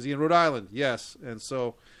is he in Rhode Island? Yes. And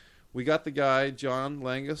so we got the guy, John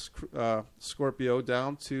Langus, Scorpio,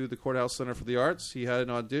 down to the Courthouse Center for the Arts. He had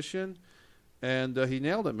an audition, and he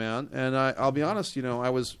nailed it, man. And I'll be honest, I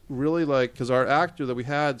was really because our actor that we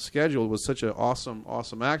had scheduled was such an awesome,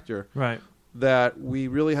 awesome actor. Right. That we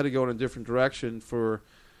really had to go in a different direction for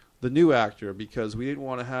the new actor because we didn't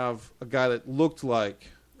want to have a guy that looked like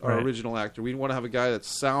our original actor. We didn't want to have a guy that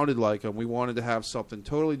sounded like him. We wanted to have something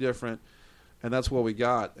totally different. And that's what we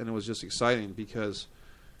got, and it was just exciting because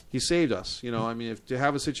he saved us. I mean, to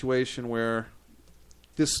have a situation where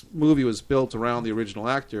this movie was built around the original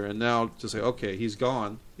actor, and now to say, okay, he's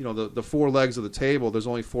gone. The 4 legs of the table. There's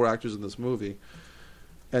only 4 actors in this movie,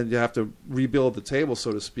 and you have to rebuild the table,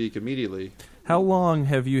 so to speak, immediately. How long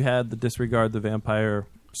have you had the Disregard the Vampire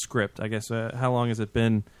script? I guess how long has it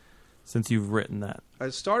been since you've written that? I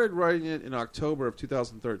started writing it in October of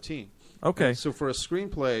 2013. Okay. And so for a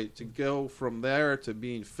screenplay to go from there to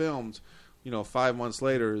being filmed, 5 months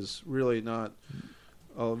later is really not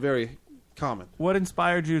very common. What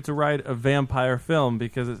inspired you to write a vampire film?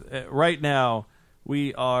 Because right now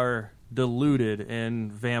we are deluded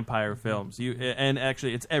in vampire films. And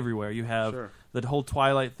actually it's everywhere. You have the whole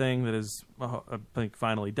Twilight thing that is, I think,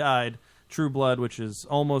 finally died. True Blood, which is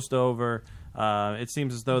almost over. It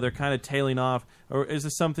seems as though they're kind of tailing off. Or is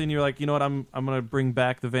this something you're like, you know what, I'm going to bring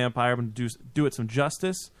back the vampire, I'm going to do it some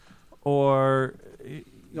justice? Or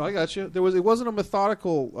I got you. It wasn't a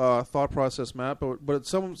methodical thought process, Matt, but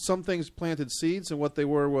some things planted seeds, and what they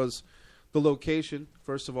were was the location.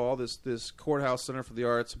 First of all, this Courthouse Center for the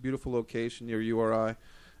Arts, a beautiful location near URI,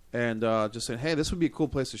 and just saying, hey, this would be a cool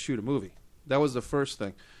place to shoot a movie. That was the first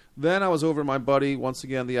thing. Then I was over at my buddy, once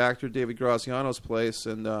again, the actor David Graziano's place,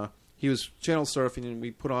 and he was channel surfing, and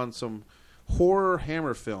we put on some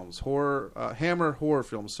Hammer horror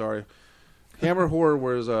films. Sorry, Hammer Horror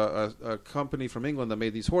was a company from England that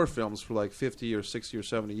made these horror films for like 50 or 60 or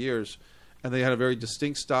 70 years, and they had a very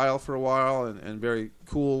distinct style for a while and very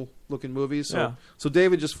cool looking movies. So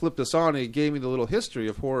David just flipped us on, and he gave me the little history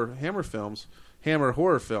of Hammer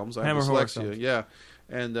horror films. I have dyslexia, yeah,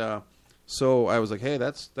 and so I was like, hey,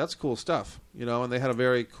 that's cool stuff, and they had a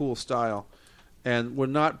very cool style. and we're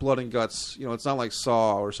not blood and guts. You know, it's not like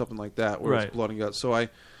Saw or something like that where Right. it's blood and guts. So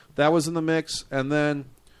that was in the mix, and then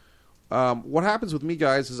what happens with me,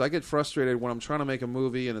 guys, is I get frustrated when I'm trying to make a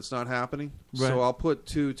movie and it's not happening. Right. So I'll put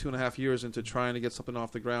 2.5 years into trying to get something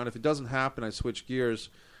off the ground. If it doesn't happen, I switch gears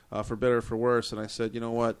for better or for worse. And I said, you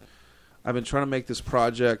know what? I've been trying to make this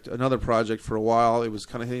project, another project, for a while. It was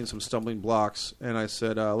kind of hitting some stumbling blocks. And I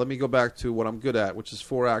said, let me go back to what I'm good at, which is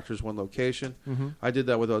 4 actors, 1 location. Mhm. I did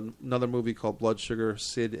that with another movie called Blood Sugar,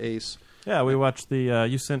 Sid Ace. Yeah, we watched the.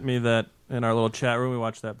 You sent me that in our little chat room. We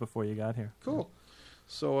watched that before you got here. Cool.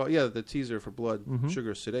 So, the teaser for Blood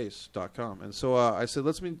Sugar, SidAce.com. And so I said,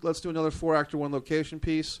 let's do another 4 actor, 1 location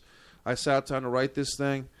piece. I sat down to write this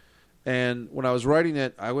thing. And when I was writing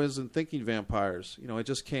it, I wasn't thinking vampires. You know, it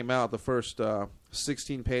just came out, the first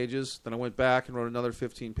 16 pages. Then I went back and wrote another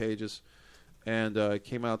 15 pages. And it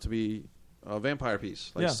came out to be a vampire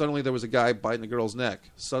piece. Like, suddenly there was a guy biting a girl's neck.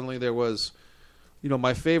 Suddenly there was,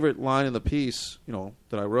 my favorite line in the piece,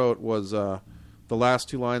 that I wrote was the last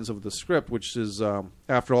 2 lines of the script, which is,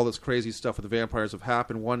 after all this crazy stuff with the vampires have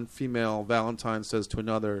happened, one female Valentine says to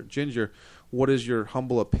another, Ginger, what is your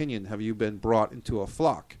humble opinion? Have you been brought into a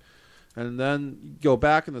flock? And then you go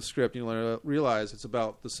back in the script, realize it's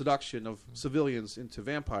about the seduction of civilians into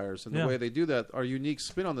vampires. And the way they do that, our unique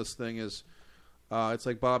spin on this thing is it's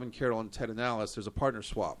like Bob and Carol and Ted and Alice. There's a partner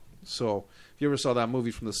swap. So if you ever saw that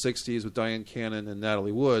movie from the 60s with Diane Cannon and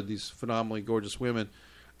Natalie Wood, these phenomenally gorgeous women,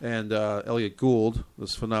 and Elliot Gould,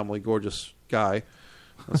 this phenomenally gorgeous guy.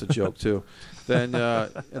 That's a joke, too. Then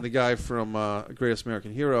and the guy from Greatest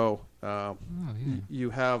American Hero, you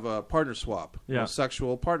have a partner swap,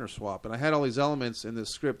 sexual partner swap. And I had all these elements in this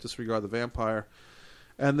script, Disregard the Vampire.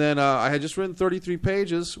 And then I had just written 33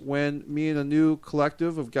 pages when me and a new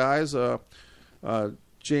collective of guys,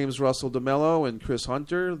 James Russell DeMello and Chris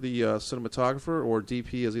Hunter, the cinematographer, or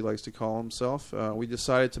DP as he likes to call himself, we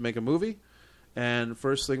decided to make a movie. And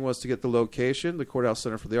first thing was to get the location, the Courthouse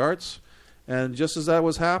Center for the Arts. And just as that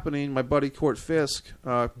was happening, my buddy Court Fisk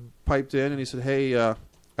piped in and he said, hey,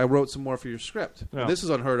 I wrote some more for your script. Yeah. And this is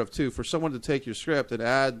unheard of, too, for someone to take your script and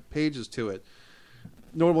add pages to it.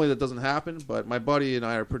 Normally that doesn't happen, but my buddy and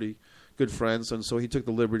I are pretty good friends, and so he took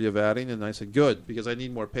the liberty of adding, and I said, good, because I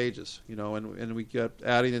need more pages, and we kept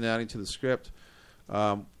adding and adding to the script.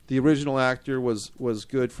 The original actor was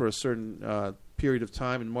good for a certain period of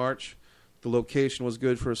time in March. The location was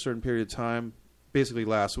good for a certain period of time, basically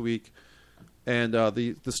last week. And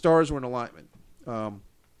the stars were in alignment.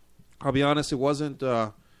 I'll be honest, it wasn't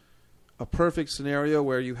a perfect scenario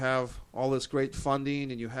where you have all this great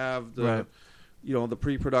funding and you have the, the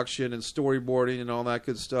pre-production and storyboarding and all that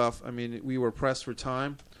good stuff. I mean, we were pressed for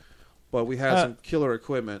time, but we had some killer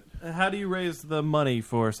equipment. How do you raise the money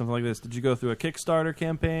for something like this? Did you go through a Kickstarter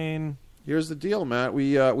campaign? Here's the deal, Matt.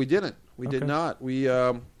 We didn't. We did not. We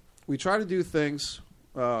try to do things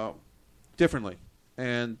differently,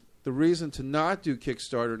 and the reason to not do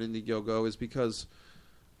Kickstarter and Indiegogo is because,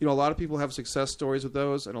 a lot of people have success stories with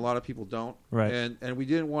those, and a lot of people don't. Right. And we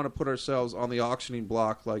didn't want to put ourselves on the auctioning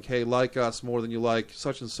block, like, hey, like us more than you like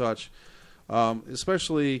such and such,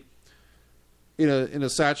 especially in a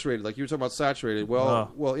saturated, like you were talking about saturated.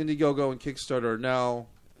 Well, Indiegogo and Kickstarter are now,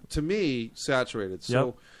 to me, saturated.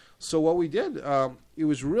 So what we did, it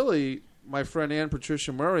was really my friend Ann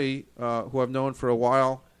Patricia Murray, who I've known for a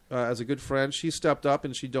while. As a good friend, she stepped up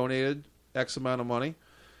and she donated X amount of money.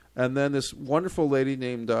 And then this wonderful lady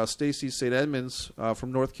named Stacy St. Edmunds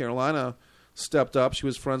from North Carolina stepped up. She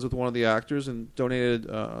was friends with one of the actors and donated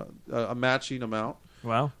a matching amount.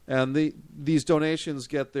 Wow. And these donations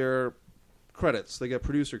get their credits. They get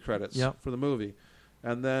producer credits for the movie.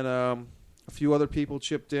 And then a few other people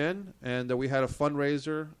chipped in, and we had a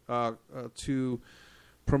fundraiser to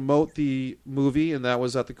promote the movie, and that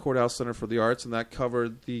was at the Courthouse Center for the Arts, and that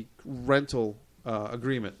covered the rental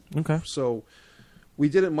agreement. Okay. So we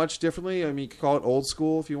did it much differently. I mean, you could call it old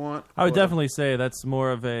school if you want. I would definitely say that's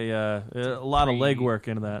more of a lot of legwork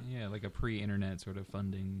into that. Yeah, like a pre-internet sort of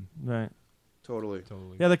funding. Right. Totally.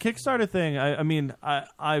 Yeah, the Kickstarter thing,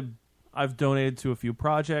 I've donated to a few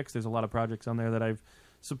projects. There's a lot of projects on there that I've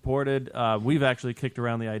supported. We've actually kicked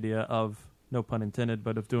around the idea of, no pun intended,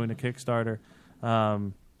 but of doing a Kickstarter.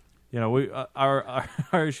 Our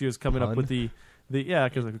issue is coming up with the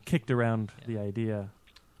because I kicked around the idea.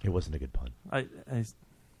 It wasn't a good pun.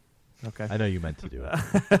 Okay. I know you meant to do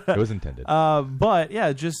it. It was intended. But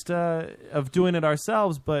yeah, just of doing it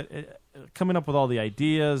ourselves, but coming up with all the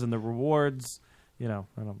ideas and the rewards. We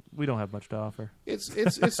don't have much to offer.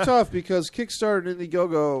 It's tough because Kickstarter and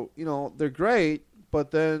Indiegogo, they're great,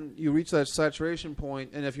 but then you reach that saturation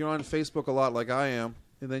point, and if you're on Facebook a lot like I am,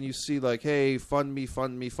 and then you see like, hey, fund me,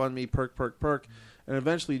 perk, perk, perk, and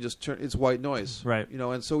eventually you just turn it's white noise, right?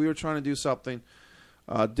 And so we were trying to do something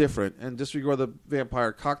different, and disregard the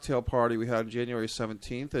vampire cocktail party we had on January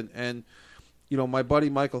 17th, and my buddy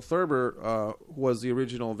Michael Thurber was the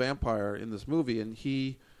original vampire in this movie, and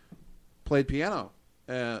he played piano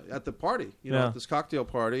at the party, at this cocktail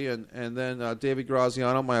party, and then David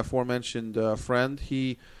Graziano, my aforementioned friend,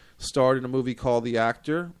 he starred in a movie called The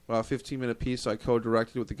Actor, a 15-minute piece I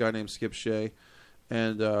co-directed with a guy named Skip Shea,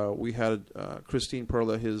 and we had Christine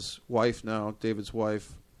Perla, his wife now, David's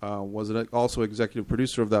wife, was also executive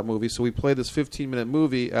producer of that movie. So we played this 15-minute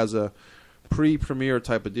movie as a pre-premiere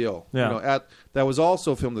type of deal. Yeah. That was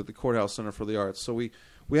also filmed at the Courthouse Center for the Arts. So we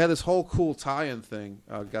had this whole cool tie-in thing,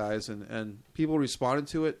 guys, and people responded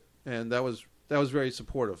to it, and that was very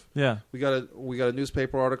supportive. Yeah. We got a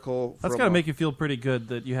newspaper article. That's got to make you feel pretty good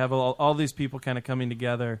that you have all these people kind of coming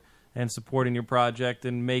together and supporting your project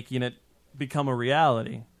and making it become a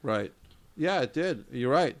reality. Right. Yeah, it did.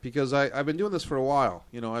 You're right, because I've been doing this for a while.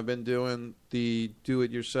 I've been doing the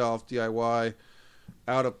do-it-yourself, DIY,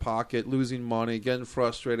 out-of-pocket, losing money, getting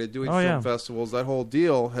frustrated, doing film festivals. That whole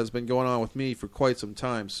deal has been going on with me for quite some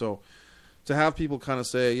time. So to have people kind of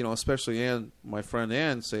say, especially my friend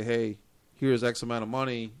Ann, say, hey, here's X amount of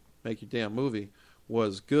money, make your damn movie,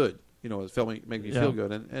 was good. It made me feel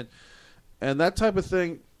good. And that type of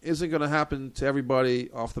thing isn't going to happen to everybody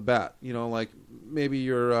off the bat. Like maybe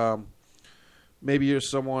you're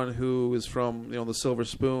someone who is from the Silver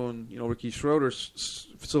Spoon, Ricky Schroeder's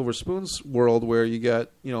Silver Spoon's world, where you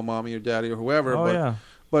get mommy or daddy or whoever.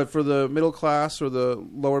 But for the middle class or the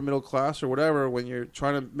lower middle class or whatever, when you're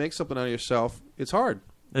trying to make something out of yourself, it's hard.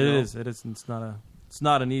 It is. It's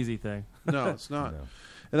not an easy thing. No, it's not. No.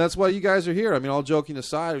 And that's why you guys are here. I mean, all joking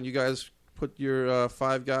aside, when you guys put your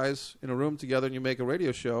 5 guys in a room together and you make a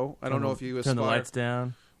radio show, I don't know if you aspire. Turn the lights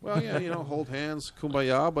down. Well, yeah, hold hands,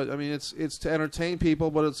 kumbaya. But I mean, it's to entertain people,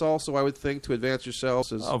 but it's also, I would think, to advance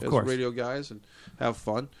yourselves as radio guys and have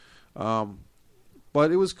fun.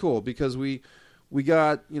 But it was cool because we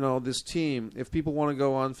got this team. If people want to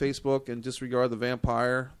go on Facebook and disregard the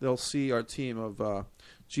vampire, they'll see our team of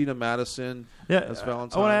Gina Madison as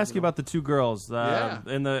Valentine. I want to ask you about the 2 girls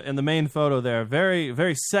in the main photo there. Very,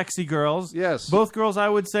 very sexy girls. Yes, both girls. I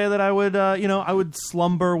would say that I would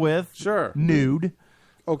slumber with. Sure, nude.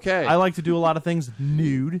 Okay. I like to do a lot of things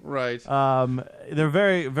nude. Right. They're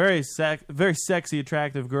very, very sexy,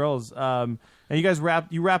 attractive girls. And you guys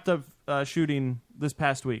wrapped up shooting this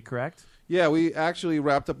past week, correct? Yeah, we actually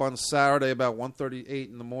wrapped up on Saturday about 1:38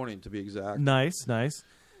 in the morning, to be exact. Nice.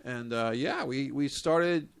 And we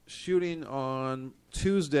started shooting on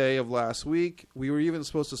Tuesday of last week. We were even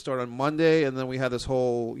supposed to start on Monday, and then we had this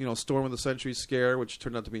whole storm of the century scare, which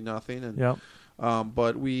turned out to be nothing. And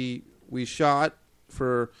but we shot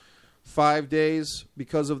for 5 days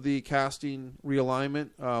because of the casting realignment.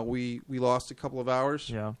 We lost a couple of hours.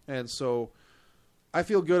 Yeah. And so I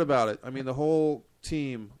feel good about it. I mean, the whole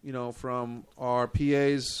team, from our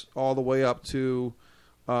PAs all the way up to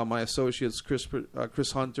my associates,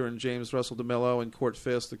 Chris Hunter and James Russell DeMello and Court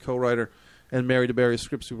Fisk, the co-writer, and Mary DeBerry,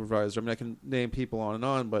 script supervisor. I mean, I can name people on and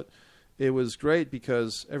on, but it was great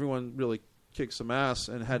because everyone really kicked some ass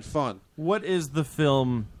and had fun. What is the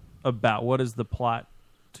film about? What is the plot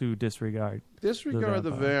to Disregard? Disregard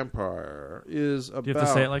the Vampire is about... Do you have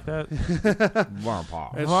to say it like that?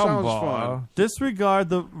 Vampire. It sounds fun. Disregard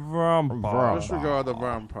the Vampire. Disregard the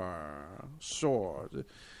Vampire. Sure.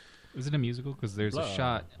 Was it a musical? Because there's a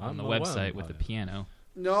shot on the website with the piano.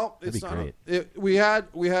 No, it's not. We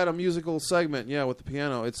had a musical segment, with the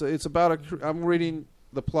piano. It's about I'm reading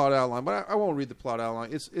the plot outline, but I won't read the plot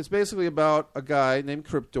outline. It's basically about a guy named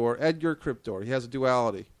Cryptor, Edgar Cryptor. He has a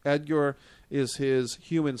duality. Edgar is his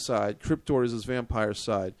human side. Cryptor is his vampire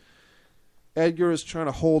side. Edgar is trying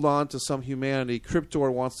to hold on to some humanity.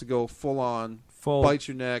 Cryptor wants to go full on, bite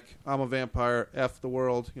your neck. I'm a vampire. F the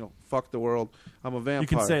world. Fuck the world. I'm a vampire. You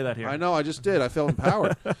can say that here. I know. I just did. I felt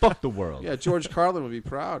empowered. Fuck the world. Yeah, George Carlin would be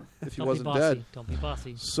proud if he wasn't dead. Don't be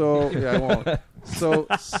bossy. So I won't.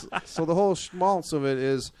 So the whole schmaltz of it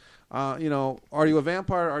is, are you a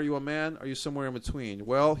vampire? Are you a man? Are you somewhere in between?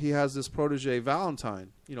 Well, he has this protege,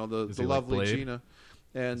 Valentine. The lovely like Gina.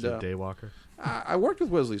 And is he Daywalker? I worked with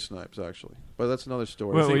Wesley Snipes actually, but that's another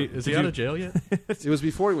story. Wait, is he out of jail yet? It was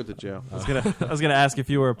before he went to jail. I was gonna ask if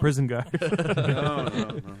you were a prison guard.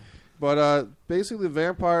 No. But basically, the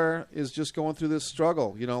vampire is just going through this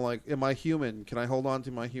struggle. Like, am I human? Can I hold on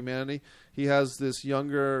to my humanity? He has this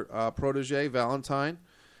younger protege, Valentine,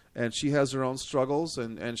 and she has her own struggles,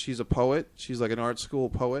 and she's a poet. She's like an art school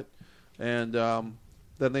poet. And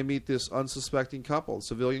then they meet this unsuspecting couple,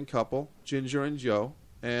 civilian couple, Ginger and Joe.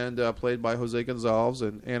 and played by Jose Gonzalez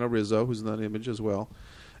and Ana Rizzo, who's in that image as well.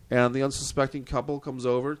 And the unsuspecting couple comes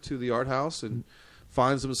over to the art house and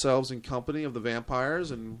finds themselves in company of the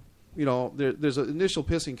vampires. And, there's an initial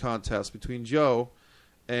pissing contest between Joe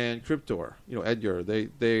and Cryptor, Edgar.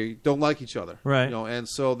 They don't like each other. Right. And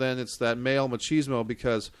so then it's that male machismo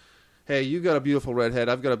because, hey, you got a beautiful redhead,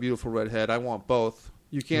 I've got a beautiful redhead, I want both.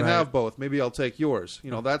 You can't have both. Maybe I'll take yours.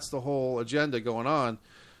 That's the whole agenda going on.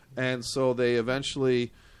 And so they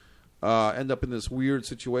eventually end up in this weird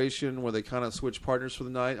situation where they kind of switch partners for the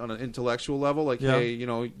night on an intellectual level. Like, hey,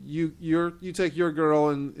 you take your girl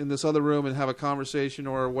in this other room and have a conversation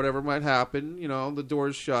or whatever might happen. The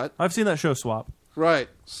door's shut. I've seen that show Swap. Right.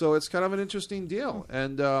 So it's kind of an interesting deal.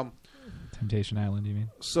 And Temptation Island, you mean?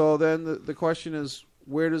 So then the question is,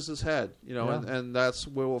 where does this head? And that's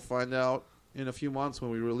where we'll find out in a few months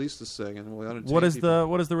when we release this thing. And we'll entertain What is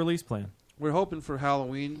people. the release plan? We're hoping for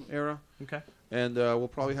Halloween era. Okay. And we'll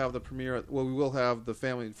probably have the premiere. Well, we will have the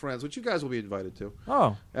family and friends, which you guys will be invited to.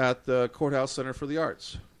 Oh. At the Courthouse Center for the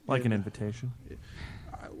Arts. Like an invitation.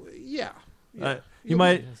 Yeah.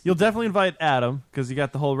 You'll definitely invite Adam because you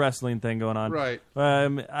got the whole wrestling thing going on. Right.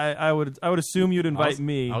 I would assume you'd invite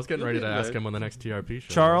me. I was getting ready to ask him on the next TRP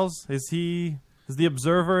show. Charles, is the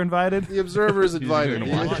Observer invited? The Observer is invited.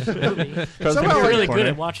 Somehow you're really good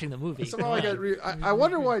at watching the movie. Somehow I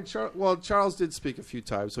wonder why. Charles did speak a few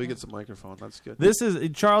times, so he gets a microphone. That's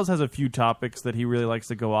good. Charles has a few topics that he really likes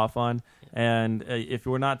to go off on, and if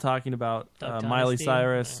we're not talking about Miley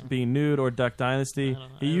Cyrus being nude or Duck Dynasty,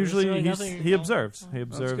 he observes. He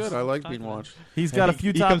observes. That's good. I like being watched. He's got a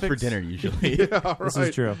few topics. He comes for dinner usually. Yeah, right. This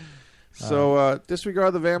is true. So,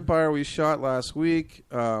 Disregard the Vampire we shot last week.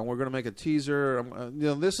 We're going to make a teaser.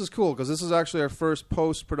 This is cool because this is actually our first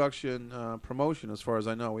post-production promotion, as far as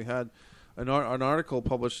I know. We had an article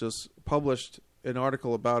published an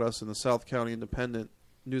article about us in the South County Independent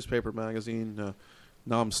newspaper magazine.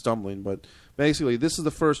 Now I'm stumbling, but basically this is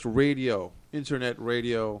the first internet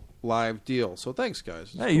radio live deal. So thanks,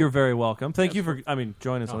 guys. Hey, you're very welcome. Thank you for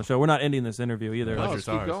joining us on the show. We're not ending this interview either. No, let's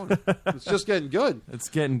keep going. It's just getting good. It's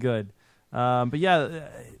getting good. But yeah,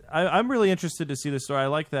 I'm really interested to see the story. I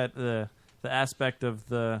like that the aspect of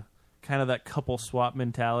the kind of that couple swap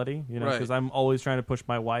mentality, because I'm always trying to push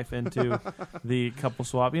my wife into the couple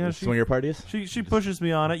swap. Swinger parties. She pushes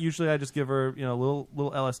me on it. Usually, I just give her a little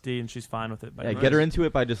LSD, and she's fine with it. Get her into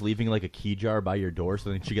it by just leaving like a key jar by your door,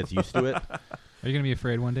 so then she gets used to it. Are you gonna be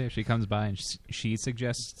afraid one day if she comes by and she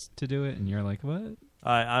suggests to do it, and you're like, what?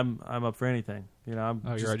 I'm up for anything.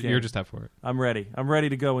 You're just up for it. I'm ready. I'm ready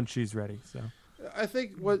to go when she's ready. So I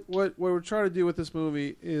think what we're trying to do with this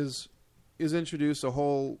movie is introduce a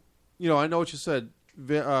whole. I know what you said.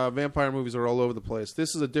 Vampire movies are all over the place.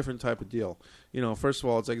 This is a different type of deal. First of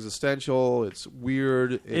all, it's existential. It's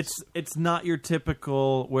weird. It's not your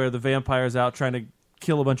typical where the vampire's out trying to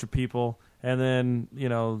kill a bunch of people, and then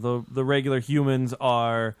the regular humans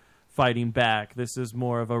are fighting back. This is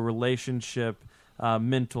more of a relationship,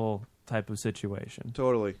 mental type of situation.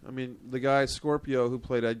 Totally. I mean, the guy Scorpio who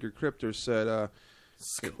played Edgar Cryptor said. I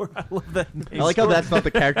love that name. I like how that's not the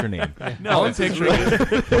character name. No, I'm picturing.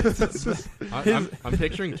 I'm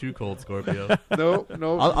picturing Too Cold Scorpio. No.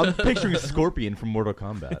 I'm picturing Scorpion from Mortal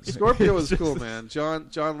Kombat. Scorpio is cool, man. John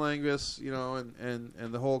Langvis,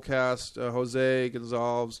 and the whole cast: Jose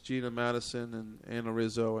Gonzalez, Gina Madison, and Ana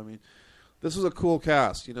Rizzo. I mean, this was a cool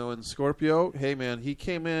cast, And Scorpio, hey man, he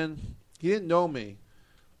came in. He didn't know me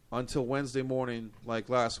until Wednesday morning, like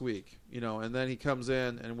last week, and then he comes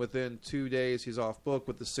in, and within 2 days he's off book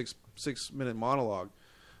with the six minute monologue,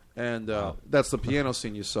 and that's the piano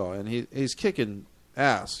scene you saw, and he's kicking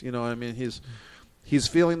ass, I mean, he's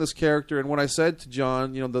feeling this character, and what I said to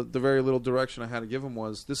John, the very little direction I had to give him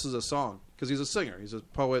was, this is a song, because he's a singer, he's a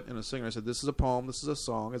poet and a singer. I said, this is a poem, this is a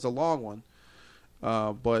song, it's a long one,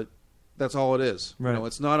 but that's all it is. Right.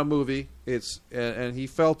 It's not a movie. And he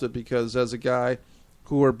felt it because as a guy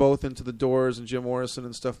who are both into the Doors and Jim Morrison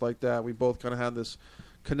and stuff like that, we both kind of had this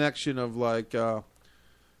connection of like the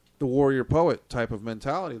warrior poet type of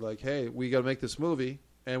mentality. Like, hey, we got to make this movie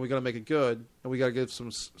and we got to make it good and we got to give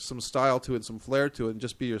some style to it, some flair to it, and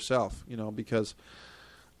just be yourself. Because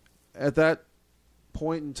at that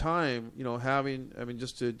point in time,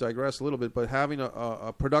 just to digress a little bit, but having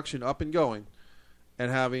a production up and going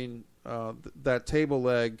and having that table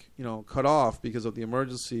leg, cut off because of the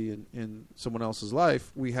emergency in someone else's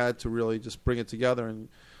life, we had to really just bring it together. And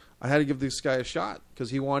I had to give this guy a shot because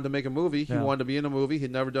he wanted to make a movie. He wanted to be in a movie. He'd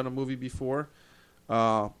never done a movie before,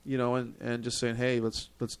 and just saying, hey, let's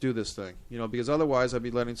do this thing, because otherwise I'd be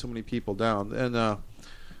letting so many people down. And,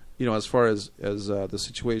 as far as the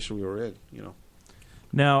situation we were in,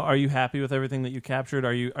 Now, are you happy with everything that you captured?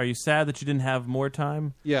 Are you sad that you didn't have more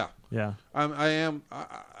time? Yeah. Yeah. I am.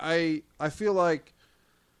 I feel like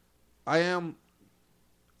I am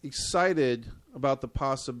excited about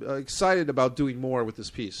excited about doing more with this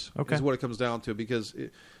piece. Okay. Is what it comes down to, because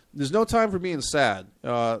there's no time for being sad.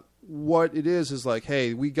 What it is like,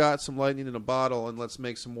 hey, we got some lightning in a bottle, and let's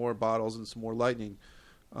make some more bottles and some more lightning,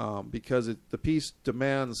 because the piece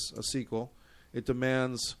demands a sequel. It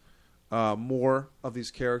demands more of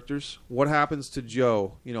these characters. What happens to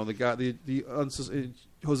Joe? You know, the guy,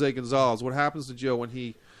 Jose Gonzalez. What happens to Joe when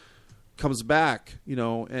he comes back? You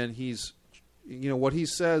know, and he's, you know, what he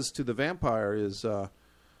says to the vampire is,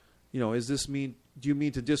 you know, is this mean? Do you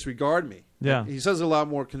mean to disregard me? Yeah. He says it a lot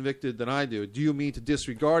more convicted than I do. Do you mean to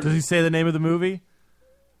disregard me? Does he say the name of the movie?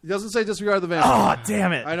 He doesn't say disregard the vampire. Oh,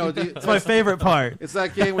 damn it. I know. It's my favorite part. It's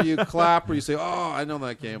that game where you clap or you say, oh, I know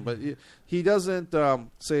that game. But he doesn't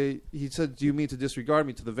say, he said, do you mean to disregard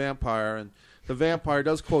me to the vampire? And the vampire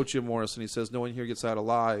does quote Jim Morrison. He says, no one here gets out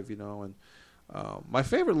alive, you know. And my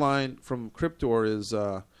favorite line from Cryptor is,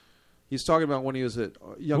 he's talking about when he was a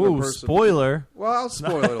younger person. Spoiler. Well, I'll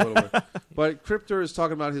spoil it a little bit. But Cryptor is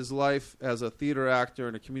talking about his life as a theater actor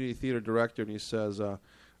and a community theater director. And he says,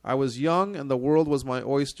 I was young and the world was my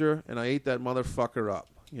oyster, and I ate that motherfucker up.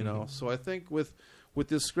 You know, so I think with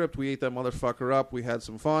this script, we ate that motherfucker up. We had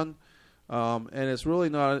some fun, and it's really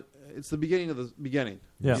not. It's the beginning of the beginning.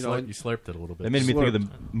 Yeah, you know, you slurped it a little bit. That made me think of the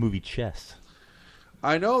movie Chess.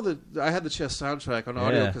 I know that I had the Chess soundtrack on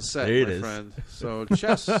audio cassette, there it my is. friend. So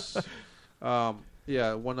Chess,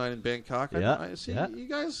 yeah, One Night in Bangkok. Yeah, I see yeah. you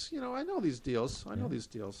guys. You know, I know these deals. I know these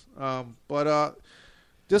deals. But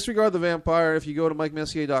disregard the vampire. If you go to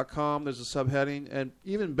MikeMessier.com, there's a subheading, and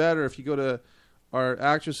even better, if you go to our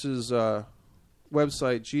actress's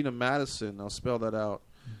website, Gina Madison. I'll spell that out.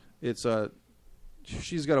 It's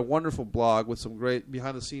she's got a wonderful blog with some great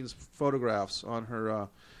behind-the-scenes photographs on her.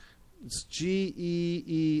 It's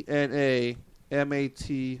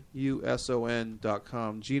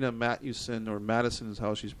GenenaMattuson.com. Gina Mattuson, or Madison is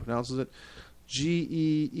how she pronounces it.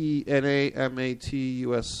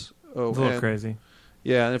 GenenaMattuson. It's a little crazy.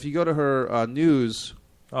 Yeah, and if you go to her news.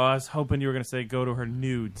 Oh, I was hoping you were going to say go to her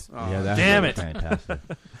nudes. Yeah, that's damn it! Fantastic.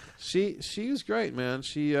 She's great, man.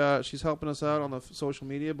 She's helping us out on the social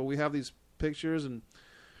media, but we have these pictures, and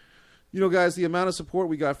you know, guys, the amount of support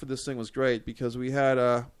we got for this thing was great, because we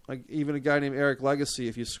had even a guy named Eric Legacy.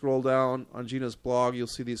 If you scroll down on Gina's blog, you'll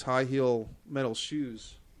see these high heel metal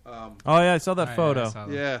shoes. Oh yeah, I saw that photo. Yeah, I saw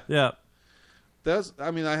that. Yeah. Yeah. I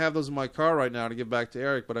have those in my car right now to give back to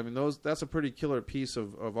Eric, but I mean, that's a pretty killer piece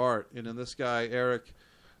of art. And then this guy, Eric,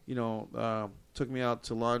 you know, took me out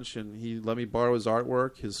to lunch, and he let me borrow his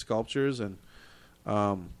artwork, his sculptures, and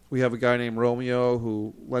we have a guy named Romeo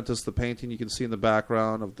who lent us the painting you can see in the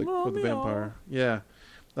background of the vampire. Yeah.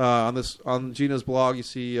 On Gina's blog, you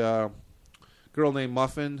see a girl named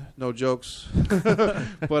Muffin. No jokes.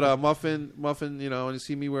 But Muffin, you know, and you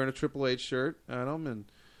see me wearing a Triple H shirt, Adam, and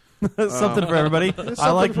something for everybody.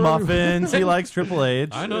 I like muffins. He likes Triple H.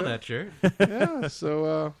 I know that shirt. Yeah,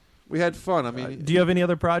 so we had fun. I mean, do you have any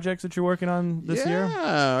other projects that you're working on this year?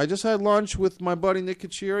 Yeah, I just had lunch with my buddy Nick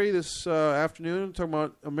Kachiri this afternoon, talking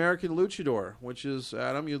about American Luchador, which is,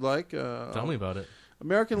 Adam, you'd like. Tell me about it.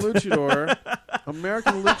 American Luchador.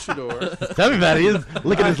 American Luchador. Tell me about it. He's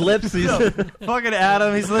licking his lips. He's fucking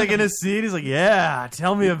Adam. He's licking his seat. He's like, yeah,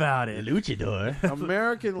 tell me about it. Luchador.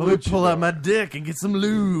 American Let me Luchador. pull out my dick and get some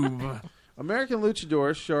lube. American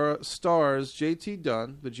Luchador stars J.T.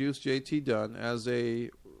 Dunn, the Juice J.T. Dunn, as a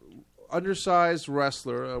undersized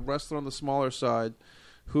wrestler, a wrestler on the smaller side,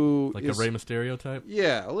 who like is, a Rey Mysterio type.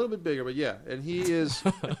 Yeah, a little bit bigger, but yeah, and he is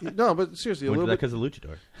no, but seriously, a little bit because of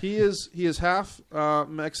Luchador. He is half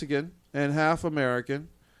Mexican and half American.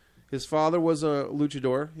 His father was a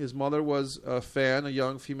luchador. His mother was a fan, a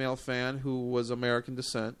young female fan who was American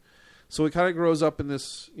descent. So he kind of grows up in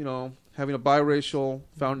this, you know, having a biracial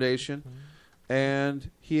foundation, and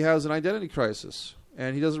he has an identity crisis,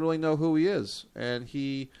 and he doesn't really know who he is, and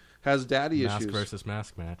he has daddy Mask issues. versus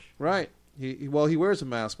mask match. Right. He wears a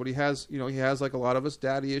mask, but he has like a lot of us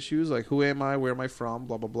daddy issues, like who am I, where am I from,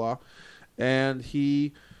 blah blah blah, and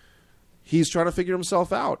he's trying to figure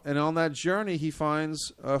himself out. And on that journey, he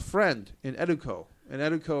finds a friend in Educo, and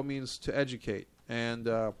Educo means to educate. And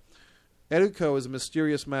Educo is a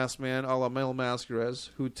mysterious masked man, a la Mel Mascares,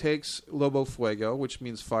 who takes Lobo Fuego, which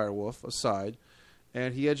means firewolf, aside,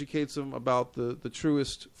 and he educates him about the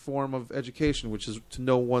truest form of education, which is to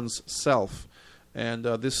know one's self. And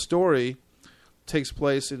this story takes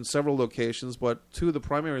place in several locations, but two of the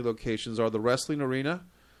primary locations are the wrestling arena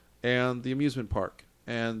and the amusement park.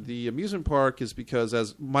 And the amusement park is because,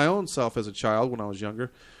 as my own self as a child when I was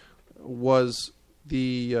younger, was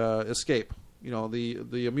the escape. You know,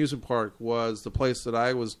 the amusement park was the place that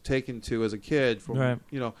I was taken to as a kid from, Right.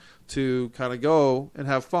 you know, to kind of go and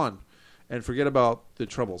have fun and forget about the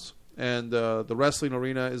troubles. And the wrestling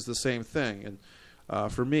arena is the same thing,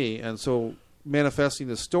 and for me. And so manifesting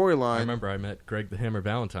the storyline. I remember I met Greg the Hammer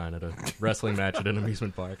Valentine at a wrestling match at an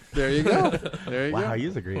amusement park. There you go. There you go. Wow,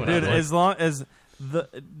 he's a great Dude, as long as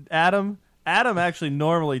Adam actually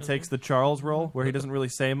normally takes the Charles role where he doesn't really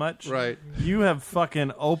say much. Right. You have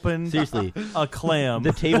fucking opened Seriously, a clam.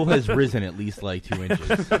 The table has risen at least like 2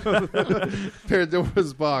 inches.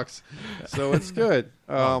 Pandora's box. So it's good.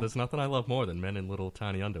 There's nothing I love more than men in little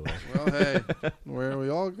tiny underwear. Well, hey, we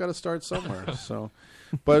all got to start somewhere. So,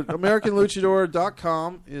 but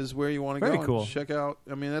AmericanLuchador.com is where you want to go. Very and cool. check out.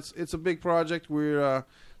 I mean, it's a big project. We're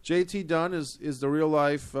JT Dunn is the real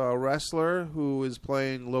life wrestler who is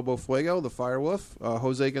playing Lobo Fuego, the Firewolf.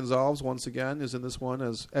 Jose Gonzalez once again is in this one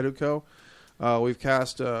as Educo. We've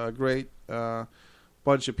cast a great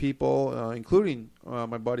bunch of people, including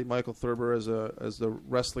my buddy Michael Thurber as the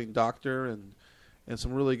wrestling doctor, and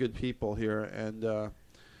some really good people here. And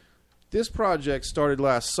this project started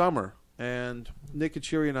last summer, and Nick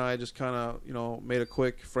Kachiri and I just kind of made a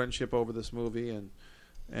quick friendship over this movie, and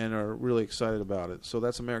are really excited about it. So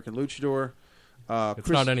that's American Luchador. It's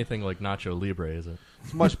not anything like Nacho Libre, is it?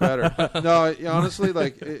 It's much better. No, honestly,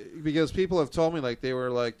 because people have told me they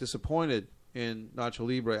were disappointed in Nacho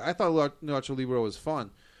Libre. I thought Nacho Libre was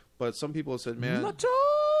fun, but some people have said, "Man, Nacho!"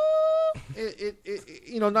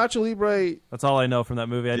 Nacho Libre." That's all I know from that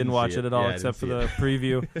movie. I didn't watch see it it. at all Yeah, I except for didn't the see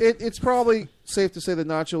preview. It's probably safe to say that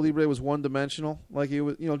Nacho Libre was one-dimensional. He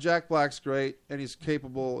was, Jack Black's great and he's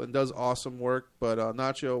capable and does awesome work, but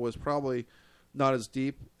Nacho was probably not as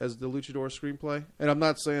deep as the Luchador screenplay. And I'm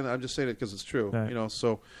not saying that; I'm just saying it because it's true. Right.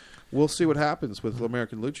 So we'll see what happens with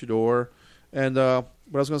American Luchador. And but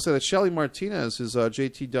I was going to say that Shelly Martinez is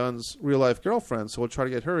JT Dunn's real-life girlfriend, so we'll try to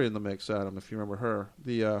get her in the mix, Adam, if you remember her.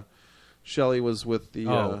 The Shelly was with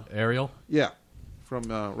the Ariel? Yeah, from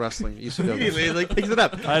wrestling ECW. Immediately, picks it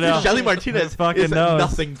up. I know. Shelly Martinez fucking is knows.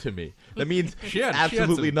 nothing to me. That means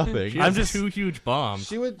absolutely nothing. She had two huge bombs.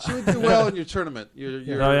 She would do well in your tournament,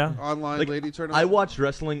 your online lady tournament. I watched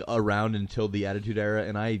wrestling around until the Attitude Era,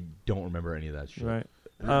 and I don't remember any of that shit. Right.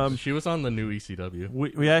 She was on the new ECW.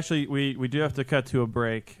 We actually do have to cut to a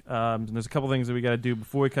break. And there's a couple things that we got to do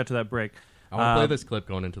before we cut to that break. I want to play this clip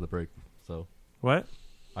going into the break. So what?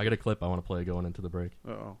 I got a clip I want to play going into the break.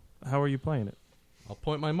 Uh-oh. How are you playing it? I'll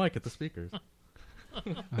point my mic at the speakers.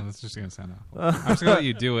 That's just going to sound awful. I'm just going to let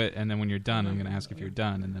you do it, and then when you're done, I'm going to ask if you're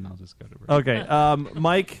done, and then I'll just go to break. Okay.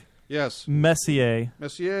 Mike. Yes. Messier.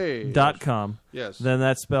 Messier.com. Yes. Then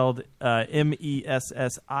that's spelled Messier.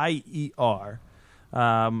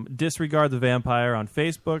 Disregard the Vampire on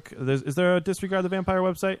Facebook. Is there a Disregard the Vampire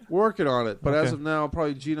website? Working on it, but Okay. as of now,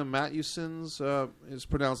 probably Gina Matthewson's is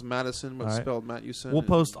pronounced Madison, but All right. spelled Matthewson. We'll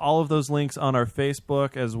post all of those links on our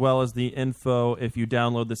Facebook as well as the info if you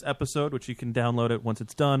download this episode, which you can download it once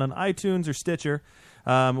it's done on iTunes or Stitcher.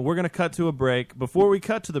 We're going to cut to a break. Before we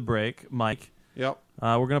cut to the break, Mike, Yep.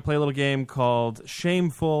 we're going to play a little game called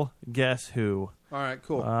Shameful Guess Who. All right,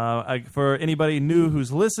 cool. For anybody new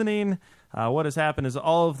who's listening, what has happened is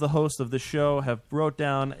all of the hosts of the show have wrote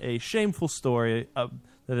down a shameful story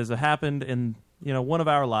that has happened in one of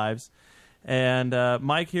our lives, and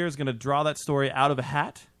Mike here is going to draw that story out of a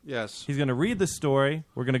hat. Yes. He's going to read the story.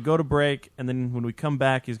 We're going to go to break, and then when we come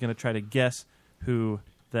back, he's going to try to guess who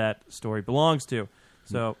that story belongs to.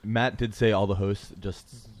 So Matt did say all the hosts,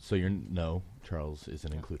 just so you know. Charles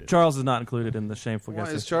isn't included. Charles is not included in the shameful Why,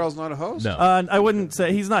 guess. is Charles not a host? No. I wouldn't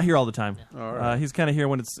say he's not here all the time. All right. He's kind of here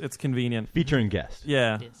when it's convenient. Featuring guest.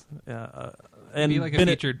 Yeah. And Be like a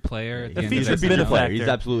featured player. At the A end of featured the He's a benefactor. player. He's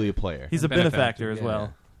absolutely a player. He's a benefactor as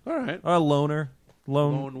well. All right. Or a loner.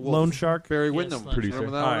 Lone wolf. Lone shark. Barry Windham. Producer.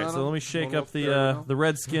 Remember that All one, right, so Adam? let me shake Lone up wolf, Barry Windham? the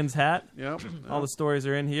Redskins hat. Yep. All the stories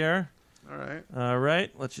are in here. All right. All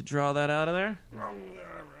right, let you draw that out of there.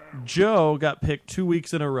 Joe got picked 2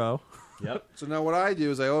 weeks in a row. Yep. So now what I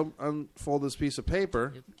do is I unfold this piece of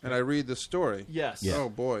paper and I read the story. Yes. Yeah. Oh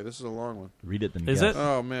boy, this is a long one. Read it then. Is guess. it?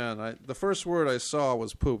 Oh man, the first word I saw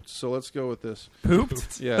was pooped. So let's go with this.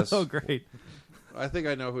 Pooped? Yes. Oh, great. I think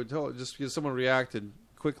I know who told it, just because someone reacted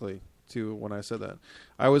quickly to when I said that.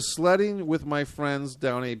 I was sledding with my friends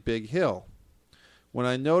down a big hill when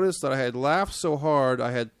I noticed that I had laughed so hard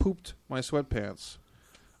I had pooped my sweatpants.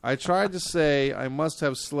 I tried to say I must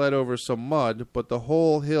have sled over some mud, but the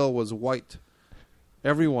whole hill was white.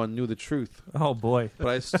 Everyone knew the truth. Oh, boy. But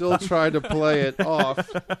I still tried to play it off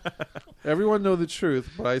Everyone know the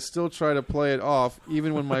truth, but I still try to play it off,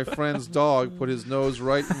 even when my friend's dog put his nose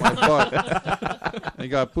right in my butt and he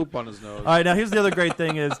got poop on his nose. All right, now here's the other great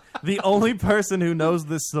thing is the only person who knows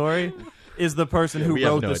this story is the person who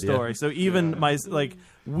wrote the story. So even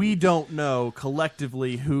we don't know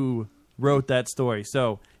collectively who wrote that story.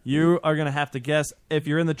 So you are going to have to guess. If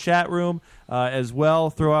you're in the chat room as well,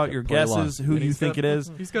 throw out your guesses, who you think it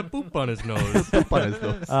is. He's got poop on his nose. Poop on his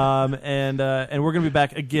nose. And we're going to be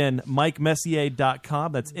back again,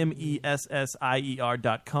 MikeMessier.com. That's MESSIER.com.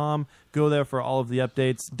 Go there for all of the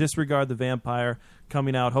updates. Disregard the Vampire,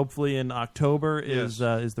 coming out hopefully in October is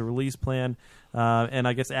the release plan. And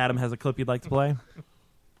I guess Adam has a clip you'd like to play.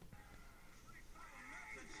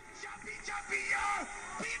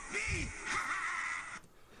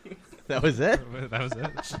 That was it? That was it?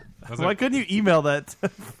 Why couldn't you email that to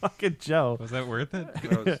fucking Joe? Was that worth it?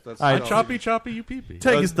 That's All right, choppy, choppy, you pee-pee.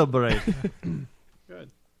 Take us to break.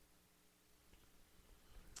 Good.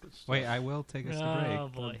 Wait, I will take us to break. Oh,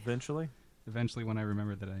 boy. Eventually when I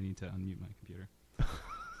remember that I need to unmute my computer.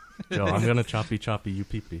 Joe, I'm going to choppy, choppy, you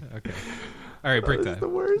pee-pee. Okay. All right, break time. The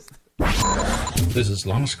worst. This is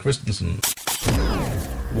Lars Christensen.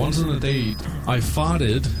 Once on a date, I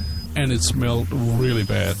farted and it smelled really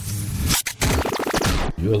bad.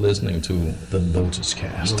 You're listening to the Lotus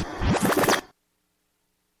Cast.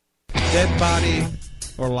 Dead body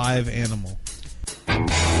or live animal? Well,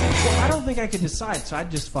 I don't think I could decide, so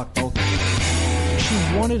I'd just fuck both of them. She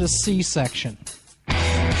wanted a C-section.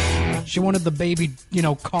 She wanted the baby,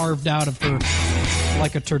 carved out of her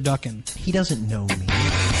like a turducken. He doesn't know me.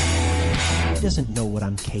 He doesn't know what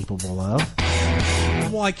I'm capable of.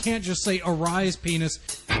 Well, I can't just say, arise, penis,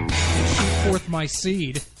 and shoot forth my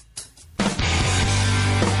seed.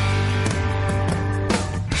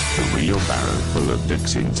 The Real Barrow Full of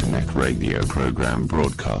Dicks internet radio program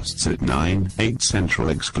broadcasts at 9/8 Central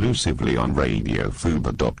exclusively on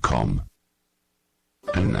RadioFuba.com.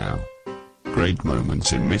 And now, great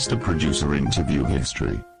moments in Mr. Producer interview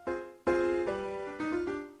history.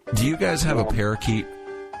 Do you guys have a parakeet?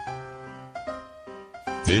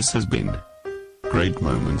 This has been great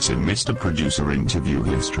moments in Mr. Producer interview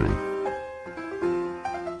history.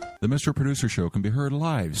 The Mr. Producer Show can be heard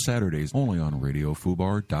live Saturdays only on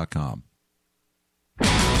RadioFubar.com.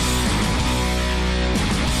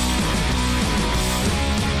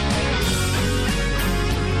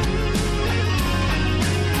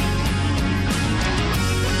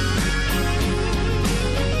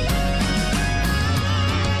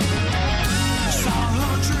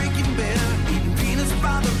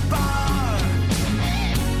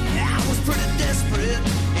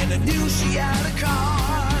 I knew she had a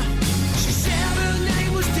car. She said her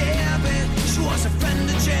name was Debbie. She was a friend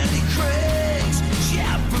of Jenny Craig's. She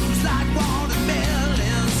had boobs like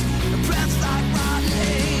watermelons and breasts like rotten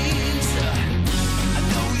eggs. I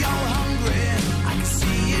know you're hungry. I can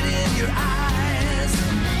see it in your eyes.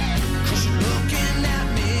 'Cause you're looking at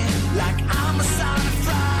me like I'm a side of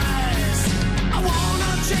fries. I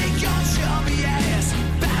wanna take your chubby ass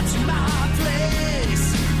back to my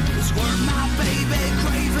place. It's where my baby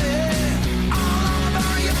craving all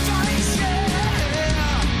over your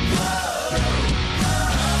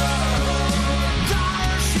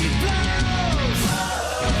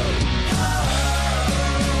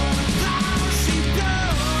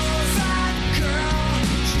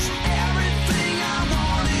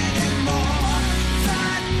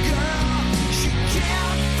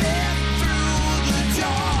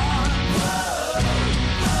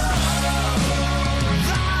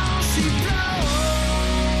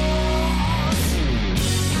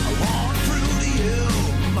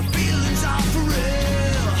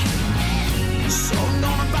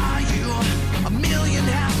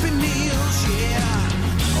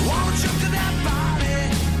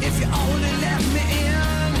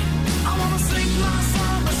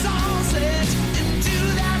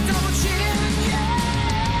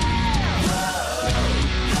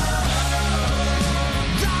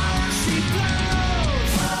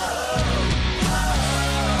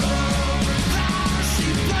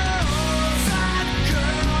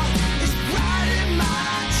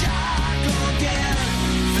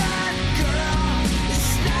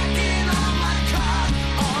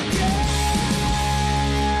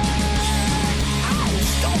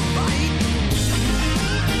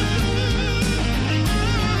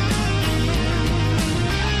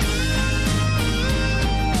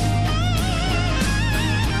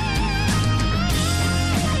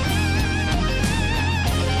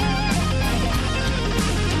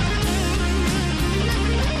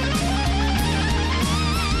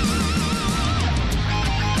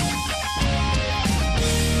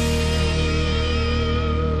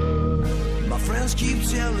friends keep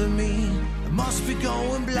telling me I must be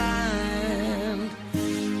going blind.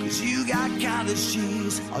 'Cause you got cottage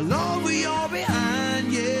cheese all over your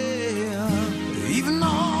behind, yeah. Even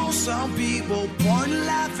though some people point and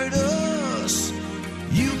laugh at us,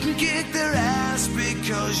 you can kick their ass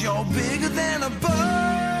because you're bigger than a bird.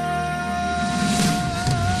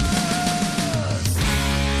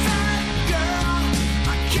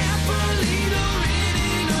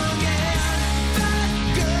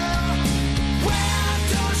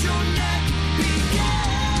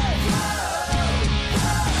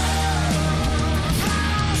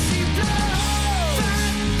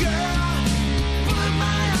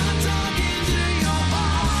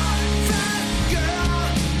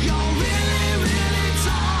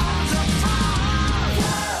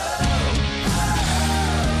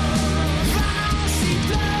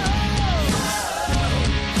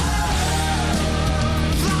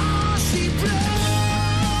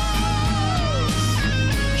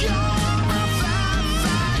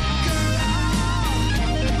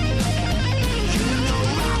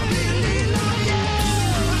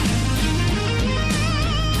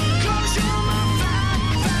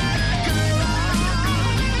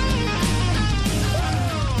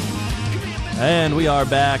 And we are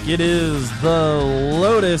back. It is the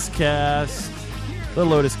Lotus Cast.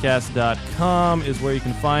 TheLotusCast.com is where you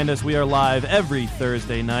can find us. We are live every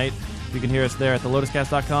Thursday night. You can hear us there at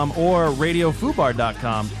TheLotusCast.com or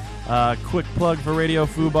RadioFubar.com. Quick plug for Radio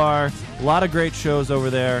Fubar. A lot of great shows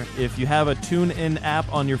over there. If you have a TuneIn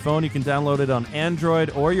app on your phone, you can download it on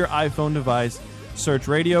Android or your iPhone device. Search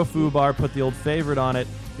Radio Fubar, put the old favorite on it.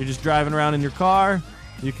 You're just driving around in your car.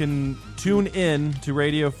 You can tune in to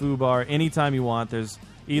Radio Fubar anytime you want. There's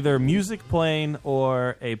either music playing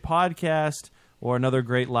or a podcast or another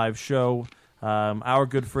great live show. Our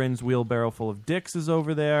good friends Wheelbarrow Full of Dicks is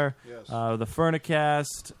over there. Yes. The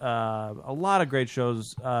Furnicast. A lot of great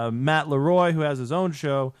shows. Matt Leroy, who has his own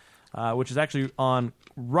show, which is actually on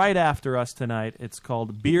right after us tonight. It's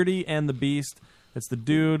called Beardy and the Beast. It's the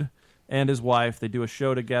dude and his wife. They do a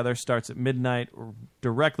show together. Starts at midnight,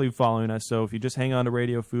 directly following us. So if you just hang on to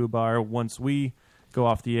Radio Fubar, once we go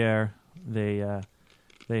off the air, they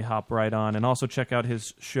hop right on. And also check out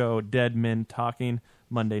his show, Dead Men Talking,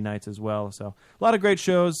 Monday nights as well. So a lot of great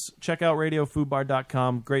shows. Check out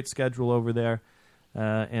RadioFubar.com. Great schedule over there.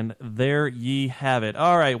 And there ye have it.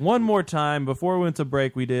 All right, one more time. Before we went to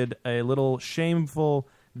break, we did a little shameful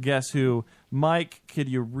Guess Who. Mike, could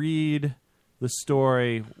you read the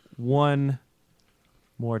story one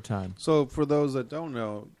more time? So, for those that don't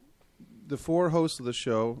know, the four hosts of the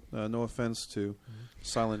show, no offense to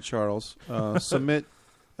Silent Charles, submit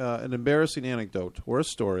an embarrassing anecdote or a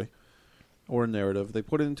story or a narrative. They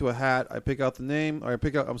put it into a hat. I pick out the name, or I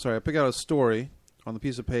pick out a story on the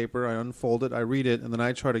piece of paper. I unfold it, I read it, and then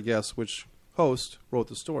I try to guess which host wrote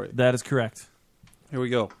the story. That is correct. Here we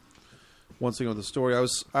go. Once again with the story, I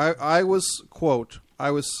was quote,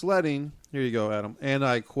 I was sledding. Here you go, Adam. And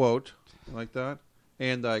I quote, like that.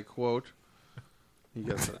 And I quote. You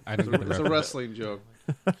get that? I didn't get the it's a reference. wrestling joke.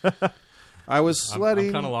 I was sledding.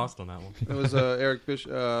 I'm kind of lost on that one. It was Eric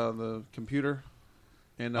Bishop, the computer.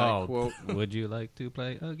 And I quote. Would you like to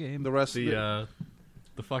play a game? The rest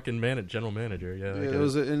the fucking general manager. Yeah, it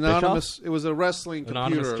was an anonymous. It was a wrestling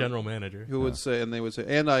anonymous computer general manager who would say, and they would say,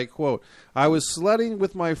 and I quote, I was sledding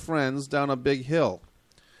with my friends down a big hill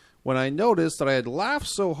when I noticed that I had laughed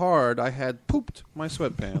so hard I had pooped my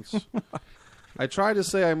sweatpants. I tried to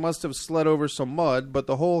say I must have slid over some mud, but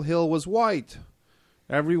the whole hill was white.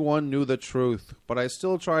 Everyone knew the truth, but I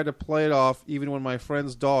still tried to play it off even when my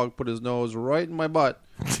friend's dog put his nose right in my butt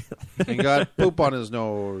and got poop on his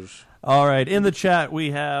nose. All right. In the chat,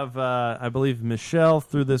 we have, I believe, Michelle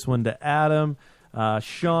threw this one to Adam.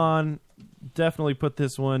 Sean definitely put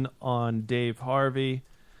this one on Dave Harvey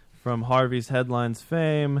from Harvey's Headlines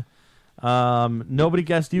fame. Nobody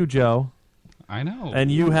guessed you, Joe. I know.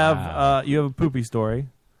 And you have a poopy story.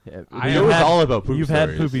 Yeah, it was all about poop You've stories.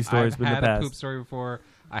 had poopy stories in the past. I've had a poop story before.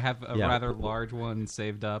 I have a rather large one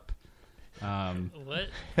saved up. What?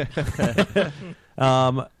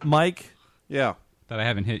 Mike? Yeah. That I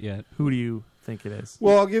haven't hit yet. Who do you think it is?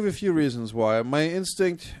 Well, I'll give you a few reasons why. My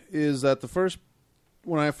instinct is that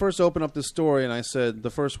when I first opened up this story and I said the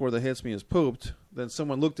first word that hits me is pooped, then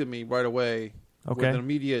someone looked at me right away with an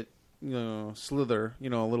immediate slither, a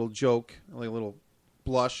little joke, like a little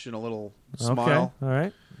blush and a little smile. Okay, all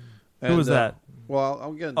right. And, who was that? Well,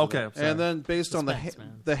 I'll get into that. Sorry. And then based on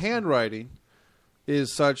the handwriting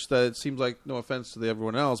is such that it seems like, no offense to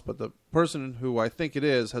everyone else, but the person who I think it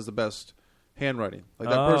is has the best handwriting. Like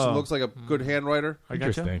that person looks like a good handwriter.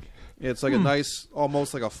 Interesting. It's like a nice,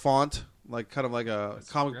 almost like a font, like kind of like a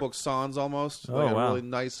comic book sans almost. Oh, like a wow. really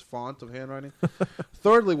nice font of handwriting.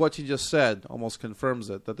 Thirdly, what you just said almost confirms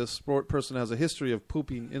it, that this person has a history of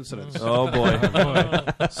pooping incidents. Oh,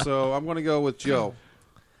 boy. So I'm going to go with Joe.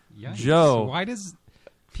 Yikes. Joe. Why does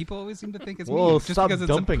people always seem to think it's Well, me? Just stop because it's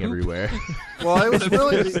dumping a poop? everywhere. Well, it was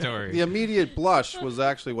really story. the immediate blush was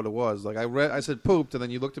actually what it was. Like I said pooped, and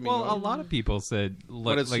then you looked at me. Well, and a lot of people said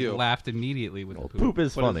But it's you. laughed immediately with poop. Poop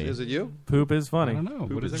is funny. Is it you? Poop is funny. I don't know.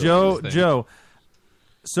 What does Joe, everybody else think? Joe,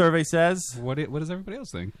 survey says. What does everybody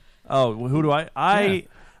else think? Oh, who do I?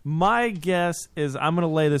 My guess is I'm going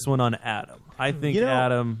to lay this one on Adam. I think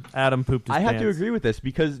Adam pooped his I have pants. to agree with this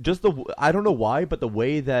because just I don't know why, but the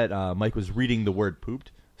way that Mike was reading the word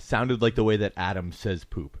pooped sounded like the way that Adam says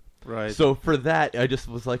poop. Right. So for that, I just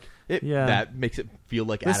was like, that makes it feel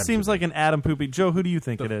like This Adam. seems like an Adam poopy. Joe, who do you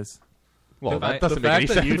think it is? Well, the that doesn't fact make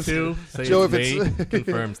that any you sense. two say Joe, it's if me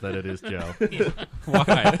confirms that it is Joe.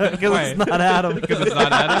 Why? Because it's not Adam. Because it's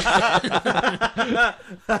not Adam.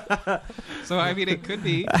 So I mean, it could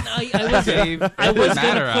be. Dave. I was Matt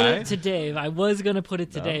going or to put I. it to Dave. I was going to put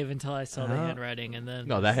it to Dave until I saw the handwriting, and then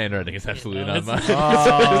No, that handwriting is absolutely not mine.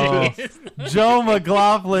 Oh, Joe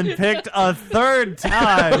McLaughlin picked a third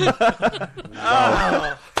time.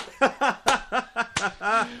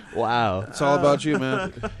 Wow. It's all about you,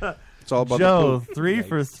 man. It's all about Joe, the poop. 3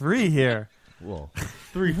 for 3 here. Whoa.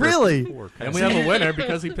 3 really? And we have a winner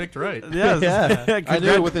because he picked right. Yes. Yeah. I knew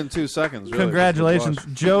it within 2 seconds. Really. Congratulations. Just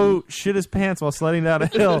Joe shit his pants while sledding down a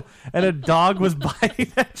hill, and a dog was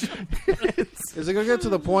biting at you. Is it going to get to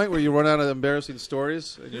the point where you run out of embarrassing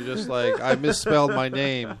stories and you're just like, I misspelled my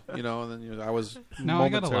name, and then I was No, I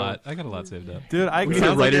got a momentarily- lot. I got a lot saved up. Dude, We need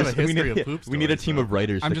Sounds like you have writers. a history of poop We need a stories, team though. of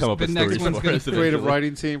writers I'm to just- come up the with next stories one's for gonna us. be Creative eventually.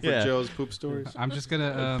 writing team for Yeah. Joe's poop stories. I'm just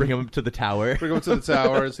gonna Bring them to the tower. Bring him to the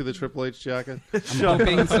tower and see the Triple H jacket. I'm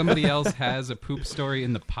hoping somebody else has a poop story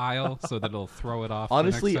in the pile so that it'll throw it off.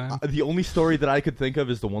 Honestly, the next time. the only story that I could think of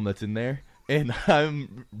is the one that's in there, and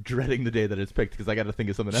I'm dreading the day that it's picked because I got to think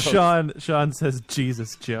of something else. Sean says,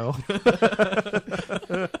 Jesus, Joe.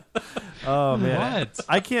 Oh, man. What?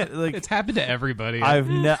 I can't, It's happened to everybody.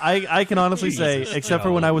 I can honestly say, Jesus, except for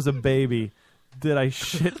Joe. when I was a baby, did I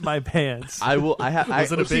shit my pants.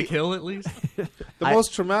 Was it a big hill at least? The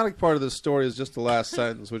most traumatic part of this story is just the last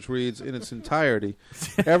sentence, which reads in its entirety: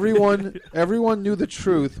 everyone knew the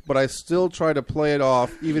truth, but I still try to play it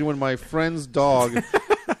off, even when my friend's dog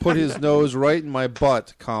put his nose right in my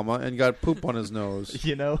butt, and got poop on his nose.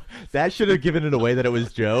 You know, that should have given it away that it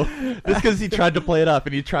was Joe. Just because he tried to play it up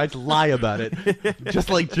and he tried to lie about it, just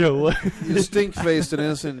like Joe. You stink-faced and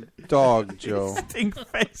innocent dog, Joe.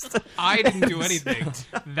 Stink-faced. I didn't do anything.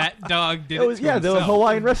 That dog did It was, to yeah, the himself.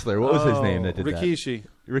 Hawaiian wrestler. What was his name that did Rikishi.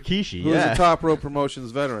 that? Rikishi, Who was yeah. a Top Rope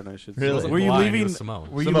Promotions veteran, I should say. Really? Were you Hawaiian, it leaving, was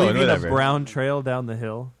Samoan. were you Samoan, leaving whatever. a brown trail down the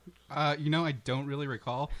hill? I don't really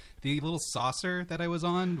recall. The little saucer that I was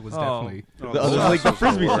on was Oh. definitely. Like the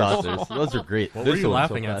frisbee saucers. Those are great. What They're were you so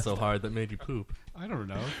laughing at fast. so hard that made you poop? I don't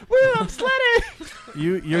know. Woo, I'm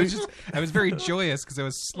sledding! I was very joyous because I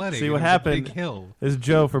was sledding. See, and what it was a happened big hill. is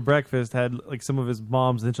Joe for breakfast had like some of his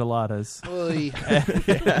mom's enchiladas. Oy.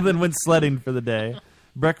 And then went sledding for the day.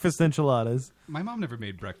 Breakfast enchiladas. My mom never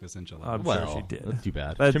made breakfast enchiladas. I'm Well, sure she did. that's too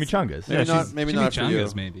bad. That's- Chimichangas. Yeah, Maybe not for you.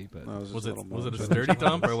 Chimichangas, maybe, but No, Was it was a sturdy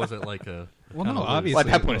dump or was it like a? well, kinda no, loose? obviously.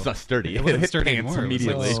 Well, at that point, it's not sturdy. It wasn't hit sturdy pants anymore. It was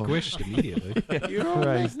immediately. like squished immediately.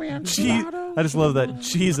 Christ. I just love that.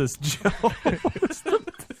 Jesus, Joe.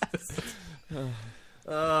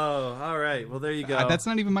 Oh, all right. Well, there you go. That's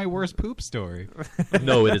not even my worst poop story.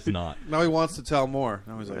 No, it is not. Now he wants to tell more.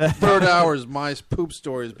 Now he's like, third hour is my poop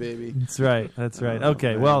stories, baby. That's right. That's right.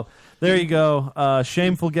 Okay. Well, there you go.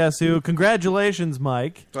 Shameful guess who. Congratulations,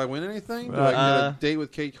 Mike. Do I win anything? Do I get a date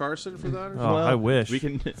with Kate Carson for that? Or Oh, I wish. We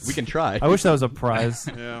can try. I wish that was a prize.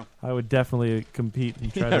 Yeah. I would definitely compete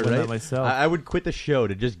and try Yeah, to win right? that myself. I would quit the show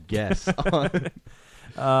to just guess.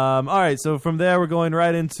 All right. So from there, we're going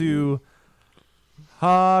right into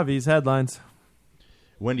Harvey's headlines.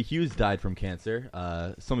 Wendy Hughes died from cancer.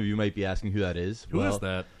 Some of you might be asking who that is. Who is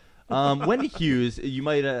that? Wendy Hughes, you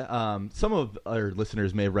might some of our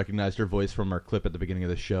listeners may have recognized her voice from our clip at the beginning of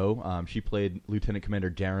the show. She played Lieutenant Commander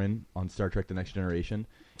Darren on Star Trek The Next Generation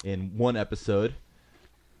in one episode.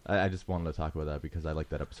 I just wanted to talk about that because I like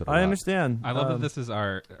that episode a lot. I understand. I love that this is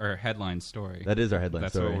our headline story. That is our headline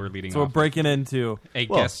That's story. what we're leading So off. we're breaking into a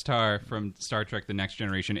guest star from Star Trek The Next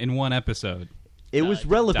Generation in one episode. It was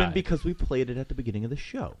relevant died. because we played it at the beginning of the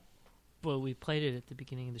show. Well, we played it at the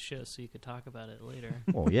beginning of the show, so you could talk about it later.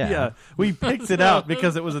 Well, yeah. Yeah, we picked it out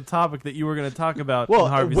because it was a topic that you were going to talk about. Well,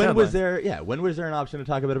 in Harvey's when headline. was there? Yeah, when was there an option to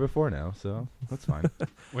talk about it before now? So that's fine.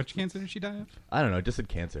 Which cancer did she die of? I don't know. Just said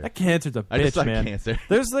cancer. That cancer's a I just bitch, saw man. cancer.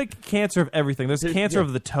 There's like cancer of everything. There's cancer yeah.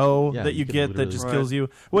 of the toe Yeah, that you get that literally- just Right. kills you.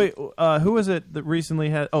 Wait, who was it that recently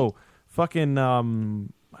had? Oh, fucking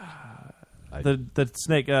the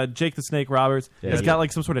snake, Jake the Snake Roberts Yeah, has yeah. got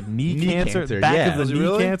like some sort of knee cancer, yeah. back of the knee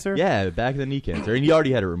really? cancer. Yeah, back of the knee cancer, and he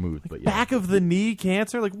already had it removed. But yeah, Back of the knee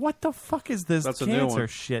cancer. Like, what the fuck is this That's a new cancer one.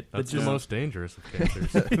 shit? That's that the just most dangerous of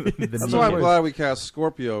cancers. That's why I'm glad we cast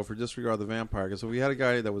Scorpio for Disregard the Vampire, because if we had a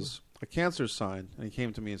guy that was a cancer sign and he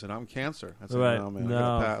came to me and said, "I'm cancer," I said, right? "No, man, I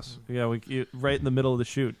gotta pass." Yeah, right in the middle of the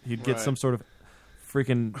shoot, he'd get Right. some sort of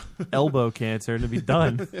freaking elbow cancer and it'd be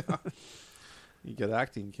done. Yeah. You get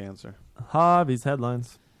acting cancer. Hobbies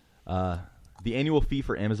headlines. the annual fee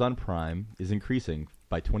for Amazon Prime is increasing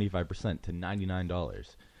by 25% to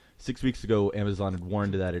 $99. 6 weeks ago, Amazon had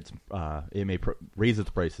warned that it may raise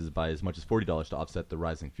its prices by as much as $40 to offset the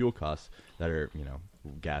rising fuel costs that are,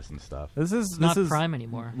 gas and stuff. This is not Prime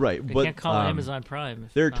anymore, right? They But can't call it Amazon Prime.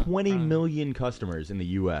 There are 20 million customers in the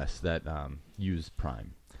U.S. that use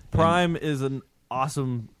Prime. Prime is an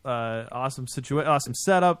awesome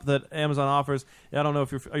setup that Amazon offers. I don't know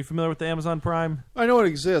if are you familiar with the Amazon Prime? I know it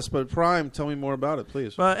exists, but Prime, tell me more about it,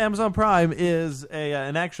 please. Amazon Prime is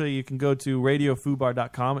and actually you can go to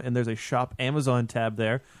radiofoodbar.com and there's a Shop Amazon tab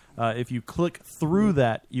there. If you click through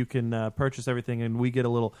that, you can purchase everything, and we get a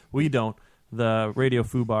little. We don't. The Radio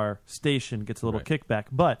Fubar station gets a little kickback.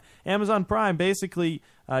 But Amazon Prime, basically,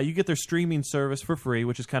 you get their streaming service for free,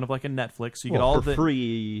 which is kind of like a Netflix. So you get all for the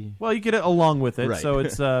free. Well, you get it along with it. Right. So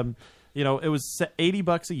it's it was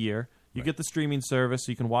 $80 a year. You get the streaming service,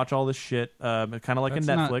 so you can watch all this shit, kind of like That's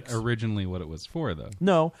a Netflix. Not originally what it was for, though.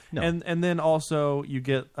 No. And then also you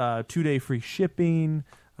get 2-day free shipping.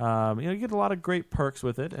 You get a lot of great perks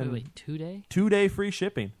with it. And Wait, 2-day? 2-day free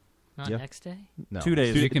shipping. Not next day? No. 2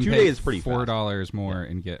 days. So you can 2 pay days is pretty $4 more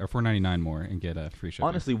and get, or $4.99 more and get a free shipping.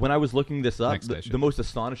 Honestly, when I was looking this up, Next day the most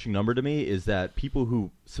astonishing number to me is that people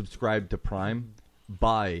who subscribe to Prime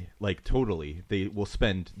buy, totally, they will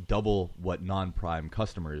spend double what non-Prime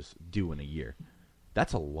customers do in a year.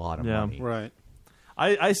 That's a lot of money. Right.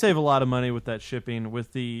 I save a lot of money with that shipping,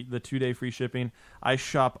 with the 2-day free shipping. I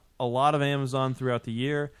shop a lot of Amazon throughout the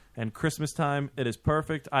year, and Christmas time, it is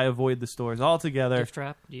perfect. I avoid the stores altogether. Gift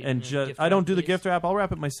wrap? I don't do the gift wrap. I'll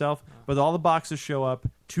wrap it myself, but all the boxes show up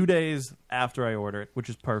 2 days after I order it, which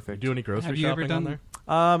is perfect. You do any grocery Have you ever shopping done on there?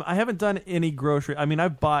 I haven't done any grocery. I mean,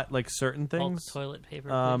 I've bought certain things. Bulk toilet paper.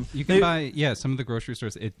 You can buy, some of the grocery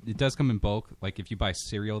stores. It does come in bulk. Like if you buy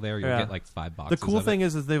cereal there, you'll get 5 boxes. The cool of thing it.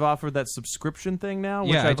 is they've offered that subscription thing now.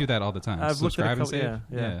 Which Yeah, I do that all the time. I've looked at Subscribe a and couple,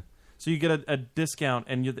 save. yeah. So you get a discount,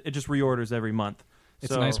 and it just reorders every month.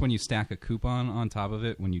 It's nice when you stack a coupon on top of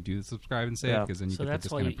it when you do the subscribe and save, because then you so get the that's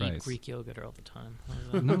why you discounted eat price. Greek yogurt all the time.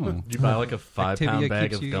 No. Did you buy like a 5-pound Activia bag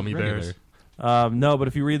keeps of you gummy regular. bears? No, but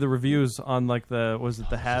if you read the reviews on the Hasbro?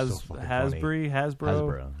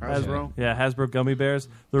 Hasbro, yeah, Hasbro gummy bears,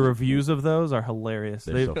 the reviews of those are hilarious.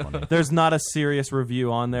 They're so funny. There's not a serious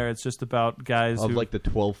review on there. It's just about guys Of who, the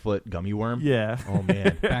 12-foot gummy worm? Yeah. Oh,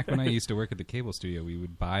 man. Back when I used to work at the cable studio, we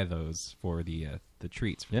would buy those for the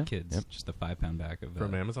treats for the kids. Yep. Just the 5-pound bag of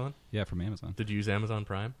From Amazon? Yeah, from Amazon. Did you use Amazon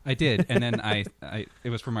Prime? I did, and then it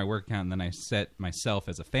was for my work account, and then I set myself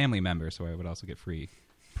as a family member, so I would also get free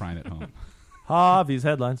Prime at home. Hobbies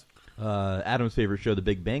headlines. Adam's favorite show, The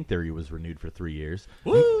Big Bang Theory, was renewed for 3 years.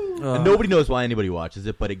 Woo! And nobody knows why anybody watches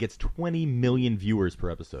it, but it gets 20 million viewers per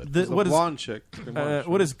episode. Blonde chick.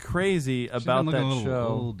 What is crazy about been that looking a little show?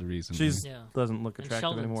 old recently. She doesn't look And attractive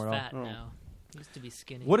Sheldon's anymore at all. fat now. He used to be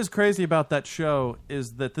skinny. What is crazy about that show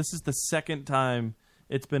is that this is the second time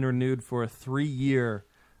it's been renewed for a 3-year.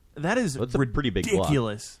 That is That's a pretty big block.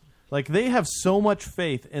 ridiculous. They have so much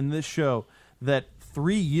faith in this show that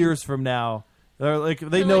 3 years from now,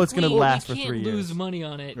 they know it's going to last for 3 years. We can't lose money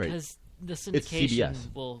on it Right. because the It's syndication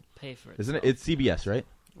CBS. will pay for it. Isn't it? It's CBS, right?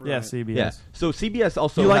 Yeah, CBS. Yeah. So CBS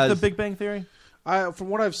also Do you like has... The Big Bang Theory? From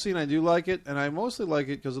what I've seen, I do like it, and I mostly like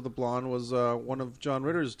it because of the blonde was one of John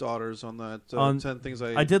Ritter's daughters on that 10 Things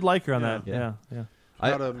I did like her on that. Yeah.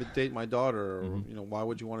 How to date my daughter, or why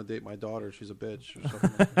would you want to date my daughter? She's a bitch. Or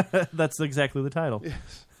something. That's exactly the title.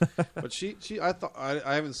 Yes. But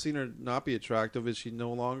I haven't seen her not be attractive. Is she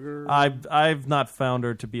no longer? I've not found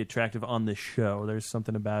her to be attractive on this show. There's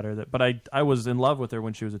something about her but I was in love with her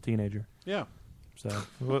when she was a teenager. Yeah. So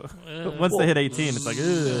once they hit 18, it's like,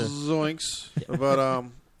 ugh. Zoinks. But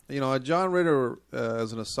John Ritter,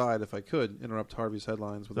 as an aside, if I could interrupt Harvey's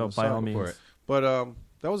headlines with an by aside. all means. But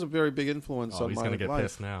That was a very big influence on he's my gonna get life.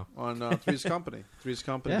 pissed now. On Three's Company. Three's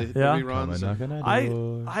Company. Yeah. The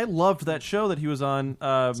reruns. I loved that show that he was on.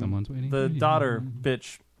 Someone's waiting the for you. daughter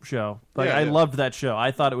bitch show. Like Yeah, I yeah. loved that show.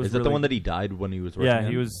 I thought it was. Is that really, the one that he died when he was working? Yeah,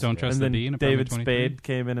 he on? was. Don't Trust and the then Bee in David Apartment 23? Spade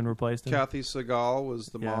came in and replaced him. Kathy Segal was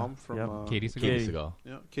the Yeah. mom from Yep. Katie Segal? Katie Segal.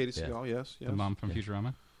 Yeah, Katie Segal. Yes, yes. The mom from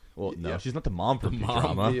Futurama? Well, no, Yeah. she's not the mom from The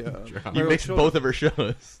mom. Futurama. The, You mixed both of her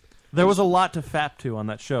shows. There was a lot to fap to on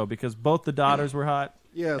that show because both the daughters were hot.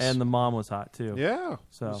 Yes. And the mom was hot too. Yeah,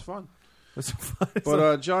 So it was fun. It was fun.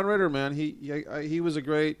 But John Ritter, man, he was a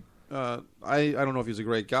great. I don't know if he's a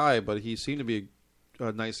great guy, but he seemed to be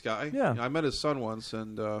a nice guy. Yeah. I met his son once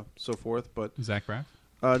and so forth. But Zach Braff?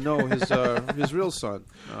 No, his real son.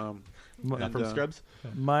 Not from Scrubs.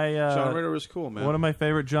 My John Ritter was cool, man. One of my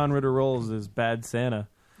favorite John Ritter roles is Bad Santa.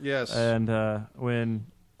 Yes. And when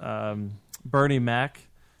Bernie Mac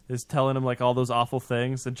is telling him like all those awful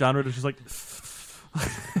things, and John Ritter's just like,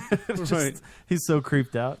 Right. He's so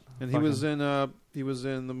creeped out. And he was in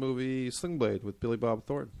the movie Sling Blade with Billy Bob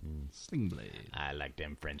Thornton. Sling Blade. I like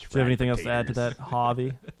them French fries. Do you have anything else to add to that,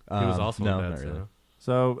 Javi? He was also no, in not Bad really. Santa.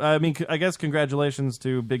 So, I mean, I guess congratulations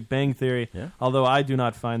to Big Bang Theory. Yeah. Although I do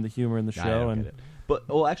not find the humor in the I show. don't And get it. But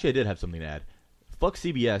well, actually, I did have something to add. Fuck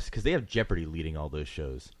CBS because they have Jeopardy leading all those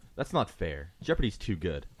shows. That's not fair. Jeopardy's too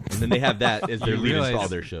good, and then they have that as their You leaders to all realize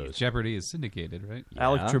their shows. Jeopardy is syndicated, right?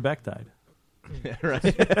 Alex Trebek died. Right?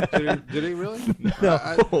 Did he really?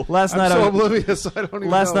 No. Last night I'm so I was, oblivious. I don't even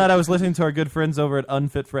Last know. night I was listening to our good friends over at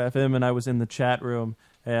Unfit for FM, and I was in the chat room.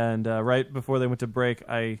 And right before they went to break,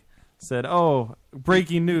 I said, "Oh,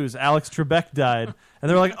 breaking news! Alex Trebek died." And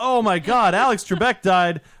they were like, "Oh my God, Alex Trebek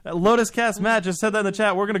died!" Lotus Cast Matt just said that in the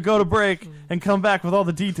chat. We're gonna go to break and come back with all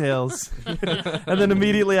the details. And then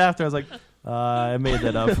immediately after, I was like, "I made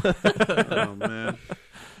that up." Oh man.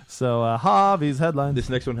 So, Javi's headlines. This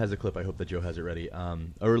next one has a clip. I hope that Joe has it ready.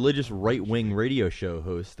 A religious right-wing radio show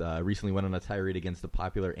host recently went on a tirade against the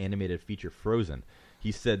popular animated feature Frozen.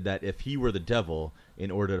 He said that if he were the devil,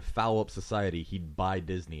 in order to foul up society, he'd buy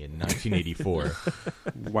Disney in 1984.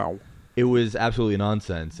 Wow. It was absolutely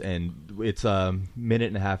nonsense, and it's a minute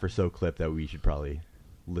and a half or so clip that we should probably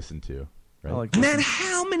listen to. Right? Man,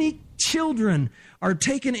 how many children are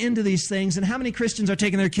taken into these things, and how many Christians are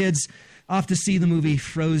taking their kids off to see the movie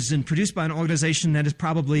Frozen, produced by an organization that is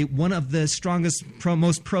probably one of the strongest,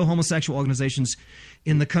 most pro-homosexual organizations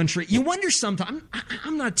in the country. You wonder sometimes,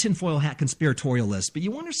 I'm not a tinfoil hat conspiratorialist, but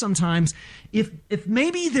you wonder sometimes if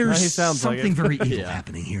maybe there's something very evil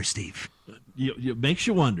happening here, Steve. It makes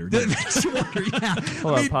you wonder. It makes you wonder, yeah.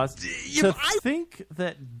 Hold on, pause. To think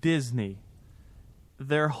that Disney,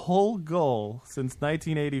 their whole goal since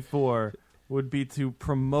 1984 would be to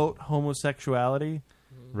promote homosexuality.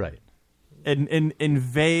 Right. And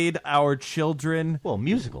invade our children. Well,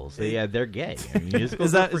 musicals. They're gay. I mean, musicals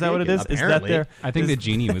is that what it is? Apparently. Is that their? I think the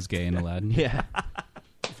genie was gay in Aladdin. Yeah.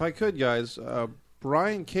 If I could, guys,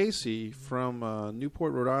 Brian Casey from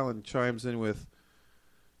Newport, Rhode Island, chimes in with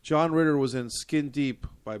John Ritter was in Skin Deep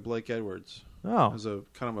by Blake Edwards. Oh. It was a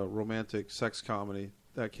kind of a romantic sex comedy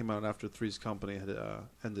that came out after Three's Company had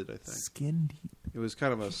ended, I think. Skin Deep. It was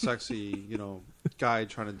kind of a sexy, guy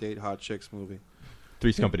trying to date hot chicks movie.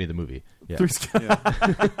 Three's Company, the movie. Yeah.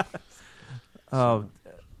 Yeah. Oh,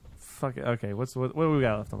 fuck it. Okay, what do we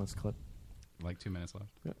got left on this clip? Like 2 minutes left.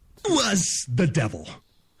 Yeah. Was the devil.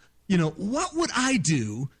 What would I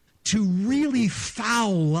do to really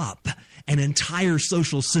foul up an entire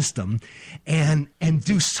social system and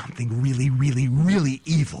do something really, really, really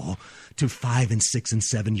evil to 5 and 6 and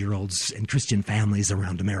 7 year olds and Christian families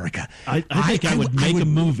around America? I think I would make a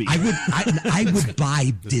movie. I would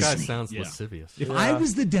buy Disney. This guy sounds lascivious. If I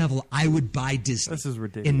was the devil, I would buy Disney. This is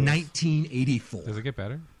ridiculous. In 1984. Does it get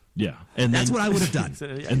better? Yeah, and that's what I would have done.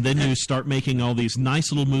 And then you start making all these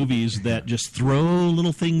nice little movies that just throw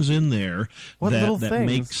little things in there that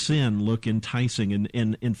make sin look enticing,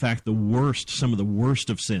 and in fact some of the worst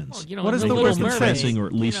of sins. Well, what is the worst of enticing, or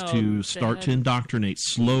at least to start to indoctrinate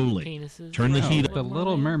slowly, turn the heat up. The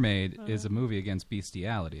Little Mermaid is a movie against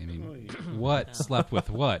bestiality. I mean, what slept with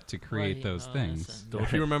what to create those things?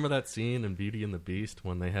 Don't you remember that scene in Beauty and the Beast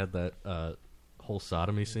when they had that whole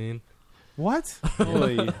sodomy scene? What?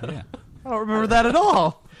 Yeah. I don't remember that at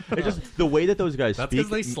all. It's just the way that those guys That's speak. because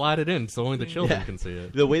they slide it in, so only the children can see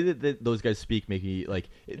it. The way that those guys speak make me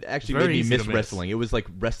it actually made me miss wrestling. It was like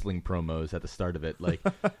wrestling promos at the start of it, like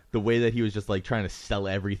the way that he was just like trying to sell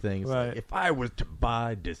everything. It's like, if I was to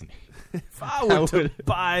buy Disney, if I were to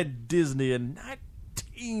buy Disney in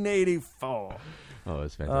 1984. Oh,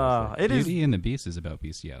 it's fantastic. Beauty and the Beast is about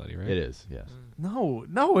bestiality, right? It is, yes. No,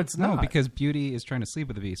 it's not. No, because Beauty is trying to sleep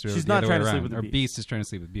with the Beast. Or She's the not other trying way to sleep around. with the Or Beast. Beast is trying to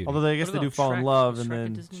sleep with Beauty. Although I guess they do fall in love, and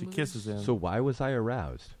then she kisses him. So why was I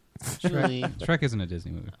aroused? Shrek isn't a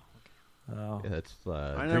Disney movie. Oh, Yeah, that's I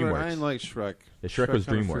DreamWorks. didn't like Shrek. Yeah, Shrek was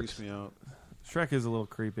kinda DreamWorks. Freaks me out. Shrek is a little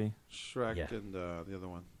creepy. Shrek Yeah. and the other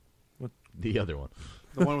one. The other one.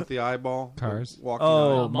 The one with the eyeball. Cars. the walking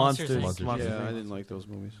Oh, eye. Monsters. Monsters. Yeah, I didn't like those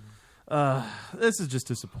movies. This is just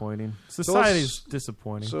disappointing. Society's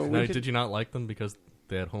disappointing. So Now, we could, did you not like them because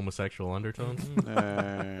they had homosexual undertones?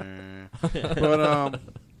 but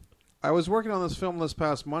I was working on this film this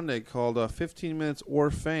past Monday called 15 Minutes or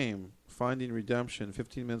Fame, Finding Redemption,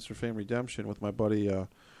 15 Minutes or Fame Redemption with my buddy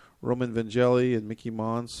Roman Vangelli and Mickey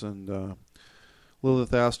Mons and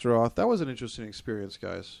Lilith Astaroth. That was an interesting experience,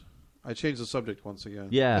 guys. I changed the subject once again.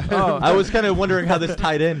 Yeah. I was kind of wondering how this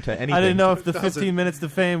tied into anything. I didn't know if the 15 minutes to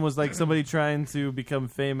fame was like somebody trying to become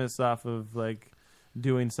famous off of like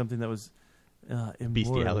doing something that was immoral.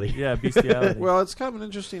 Bestiality. Yeah, bestiality. Well, it's kind of an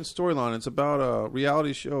interesting storyline. It's about a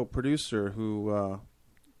reality show producer who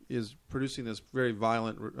is producing this very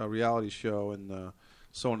violent reality show and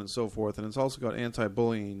so on and so forth. And it's also got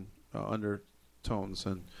anti-bullying undertones.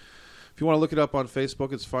 And if you want to look it up on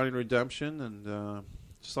Facebook, it's Finding Redemption. And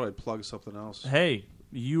just thought I'd plug something else. Hey,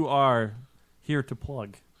 you are here to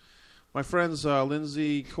plug. My friends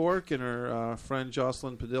Lindsay Cork and her friend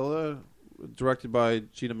Jocelyn Padilla, directed by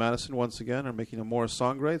Gina Madison once again, are making a Morris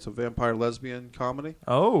Sangre. It's a vampire lesbian comedy.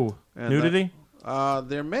 Oh, And nudity?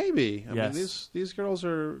 There may be. I Yes. mean, these girls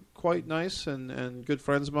are quite nice and good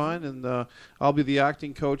friends of mine. And I'll be the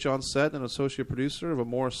acting coach on set and associate producer of a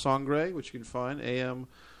Morris Sangre, which you can find,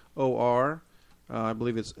 AMOR. I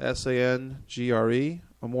believe it's SANGRE.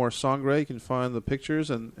 Amor Sangre. You can find the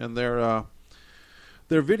pictures and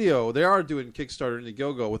their video. They are doing Kickstarter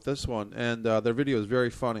Indiegogo with this one, and their video is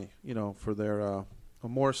very funny. You know, for their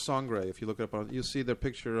Amor Sangre. If you look it up, you'll see the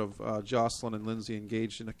picture of Jocelyn and Lindsay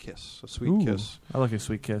engaged in a kiss, a sweet kiss. I like a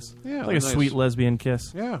sweet kiss. Yeah, like a nice. sweet lesbian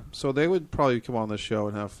kiss. Yeah, so they would probably come on this show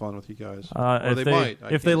and have fun with you guys. Or If they they might.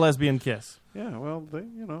 if they lesbian kiss. Yeah, well,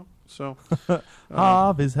 so.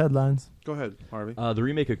 Harvey's headlines. Go ahead, Harvey. The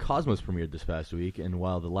remake of Cosmos premiered this past week, and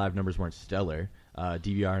while the live numbers weren't stellar,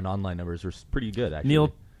 DVR and online numbers were pretty good, actually.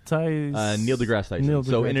 Neil deGrasse Tyson.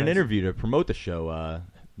 So in an interview to promote the show,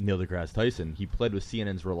 Neil deGrasse Tyson, he pled with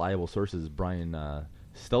CNN's reliable sources, Brian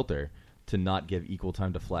Stelter, to not give equal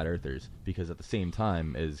time to flat earthers, because at the same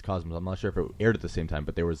time as Cosmos, I'm not sure if it aired at the same time,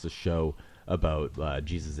 but there was a show about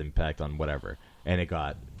Jesus' impact on whatever, and it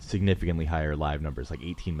got significantly higher live numbers, like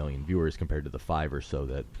 18 million viewers compared to the 5 or so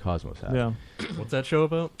that Cosmos had. Yeah. What's that show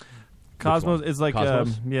about? Cosmos is like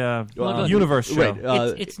Cosmos? universe show. Right,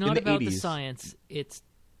 it's not about the 80s. science. It's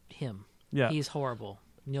him. Yeah. He's horrible.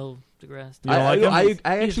 Neil deGrasse. I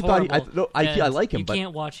actually He's thought I horrible, like him, you but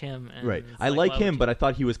can't watch him. And right. it's I like, like why him, would but I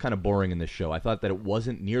thought he was kind of boring in this show. I thought that it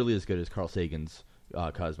wasn't nearly as good as Carl Sagan's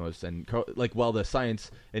Cosmos, and while the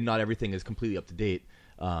science and not everything is completely up to date,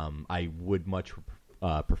 I would much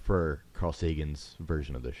prefer Carl Sagan's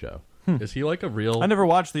version of the show. Is he like a real? I never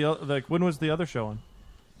watched the when was the other show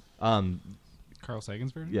on? Carl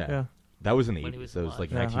Sagan's version? Yeah. That was in the When he 80s. was That was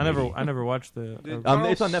like alive. 1980. I never watched the.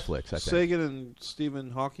 It's on Netflix, I think. Sagan and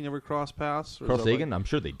Stephen Hawking ever cross paths? Or Carl is that Sagan? like- I'm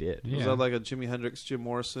sure they did. Was that like a Jimi Hendrix, Jim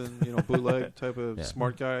Morrison, bootleg type of Yeah.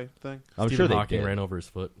 smart guy thing? I'm Stephen sure they Hawking did. ran over his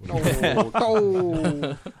foot.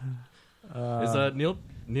 Oh. Is Neil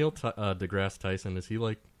deGrasse Tyson? Is he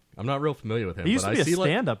like? I'm not real familiar with him. He used but to I be a see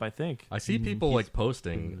stand-up, I think. I see people like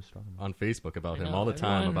posting on Facebook about him all the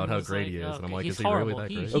time about how great he is, and I'm like, is he really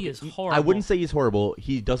that great? He is horrible. I wouldn't say he's horrible.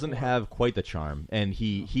 He doesn't have quite the charm, and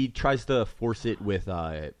he tries to force it with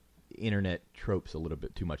internet tropes a little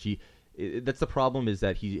bit too much. That's the problem, is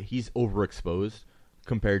that he's overexposed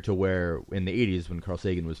compared to where in the 80s when Carl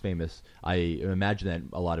Sagan was famous. I imagine that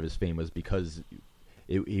a lot of his fame was because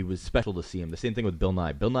it was special to see him. The same thing with Bill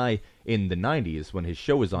Nye. Bill Nye in the 90s when his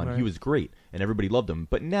show was on, he was great and everybody loved him.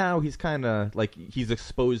 But now he's kind of like he's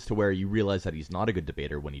exposed to where you realize that he's not a good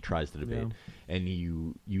debater when he tries to debate, and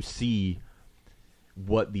you see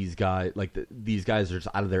what these guys these guys are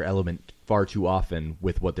just out of their element far too often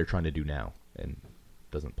with what they're trying to do now, and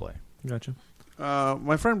doesn't play. Gotcha.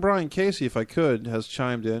 My friend Brian Casey, if I could, has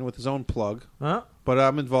chimed in with his own plug. Huh? But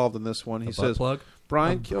I'm involved in this one. He butt says, plug?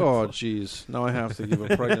 Brian, oh, jeez. Now I have to give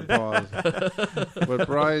a pregnant pause. But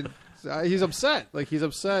Brian, he's upset. Like, he's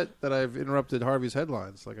upset that I've interrupted Harvey's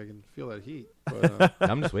headlines. Like, I can feel that heat. But,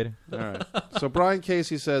 I'm just waiting. All right. So Brian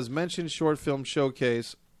Casey says, mention short film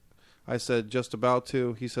showcase I said, just about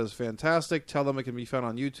to. He says, fantastic. Tell them it can be found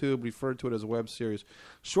on YouTube. Refer to it as a web series.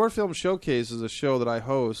 Short Film Showcase is a show that I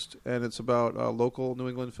host, and it's about local New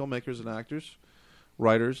England filmmakers and actors,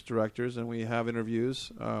 writers, directors, and we have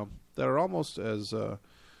interviews that are almost as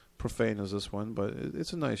profane as this one, but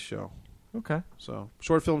it's a nice show. Okay. So,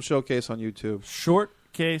 Short Film Showcase on YouTube. Short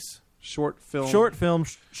film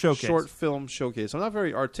showcase. Short Film Showcase. I'm not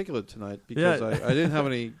very articulate tonight because I didn't have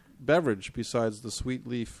any beverage besides the sweet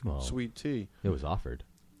leaf sweet tea. It was offered.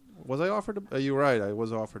 Was I offered? You're right. I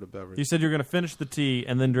was offered a beverage. You said you were going to finish the tea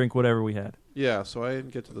and then drink whatever we had. Yeah, so I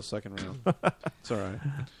didn't get to the second round. It's all right.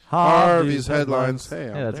 Harvey's headlines. Hey,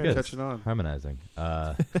 that's good. Catching on. Harmonizing.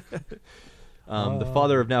 The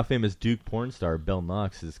father of now famous Duke porn star Bill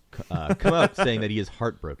Knox has come out saying that he is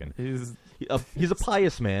heartbroken. He's a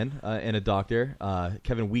pious man and a doctor.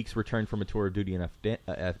 Kevin Weeks returned from a tour of duty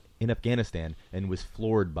in Afghanistan and was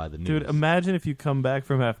floored by the news. Dude, imagine if you come back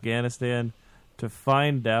from Afghanistan to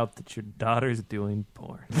find out that your daughter's doing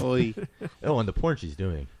porn. And the porn she's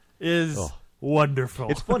doing is wonderful.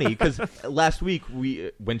 It's funny because last week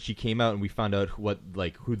when she came out and we found out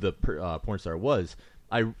who the porn star was,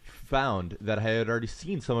 I found that I had already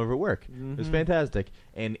seen some of her work. Mm-hmm. It was fantastic,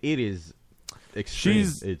 and it is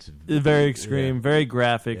extreme. It's very extreme, very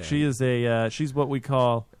graphic. Yeah. She is she's what we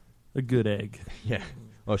call a good egg. Yeah.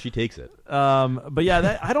 Well, she takes it. But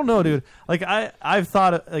yeah, I don't know, dude. Like I've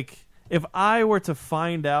thought if I were to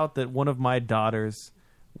find out that one of my daughters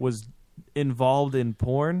was involved in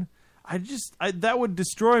porn, that would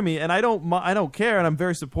destroy me, and I don't care, and I'm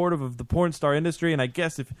very supportive of the porn star industry, and I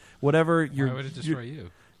guess if whatever you're, why would it destroy you?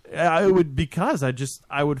 I would, because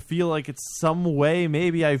I would feel like it's some way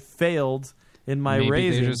maybe I failed in my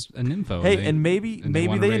raising. They're just an info. Hey, and maybe they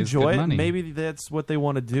enjoy it. Money. Maybe that's what they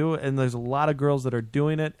want to do, and there's a lot of girls that are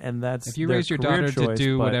doing it, and that's if you their raise your career daughter choice, to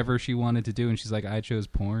do but whatever she wanted to do, and she's like, I chose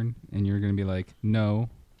porn, and you're going to be like, no.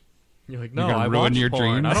 You're like, no, I ruin your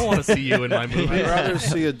porn. dreams. I don't want to see you in my movie. I'd rather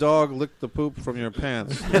see a dog lick the poop from your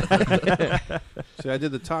pants. See, I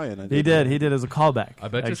did the tie-in. He did as a callback. I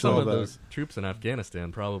bet you some of those troops in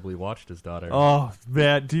Afghanistan probably watched his daughter. Oh,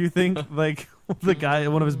 man. Do you think, the guy,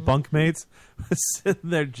 one of his bunkmates, was sitting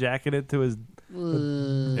there jacking it to his...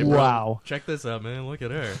 Hey, wow. Bro, check this out, man. Look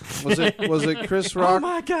at her. Was it Chris Rock? Oh,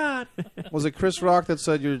 my God. Was it Chris Rock that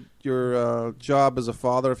said your job as a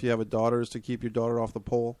father, if you have a daughter, is to keep your daughter off the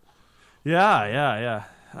pole? Yeah.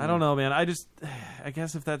 I don't know, man. I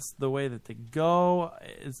guess if that's the way that they go,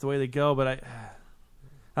 it's the way they go. But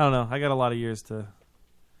I don't know. I got a lot of years till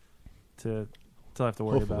I have to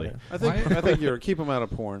worry about it. I think you're keep them out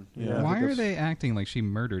of porn. Yeah. Why are they acting like she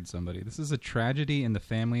murdered somebody? This is a tragedy in the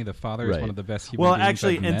family. The father is one of the best human beings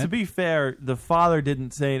actually, I've and met. to be fair, the father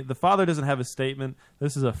didn't say. The father doesn't have a statement.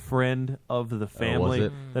 This is a friend of the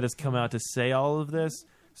family that has come out to say all of this.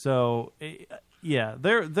 So. Yeah,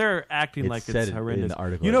 they're acting like it's horrendous. In the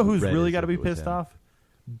article you know who's really got to be pissed off?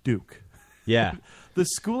 Duke. Yeah. The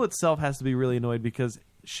school itself has to be really annoyed because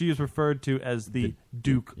she is referred to as the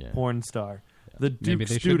Duke porn star. The Duke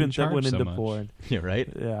student that went into porn. Yeah,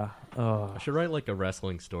 right? Yeah. I should write like a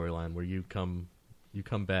wrestling storyline where you come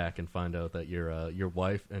back and find out that your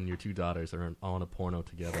wife and your two daughters are on a porno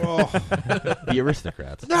together. Oh. The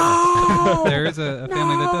aristocrats. No! There is a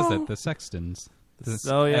family that does that. The Sextons.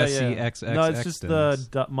 S-E-X-X. No, it's just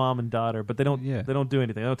the mom and daughter, but they don't do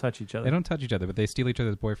anything. They don't touch each other. They don't touch each other, but they steal each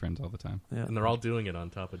other's boyfriends all the time. Yeah. And they're all doing it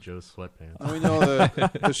on top of Joe's sweatpants. We know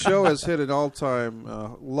the show has hit an all-time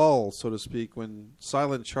lull, so to speak, when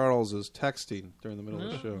Silent Charles is texting during the middle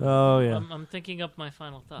of the show. Oh, yeah. I'm thinking up my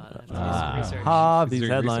final thought. I have to do some research. These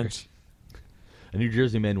headlines. A New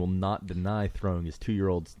Jersey man will not deny throwing his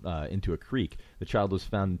 2-year-old into a creek. The child was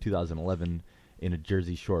found in 2011 in a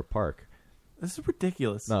Jersey Shore park. This is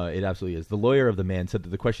ridiculous. No, it absolutely is. The lawyer of the man said that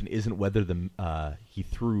the question isn't whether he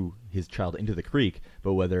threw his child into the creek,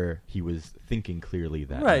 but whether he was thinking clearly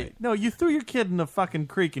that night. No, you threw your kid in a fucking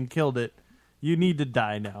creek and killed it. You need to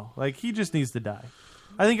die now. Like, he just needs to die.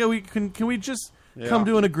 I think can we just come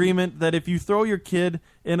to an agreement that if you throw your kid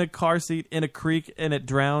in a car seat in a creek and it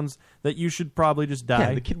drowns, that you should probably just die?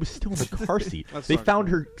 Yeah, the kid was still in the car seat. They found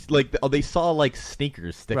her, they saw,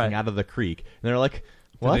 sneakers sticking out of the creek, and they're like,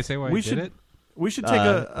 what? Did they say why he did it? We should take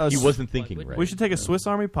he wasn't thinking right. We should take a Swiss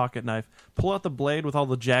Army pocket knife, pull out the blade with all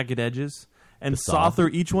the jagged edges, and saw through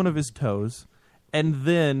each one of his toes, and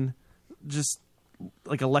then just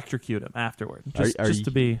electrocute him afterward.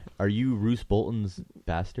 Are you Roose Bolton's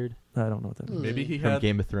bastard? I don't know what that means. Maybe he from had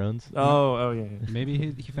Game of Thrones. Oh yeah. Maybe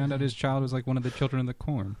he found out his child was like one of the children of the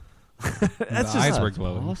corn. That's the eyes were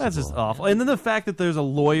glowing. That's just awful. And then the fact that there's a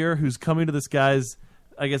lawyer who's coming to this guy's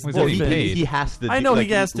I guess Well, he has to. I know he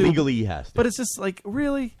has to. Legally, he has to. But it's just like,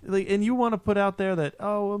 really? Like, and you want to put out there that,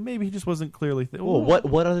 oh, well, maybe he just wasn't clearly... Well,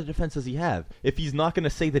 what other defense does he have? If he's not going to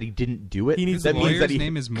say that he didn't do it, His that means that lawyer's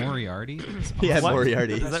name is Moriarty. Yeah,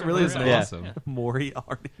 Moriarty. Is that really his name? Awesome. Yeah.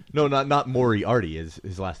 Moriarty. No, not Moriarty.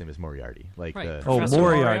 His last name is Moriarty. Like Right.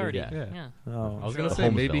 Moriarty. Yeah. Oh. I was gonna say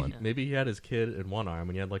maybe he had his kid in one arm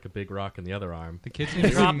and he had like a big rock in the other arm. The kid's name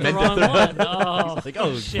is Dropped the wrong one. Oh, He's like,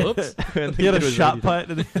 oh, shit. whoops. He had a shot put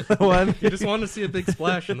in the other one. He just wanted to see a big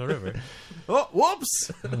splash in the river. Oh,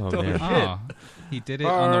 whoops! Oh, man. Oh, he did it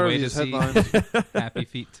on the way to see Happy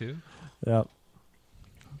Feet 2. Yep.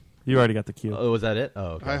 You already got the cue. Oh, was that it?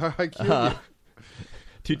 Oh, okay. I queued it.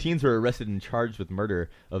 2 teens were arrested and charged with murder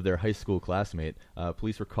of their high school classmate.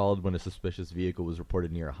 Police were called when a suspicious vehicle was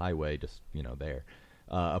reported near a highway, just, there.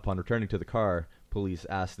 Upon returning to the car, police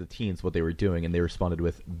asked the teens what they were doing, and they responded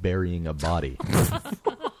with burying a body.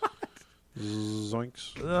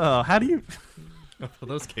 Zoinks. Oh, how do you... For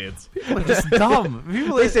those kids. People are just dumb.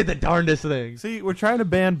 They say the darndest things. See, we're trying to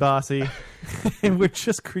ban Bossy, and we're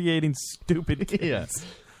just creating stupid kids.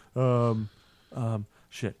 Yeah.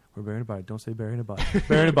 Shit, we're burying a body. Don't say burying a body.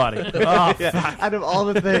 Burying a body. Oh, yeah, out of all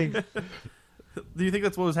the things. Do you think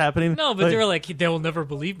that's what was happening? No, but they're like, they will never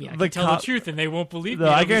believe me. I can tell the truth, and they won't believe me.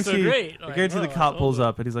 I guarantee. So great. I guarantee the cop pulls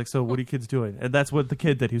up, and he's like, "So, what are you kids doing?" And that's what the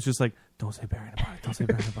kid did. He was just like, "Don't say burying a body. Don't say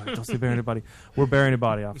burying a body. Don't say burying a body. We're burying a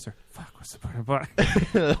body, officer. Fuck, we're burying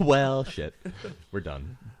a body." Well, shit. We're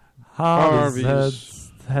done.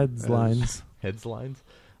 Harvey's headlines. Headlines.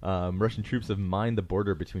 Russian troops have mined the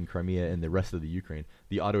border between Crimea and the rest of the Ukraine.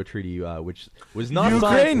 The Ottawa Treaty, which was not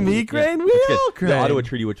signed... Ukraine, The Ottawa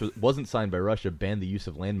Treaty, which wasn't signed by Russia, banned the use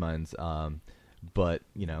of landmines. But,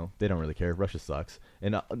 they don't really care. Russia sucks.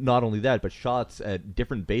 And not only that, but shots at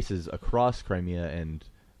different bases across Crimea and,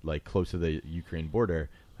 close to the Ukraine border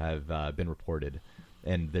have been reported.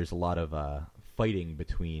 And there's a lot of fighting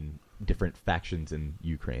between different factions in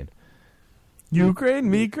Ukraine. Ukraine,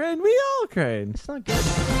 we all Ukraine. It's not good.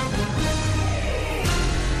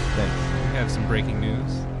 We have some breaking news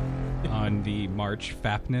on the March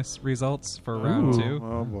Fapness results for round 2.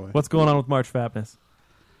 Oh, boy. What's going on with March Fapness?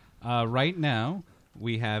 Right now,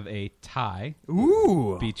 we have a tie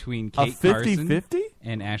between a Kate 50-50? Carson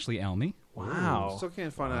and Ashley Elmy. Wow. Still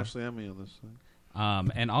can't find Ashley Emmy on this thing.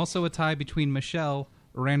 And also a tie between Michelle,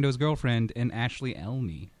 Rando's girlfriend, and Ashley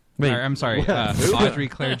Elmy. Wait. I'm sorry, Audrey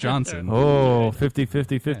Claire Johnson. Oh,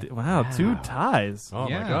 50-50-50. Wow, 2 ties. Oh,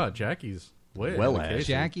 my God. Jackie's way ahead of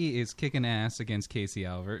Casey. Jackie is kicking ass against Casey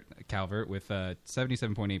Calvert with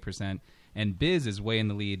 77.8%. And Biz is way in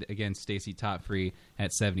the lead against Stacey Topfree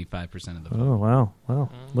at 75% of the vote. Oh, wow.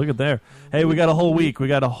 Look at there. Hey, we got a whole week. To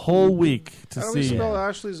How do see. we spell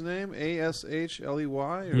Ashley's name?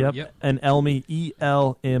 A-S-H-L-E-Y? Yep. Yep. And Elmy,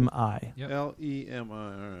 E-L-M-I. Yep. L-E-M-I.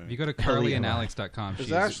 All right. If you go to carlyandalex.com, Is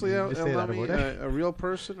Ashley Elmy a real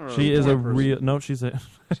person? Or She is a real... No, she's a...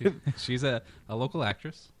 she's a local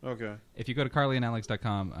actress. Okay. If you go to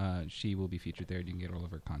carlyandalex.com, she will be featured there. You can get all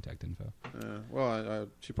of her contact info. Well,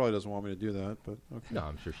 she probably doesn't want me to do that, but okay. No,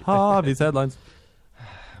 I'm sure she These headlines.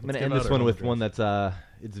 I'm going to end this one with one that's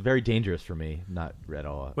it's very dangerous for me. Not at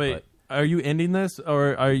all. Wait, are you ending this,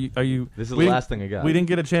 or are you? This is the last thing I got. We didn't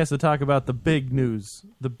get a chance to talk about the big news,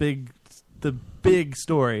 the big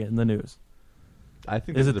story in the news. I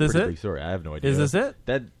think this is a pretty big story. I have no idea. Is this it?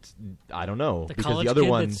 I don't know. The because college the other kid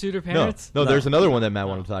one, that sued her parents? No, there's another one that Matt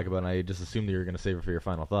wanted to talk about, and I just assumed that you were going to save it for your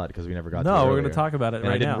final thought because we never got to it. No, we're going to talk about it and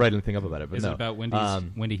right I didn't now. write anything up about it. But Is no. it about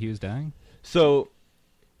Wendy Hughes dying? So,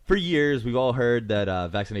 for years, we've all heard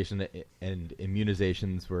that vaccination and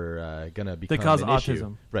immunizations were going to become They cause an autism.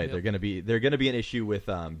 issue. Right. Yep. They're going to be an issue with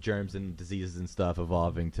germs and diseases and stuff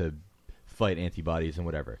evolving to fight antibodies and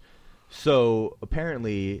whatever. So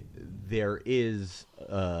apparently there is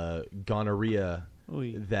gonorrhea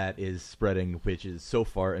that is spreading, which is so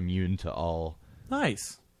far immune to all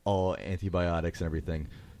antibiotics and everything.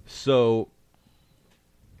 So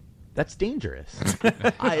that's dangerous.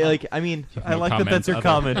 I like that that's your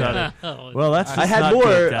comment on it. Well, that's just I had more.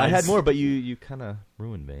 Good, I had more, but you kind of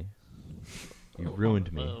ruined me. You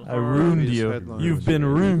ruined me. I ruined you. You've been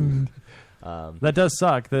ruined. That does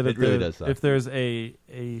suck. That it really does suck. If there's a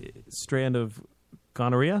strand of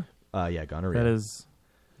gonorrhea. Yeah, gonorrhea. That is.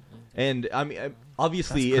 And I mean,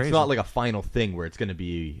 obviously, it's not like a final thing where it's going to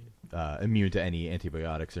be immune to any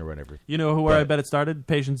antibiotics or whatever. You know where I bet it started?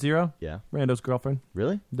 Patient Zero. Yeah. Rando's girlfriend.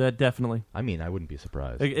 Really? That definitely. I mean, I wouldn't be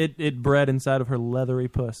surprised. It bred inside of her leathery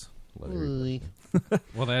puss.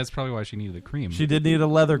 Well, that's probably why she needed the cream. She did need a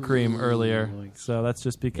leather cream earlier, so that's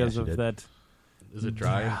just because of that. Is it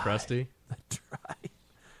dry and crusty? Dry,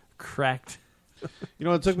 cracked. You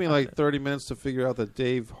know, it took me like 30 minutes to figure out that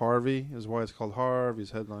Dave Harvey is why it's called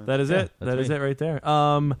Harvey's Headlines. That is it. That is it right there.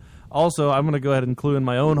 Also, I'm going to go ahead and include in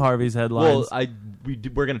my own Harvey's headlines. Well,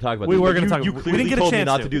 we're going to talk about we this. were going to talk. You we clearly didn't get a told me chance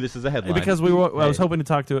not to do this as a headline. because I was hoping to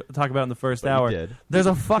talk about it in the first hour. You did. There's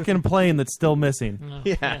a fucking plane that's still missing.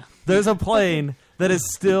 Yeah. There's a plane that is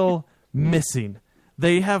still missing.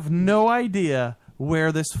 They have no idea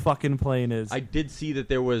where this fucking plane is. I did see that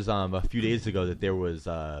there was a few days ago that there was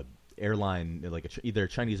airline, like either a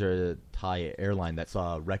Chinese or a Thai airline that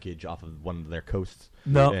saw wreckage off of one of their coasts.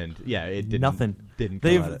 No, and yeah, it didn't. Nothing. Didn't.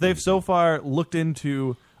 They've so far looked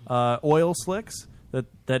into oil slicks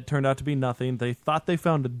that turned out to be nothing. They thought they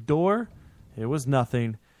found a door. It was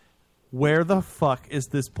nothing. Where the fuck is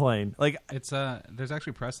this plane? Like it's there's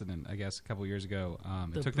actually precedent. I guess a couple years ago,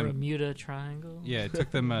 it took Bermuda Triangle. Yeah, it took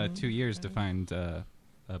them 2 years to find a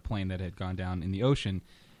plane that had gone down in the ocean.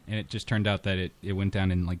 And it just turned out that it went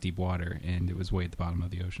down in like deep water, and it was way at the bottom of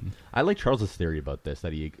the ocean. I like Charles's theory about this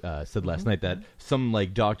that he said last night, that some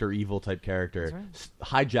like Dr. Evil type character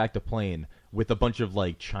hijacked a plane with a bunch of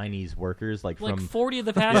like Chinese workers, like from 40 of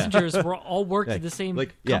the passengers were all worked at the same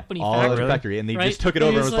company factory, and they just took it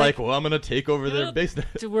over and was like, "Well, I'm going to take over their base."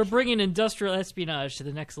 We're bringing industrial espionage to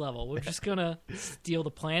the next level. We're just going to steal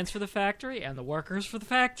the plans for the factory and the workers for the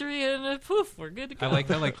factory, and poof, we're good to go. I like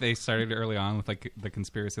how like they started early on with like the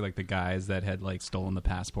conspiracy, like the guys that had like stolen the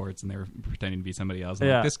passports and they were pretending to be somebody else. And,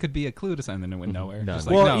 like, this could be a clue to something, and then it went nowhere.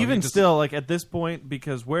 Even still, like at this point,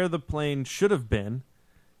 because where the plane should have been,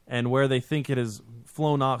 and where they think it has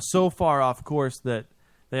flown off so far off course that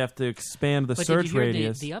they have to expand the search did you hear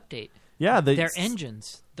radius. The update. Yeah, their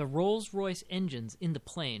engines, the Rolls-Royce engines in the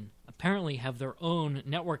plane, apparently have their own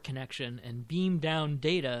network connection and beam down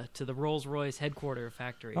data to the Rolls-Royce headquarter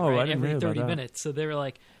factory every 30 minutes. So they were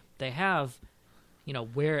like, they have,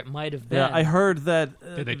 where it might have been. Yeah, I heard that.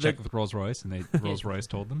 Did they check with Rolls-Royce and Rolls-Royce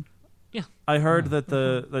told them? Yeah, I heard that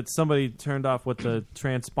that somebody turned off the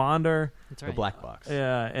transponder. That's right. The black box.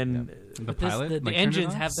 Yeah, and the pilot, the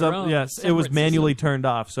engines have their own. Yes, it was manually turned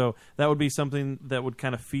off. So that would be something that would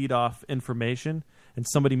kind of feed off information, and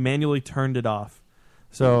somebody manually turned it off.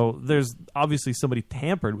 So there's obviously somebody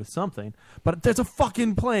tampered with something, but there's a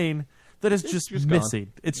fucking plane that is just missing.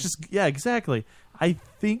 Gone. It's just exactly. I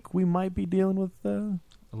think we might be dealing with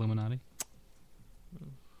Illuminati.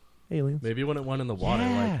 Aliens. Maybe when it went in the water,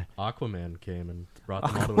 like Aquaman came and brought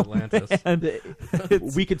them all to Atlantis.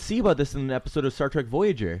 We could see about this in an episode of Star Trek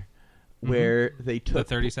Voyager, where they took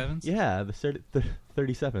the 37s. Yeah, the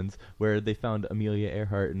 37s, where they found Amelia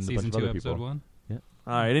Earhart and Season a bunch of 2, other people. episode 1. Yeah.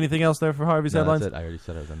 All right. Anything else there for Harvey's headlines? That's it. I already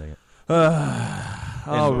said I was ending it.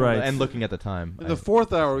 All right. And looking at the time, in the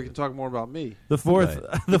fourth hour, we can talk more about me. The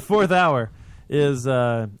fourth hour is.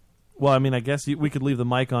 Well, I mean, I guess we could leave the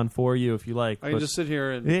mic on for you if you like. I can just sit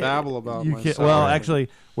here and babble about myself. Well, actually,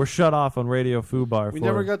 we're shut off on Radio Fubar. We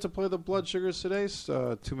never got to play the Blood Sugar Sedase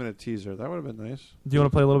 2-minute teaser. That would have been nice. Do you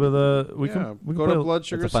want to play a little bit of the... We can go to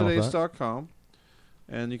bloodsugarsedase.com,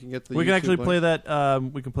 and you can get the We YouTube can actually link. play that...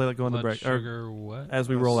 we can play that going to break. Sugar what? As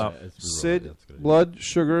we roll out. Sid, Blood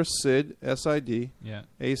Sugar Sid, S-I-D, yeah.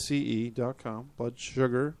 ACE.com,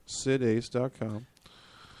 bloodsugarsidace.com.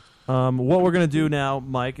 What we're going to do now,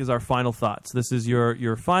 Mike, is our final thoughts. This is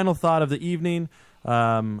your final thought of the evening.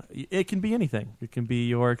 It can be anything. It can be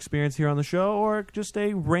your experience here on the show or just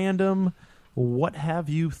a random what have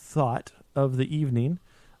you thought of the evening.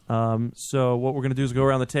 So what we're going to do is go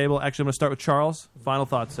around the table. Actually, I'm going to start with Charles. Final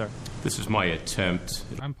thoughts, sir. This is my attempt.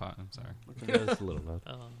 I'm sorry. Okay. That's a little loud.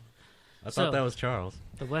 I thought that was Charles.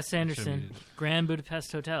 The Wes Anderson Grand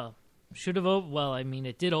Budapest Hotel should have opened. Well, I mean,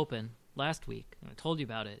 it did open last week. I told you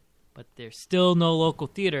about it. But there's still no local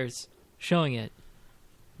theaters showing it.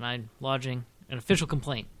 And I'm lodging an official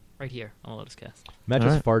complaint right here on Lotus Cast. Matt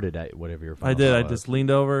just farted at whatever your final I did. thought I was. just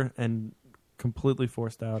leaned over and completely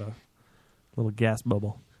forced out a little gas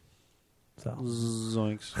bubble. So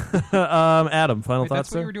Zoinks. Adam, final Wait, thoughts,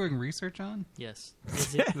 that's what sir? you were doing research on? Yes.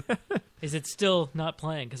 Is it still not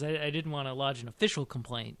playing? Because I didn't want to lodge an official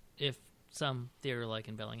complaint if some theater like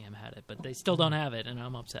in Bellingham had it. But they still don't have it, and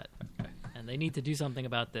I'm upset. Okay. And they need to do something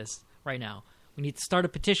about this right now. We need to start a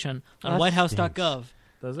petition on whitehouse.gov.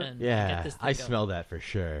 Does it? Yeah, I smell that for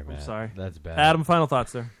sure, man. I'm sorry. That's bad. Adam, final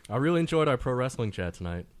thoughts, sir. I really enjoyed our pro wrestling chat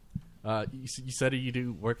tonight. You said you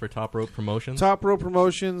do work for Top Rope Promotions? Top Rope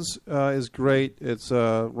Promotions is great. It's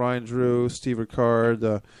Ryan Drew, Steve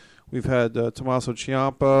Ricard. We've had Tommaso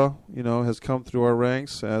Ciampa, has come through our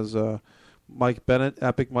ranks as Mike Bennett,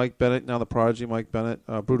 Epic Mike Bennett, now the Prodigy Mike Bennett,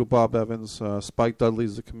 Brutal Bob Evans, Spike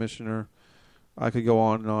Dudley's the commissioner. I could go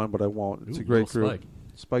on and on, but I won't. It's a great group. Spike.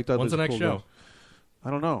 Spike Dudley's When's the next cool show? I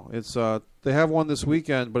don't know. It's they have one this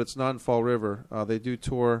weekend, but it's not in Fall River. They do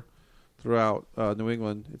tour throughout New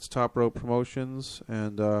England. It's Top Rope Promotions,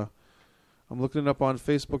 and I'm looking it up on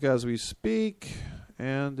Facebook as we speak,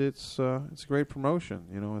 and it's a great promotion.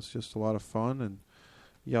 You know, it's just a lot of fun and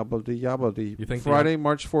yabbity. You think Friday,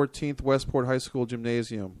 March 14th, Westport High School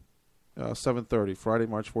Gymnasium, 7:30. Friday,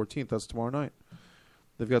 March 14th. That's tomorrow night.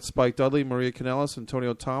 They've got Spike Dudley, Maria Kanellis,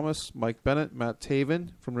 Antonio Thomas, Mike Bennett, Matt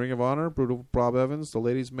Taven from Ring of Honor, Brutal Bob Evans, the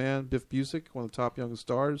ladies' man, Biff Busick, one of the top young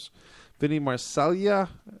stars, Vinny Marseglia,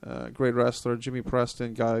 great wrestler, Jimmy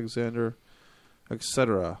Preston, Guy Alexander,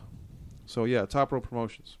 etc. So yeah, Top Rope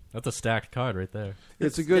Promotions. That's a stacked card right there.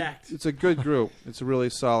 It's a good group. It's a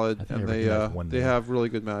really solid, and they have really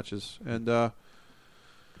good matches. And you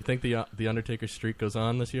think the Undertaker's streak goes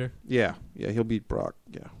on this year? Yeah, he'll beat Brock.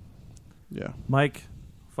 Yeah. Mike,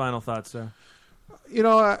 final thoughts, sir. You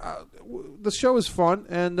know, the show is fun,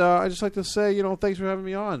 and I just like to say, you know, thanks for having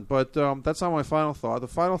me on. But that's not my final thought. The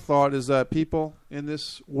final thought is that people in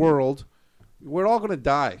this world, we're all going to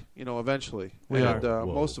die, you know, eventually.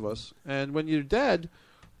 Most of us. And when you're dead,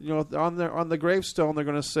 you know, on the gravestone, they're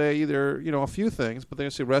going to say either, you know, a few things, but they're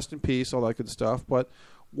going to say rest in peace, all that good stuff. But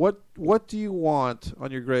what do you want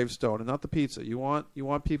on your gravestone, and not the pizza? You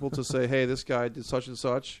want people to say, hey, this guy did such and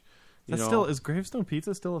such. Is gravestone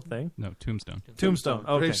pizza still a thing? No, tombstone. Tombstone.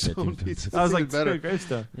 Okay. Gravestone pizza. I was like, better.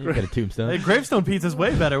 gravestone. You get a tombstone. Hey, gravestone pizza's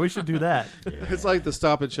way better. We should do that. It's like the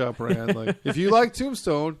Stop and Shop brand. Like, if you like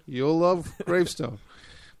Tombstone, you'll love Gravestone.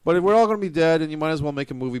 But if we're all going to be dead, and you might as well make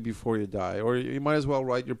a movie before you die, or you might as well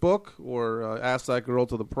write your book, or ask that girl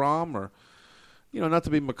to the prom, or, you know, not to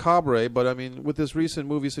be macabre, but I mean, with this recent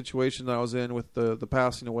movie situation that I was in with the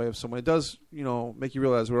passing away of someone, it does, you know, make you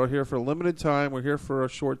realize we're out here for a limited time. We're here for a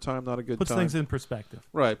short time, not a good time. Puts things in perspective.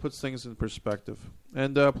 Right, puts things in perspective.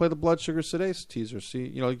 And play the Blood Sugar Sedace teaser. See,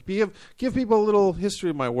 you know, give people a little history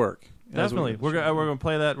of my work. Definitely, we're going to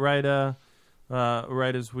play that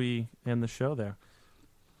right as we end the show there.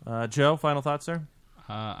 Joe, final thoughts, sir?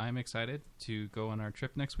 I'm excited to go on our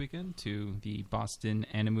trip next weekend to the Boston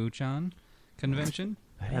Animuchan convention.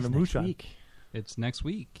 It's next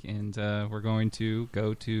week, and we're going to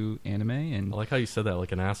go to anime. And I like how you said that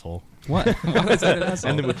like an asshole. What? Why is that an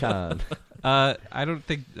asshole? Animuchan. I don't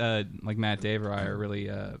think like Matt, Dave, or I are really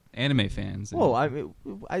anime fans. Well, I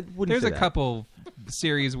wouldn't. There's say a that. couple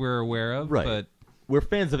series we're aware of, right? But we're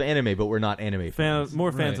fans of anime, but we're not anime fans.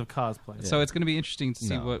 More fans of cosplay. Yeah. So it's going to be interesting to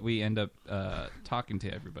see what we end up talking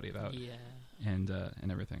to everybody about. Yeah. And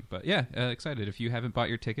everything. But yeah, excited. If you haven't bought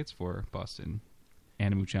your tickets for Boston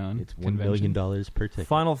Animuchan, it's $1 million per ticket.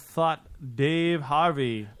 Final thought, Dave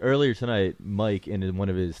Harvey. Earlier tonight, Mike, in one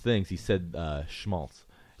of his things, he said schmaltz,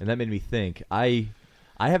 and that made me think. I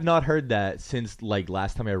have not heard that since like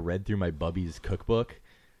last time I read through my Bubby's cookbook,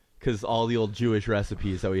 because all the old Jewish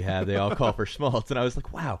recipes that we have, they all call for schmaltz, and I was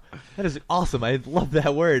like, wow, that is awesome. I love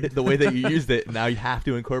that word, the way that you used it. Now you have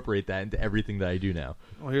to incorporate that into everything that I do now.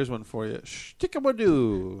 Well, here's one for you.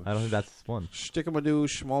 Shtickamadoo. I don't think that's one. Shtickamadoo,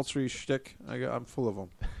 schmaltzy shtick. I'm full of them.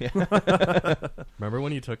 Remember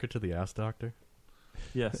when you took her to the ass doctor?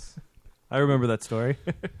 Yes. I remember that story.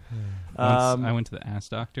 Once I went to the ass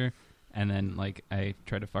doctor, and then like I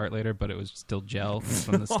tried to fart later, but it was still gel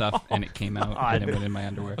from the stuff, and it came out, and it went in my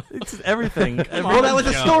underwear. It's everything. Well, that was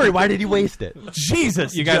a story. Why did he waste it?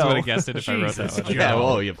 Jesus, you guys Joe. would have guessed it if I wrote that one. Yeah,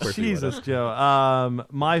 well, of course. Jesus, Joe.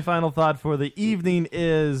 My final thought for the evening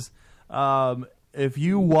is, if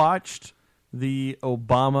you watched the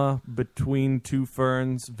Obama Between Two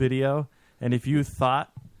Ferns video, and if you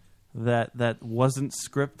thought that wasn't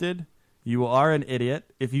scripted, you are an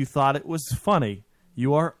idiot. If you thought it was funny,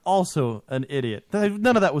 you are also an idiot.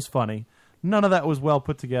 None of that was funny. None of that was well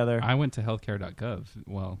put together. I went to healthcare.gov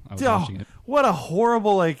while I was watching it. What a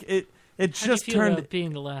horrible, it How just do you feel turned... about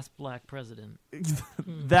being the last black president?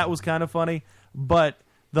 That was kind of funny, but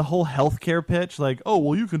the whole healthcare pitch, like, oh,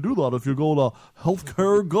 well, you can do that if you go to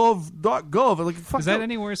healthcaregov.gov. Like, fuck is that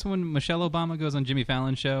any worse when Michelle Obama goes on Jimmy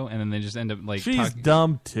Fallon's show and then they just end up like she's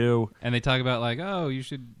dumb too, and they talk about like, oh, you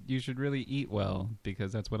should really eat well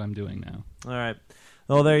because that's what I'm doing now. All right.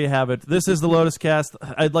 Well, there you have it. This is the Lotus Cast.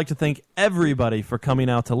 I'd like to thank everybody for coming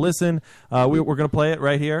out to listen. We're going to play it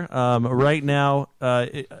right here. Right now,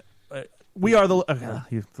 we are the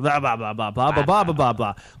blah, blah, blah, blah, blah, blah, blah, blah,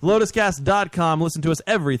 blah. LotusCast.com. Listen to us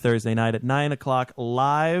every Thursday night at 9 o'clock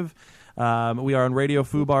live. We are on Radio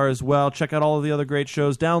Fubar as well. Check out all of the other great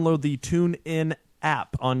shows. Download the TuneIn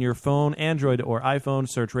app on your phone, Android or iPhone.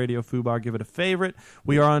 Search Radio Fubar. Give it a favorite.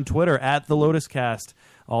 We are on Twitter at the Lotus Cast.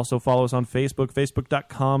 Also follow us on Facebook,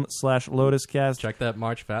 facebook.com/LotusCast. Check that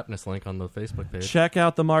March Fatness link on the Facebook page. Check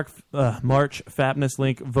out the March Fatness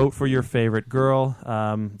link. Vote for your favorite girl.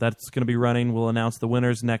 That's going to be running. We'll announce the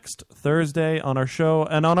winners next Thursday on our show.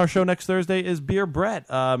 And on our show next Thursday is Beer Brett.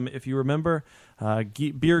 If you remember,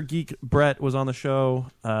 Beer Geek Brett was on the show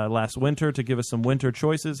last winter to give us some winter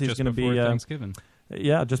choices. He's going to be Thanksgiving.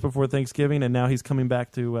 Yeah, just before Thanksgiving, and now he's coming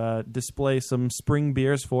back to display some spring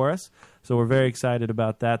beers for us. So we're very excited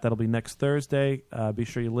about that. That'll be next Thursday. Be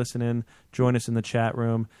sure you listen in, join us in the chat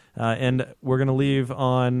room, and we're going to leave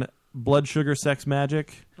on Blood Sugar Sex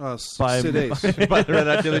Magic by Sid Ace. By the Red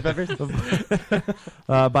Hot Chili Peppers.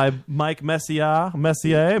 by Mike Messier. You can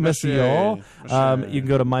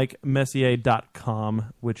go to MikeMessier.com,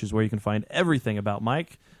 which is where you can find everything about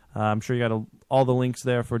Mike. I'm sure you got all the links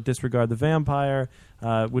there for Disregard the Vampire,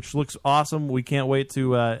 which looks awesome. We can't wait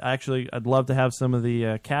to I'd love to have some of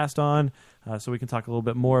the cast on so we can talk a little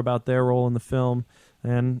bit more about their role in the film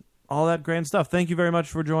and all that grand stuff. Thank you very much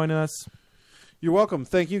for joining us. You're welcome.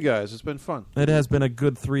 Thank you, guys. It's been fun. It has been a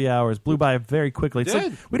good 3 hours. Blew by very quickly. It's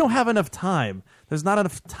like we don't have enough time. There's not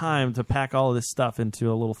enough time to pack all of this stuff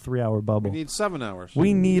into a little 3-hour bubble. We need 7 hours.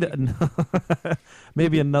 We need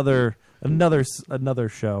maybe another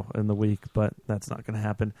show in the week, but that's not going to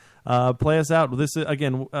happen. Play us out. This is,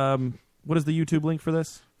 again, what is the YouTube link for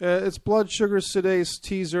this? It's Blood Sugar Sid Ace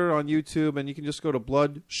teaser on YouTube, and you can just go to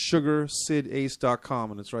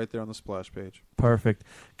bloodsugarsidace.com, and it's right there on the splash page. Perfect.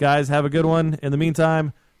 Guys, have a good one. In the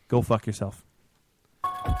meantime, go fuck yourself.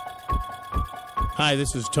 Hi,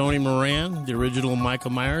 this is Tony Moran, the original Michael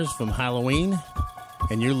Myers from Halloween,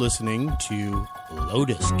 and you're listening to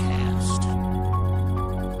Lotus Cast.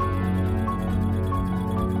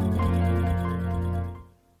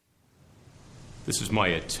 This is my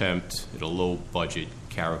attempt at a low-budget,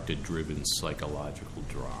 character-driven psychological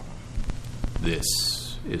drama.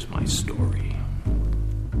 This is my story.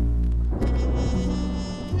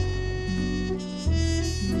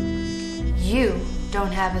 You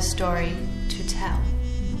don't have a story to tell.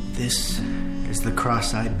 This is the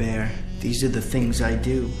cross I bear. These are the things I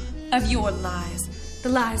do. Of your lies. The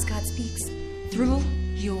lies God speaks through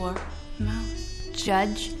your mouth.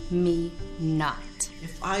 Judge me not.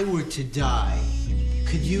 If I were to die,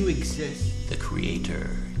 could you exist? The Creator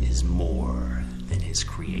is more than his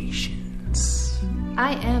creations.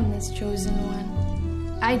 I am this chosen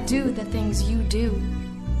one. I do the things you do.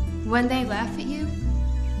 When they laugh at you,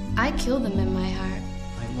 I kill them in my heart.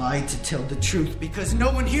 I lied to tell the truth because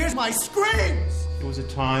no one hears my screams! There was a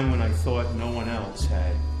time when I thought no one else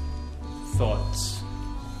had thoughts,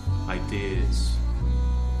 ideas,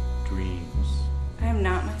 dreams. I am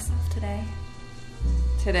not myself today.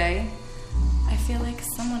 Today, I feel like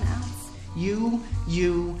someone else. You.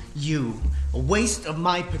 A waste of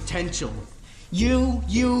my potential. You.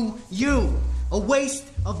 A waste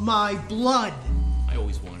of my blood. I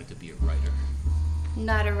always wanted to be a writer.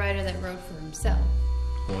 Not a writer that wrote for himself.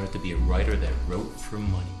 I wanted to be a writer that wrote for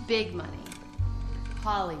money. Big money.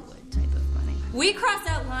 Hollywood type of money. We cross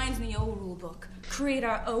out lines in the old rule book, create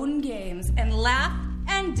our own games, and laugh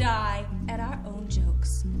and die at our own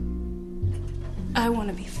jokes. I want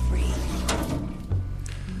to be free.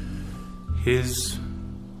 His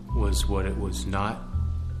was what it was not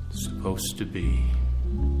supposed to be.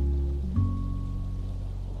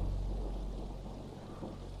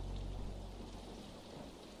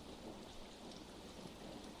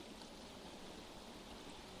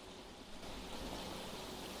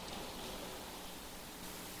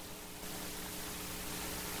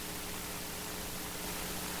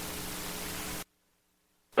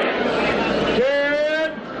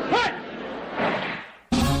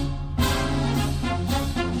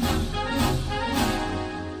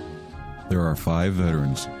 There are 5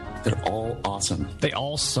 veterans. They're all awesome. They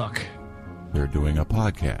all suck. They're doing a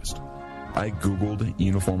podcast. I Googled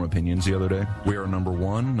uniform opinions the other day. We are number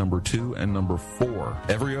 1, number 2, and number 4.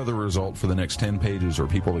 Every other result for the next 10 pages are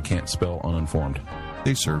people that can't spell uninformed.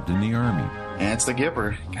 They served in the Army. And it's the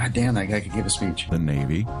Gipper. God damn, that guy could give a speech. The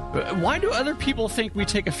Navy. Why do other people think we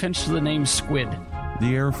take offense to the name Squid?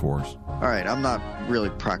 The Air Force. All right, I'm not really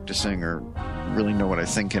practicing or really know what I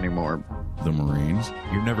think anymore. The Marines.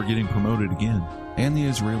 You're never getting promoted again. And the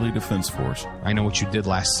Israeli Defense Force. I know what you did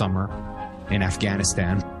last summer in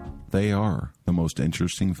Afghanistan. They are the most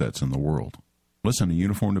interesting vets in the world. Listen to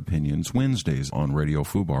Uniformed Opinions Wednesdays on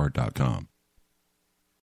RadioFubar.com.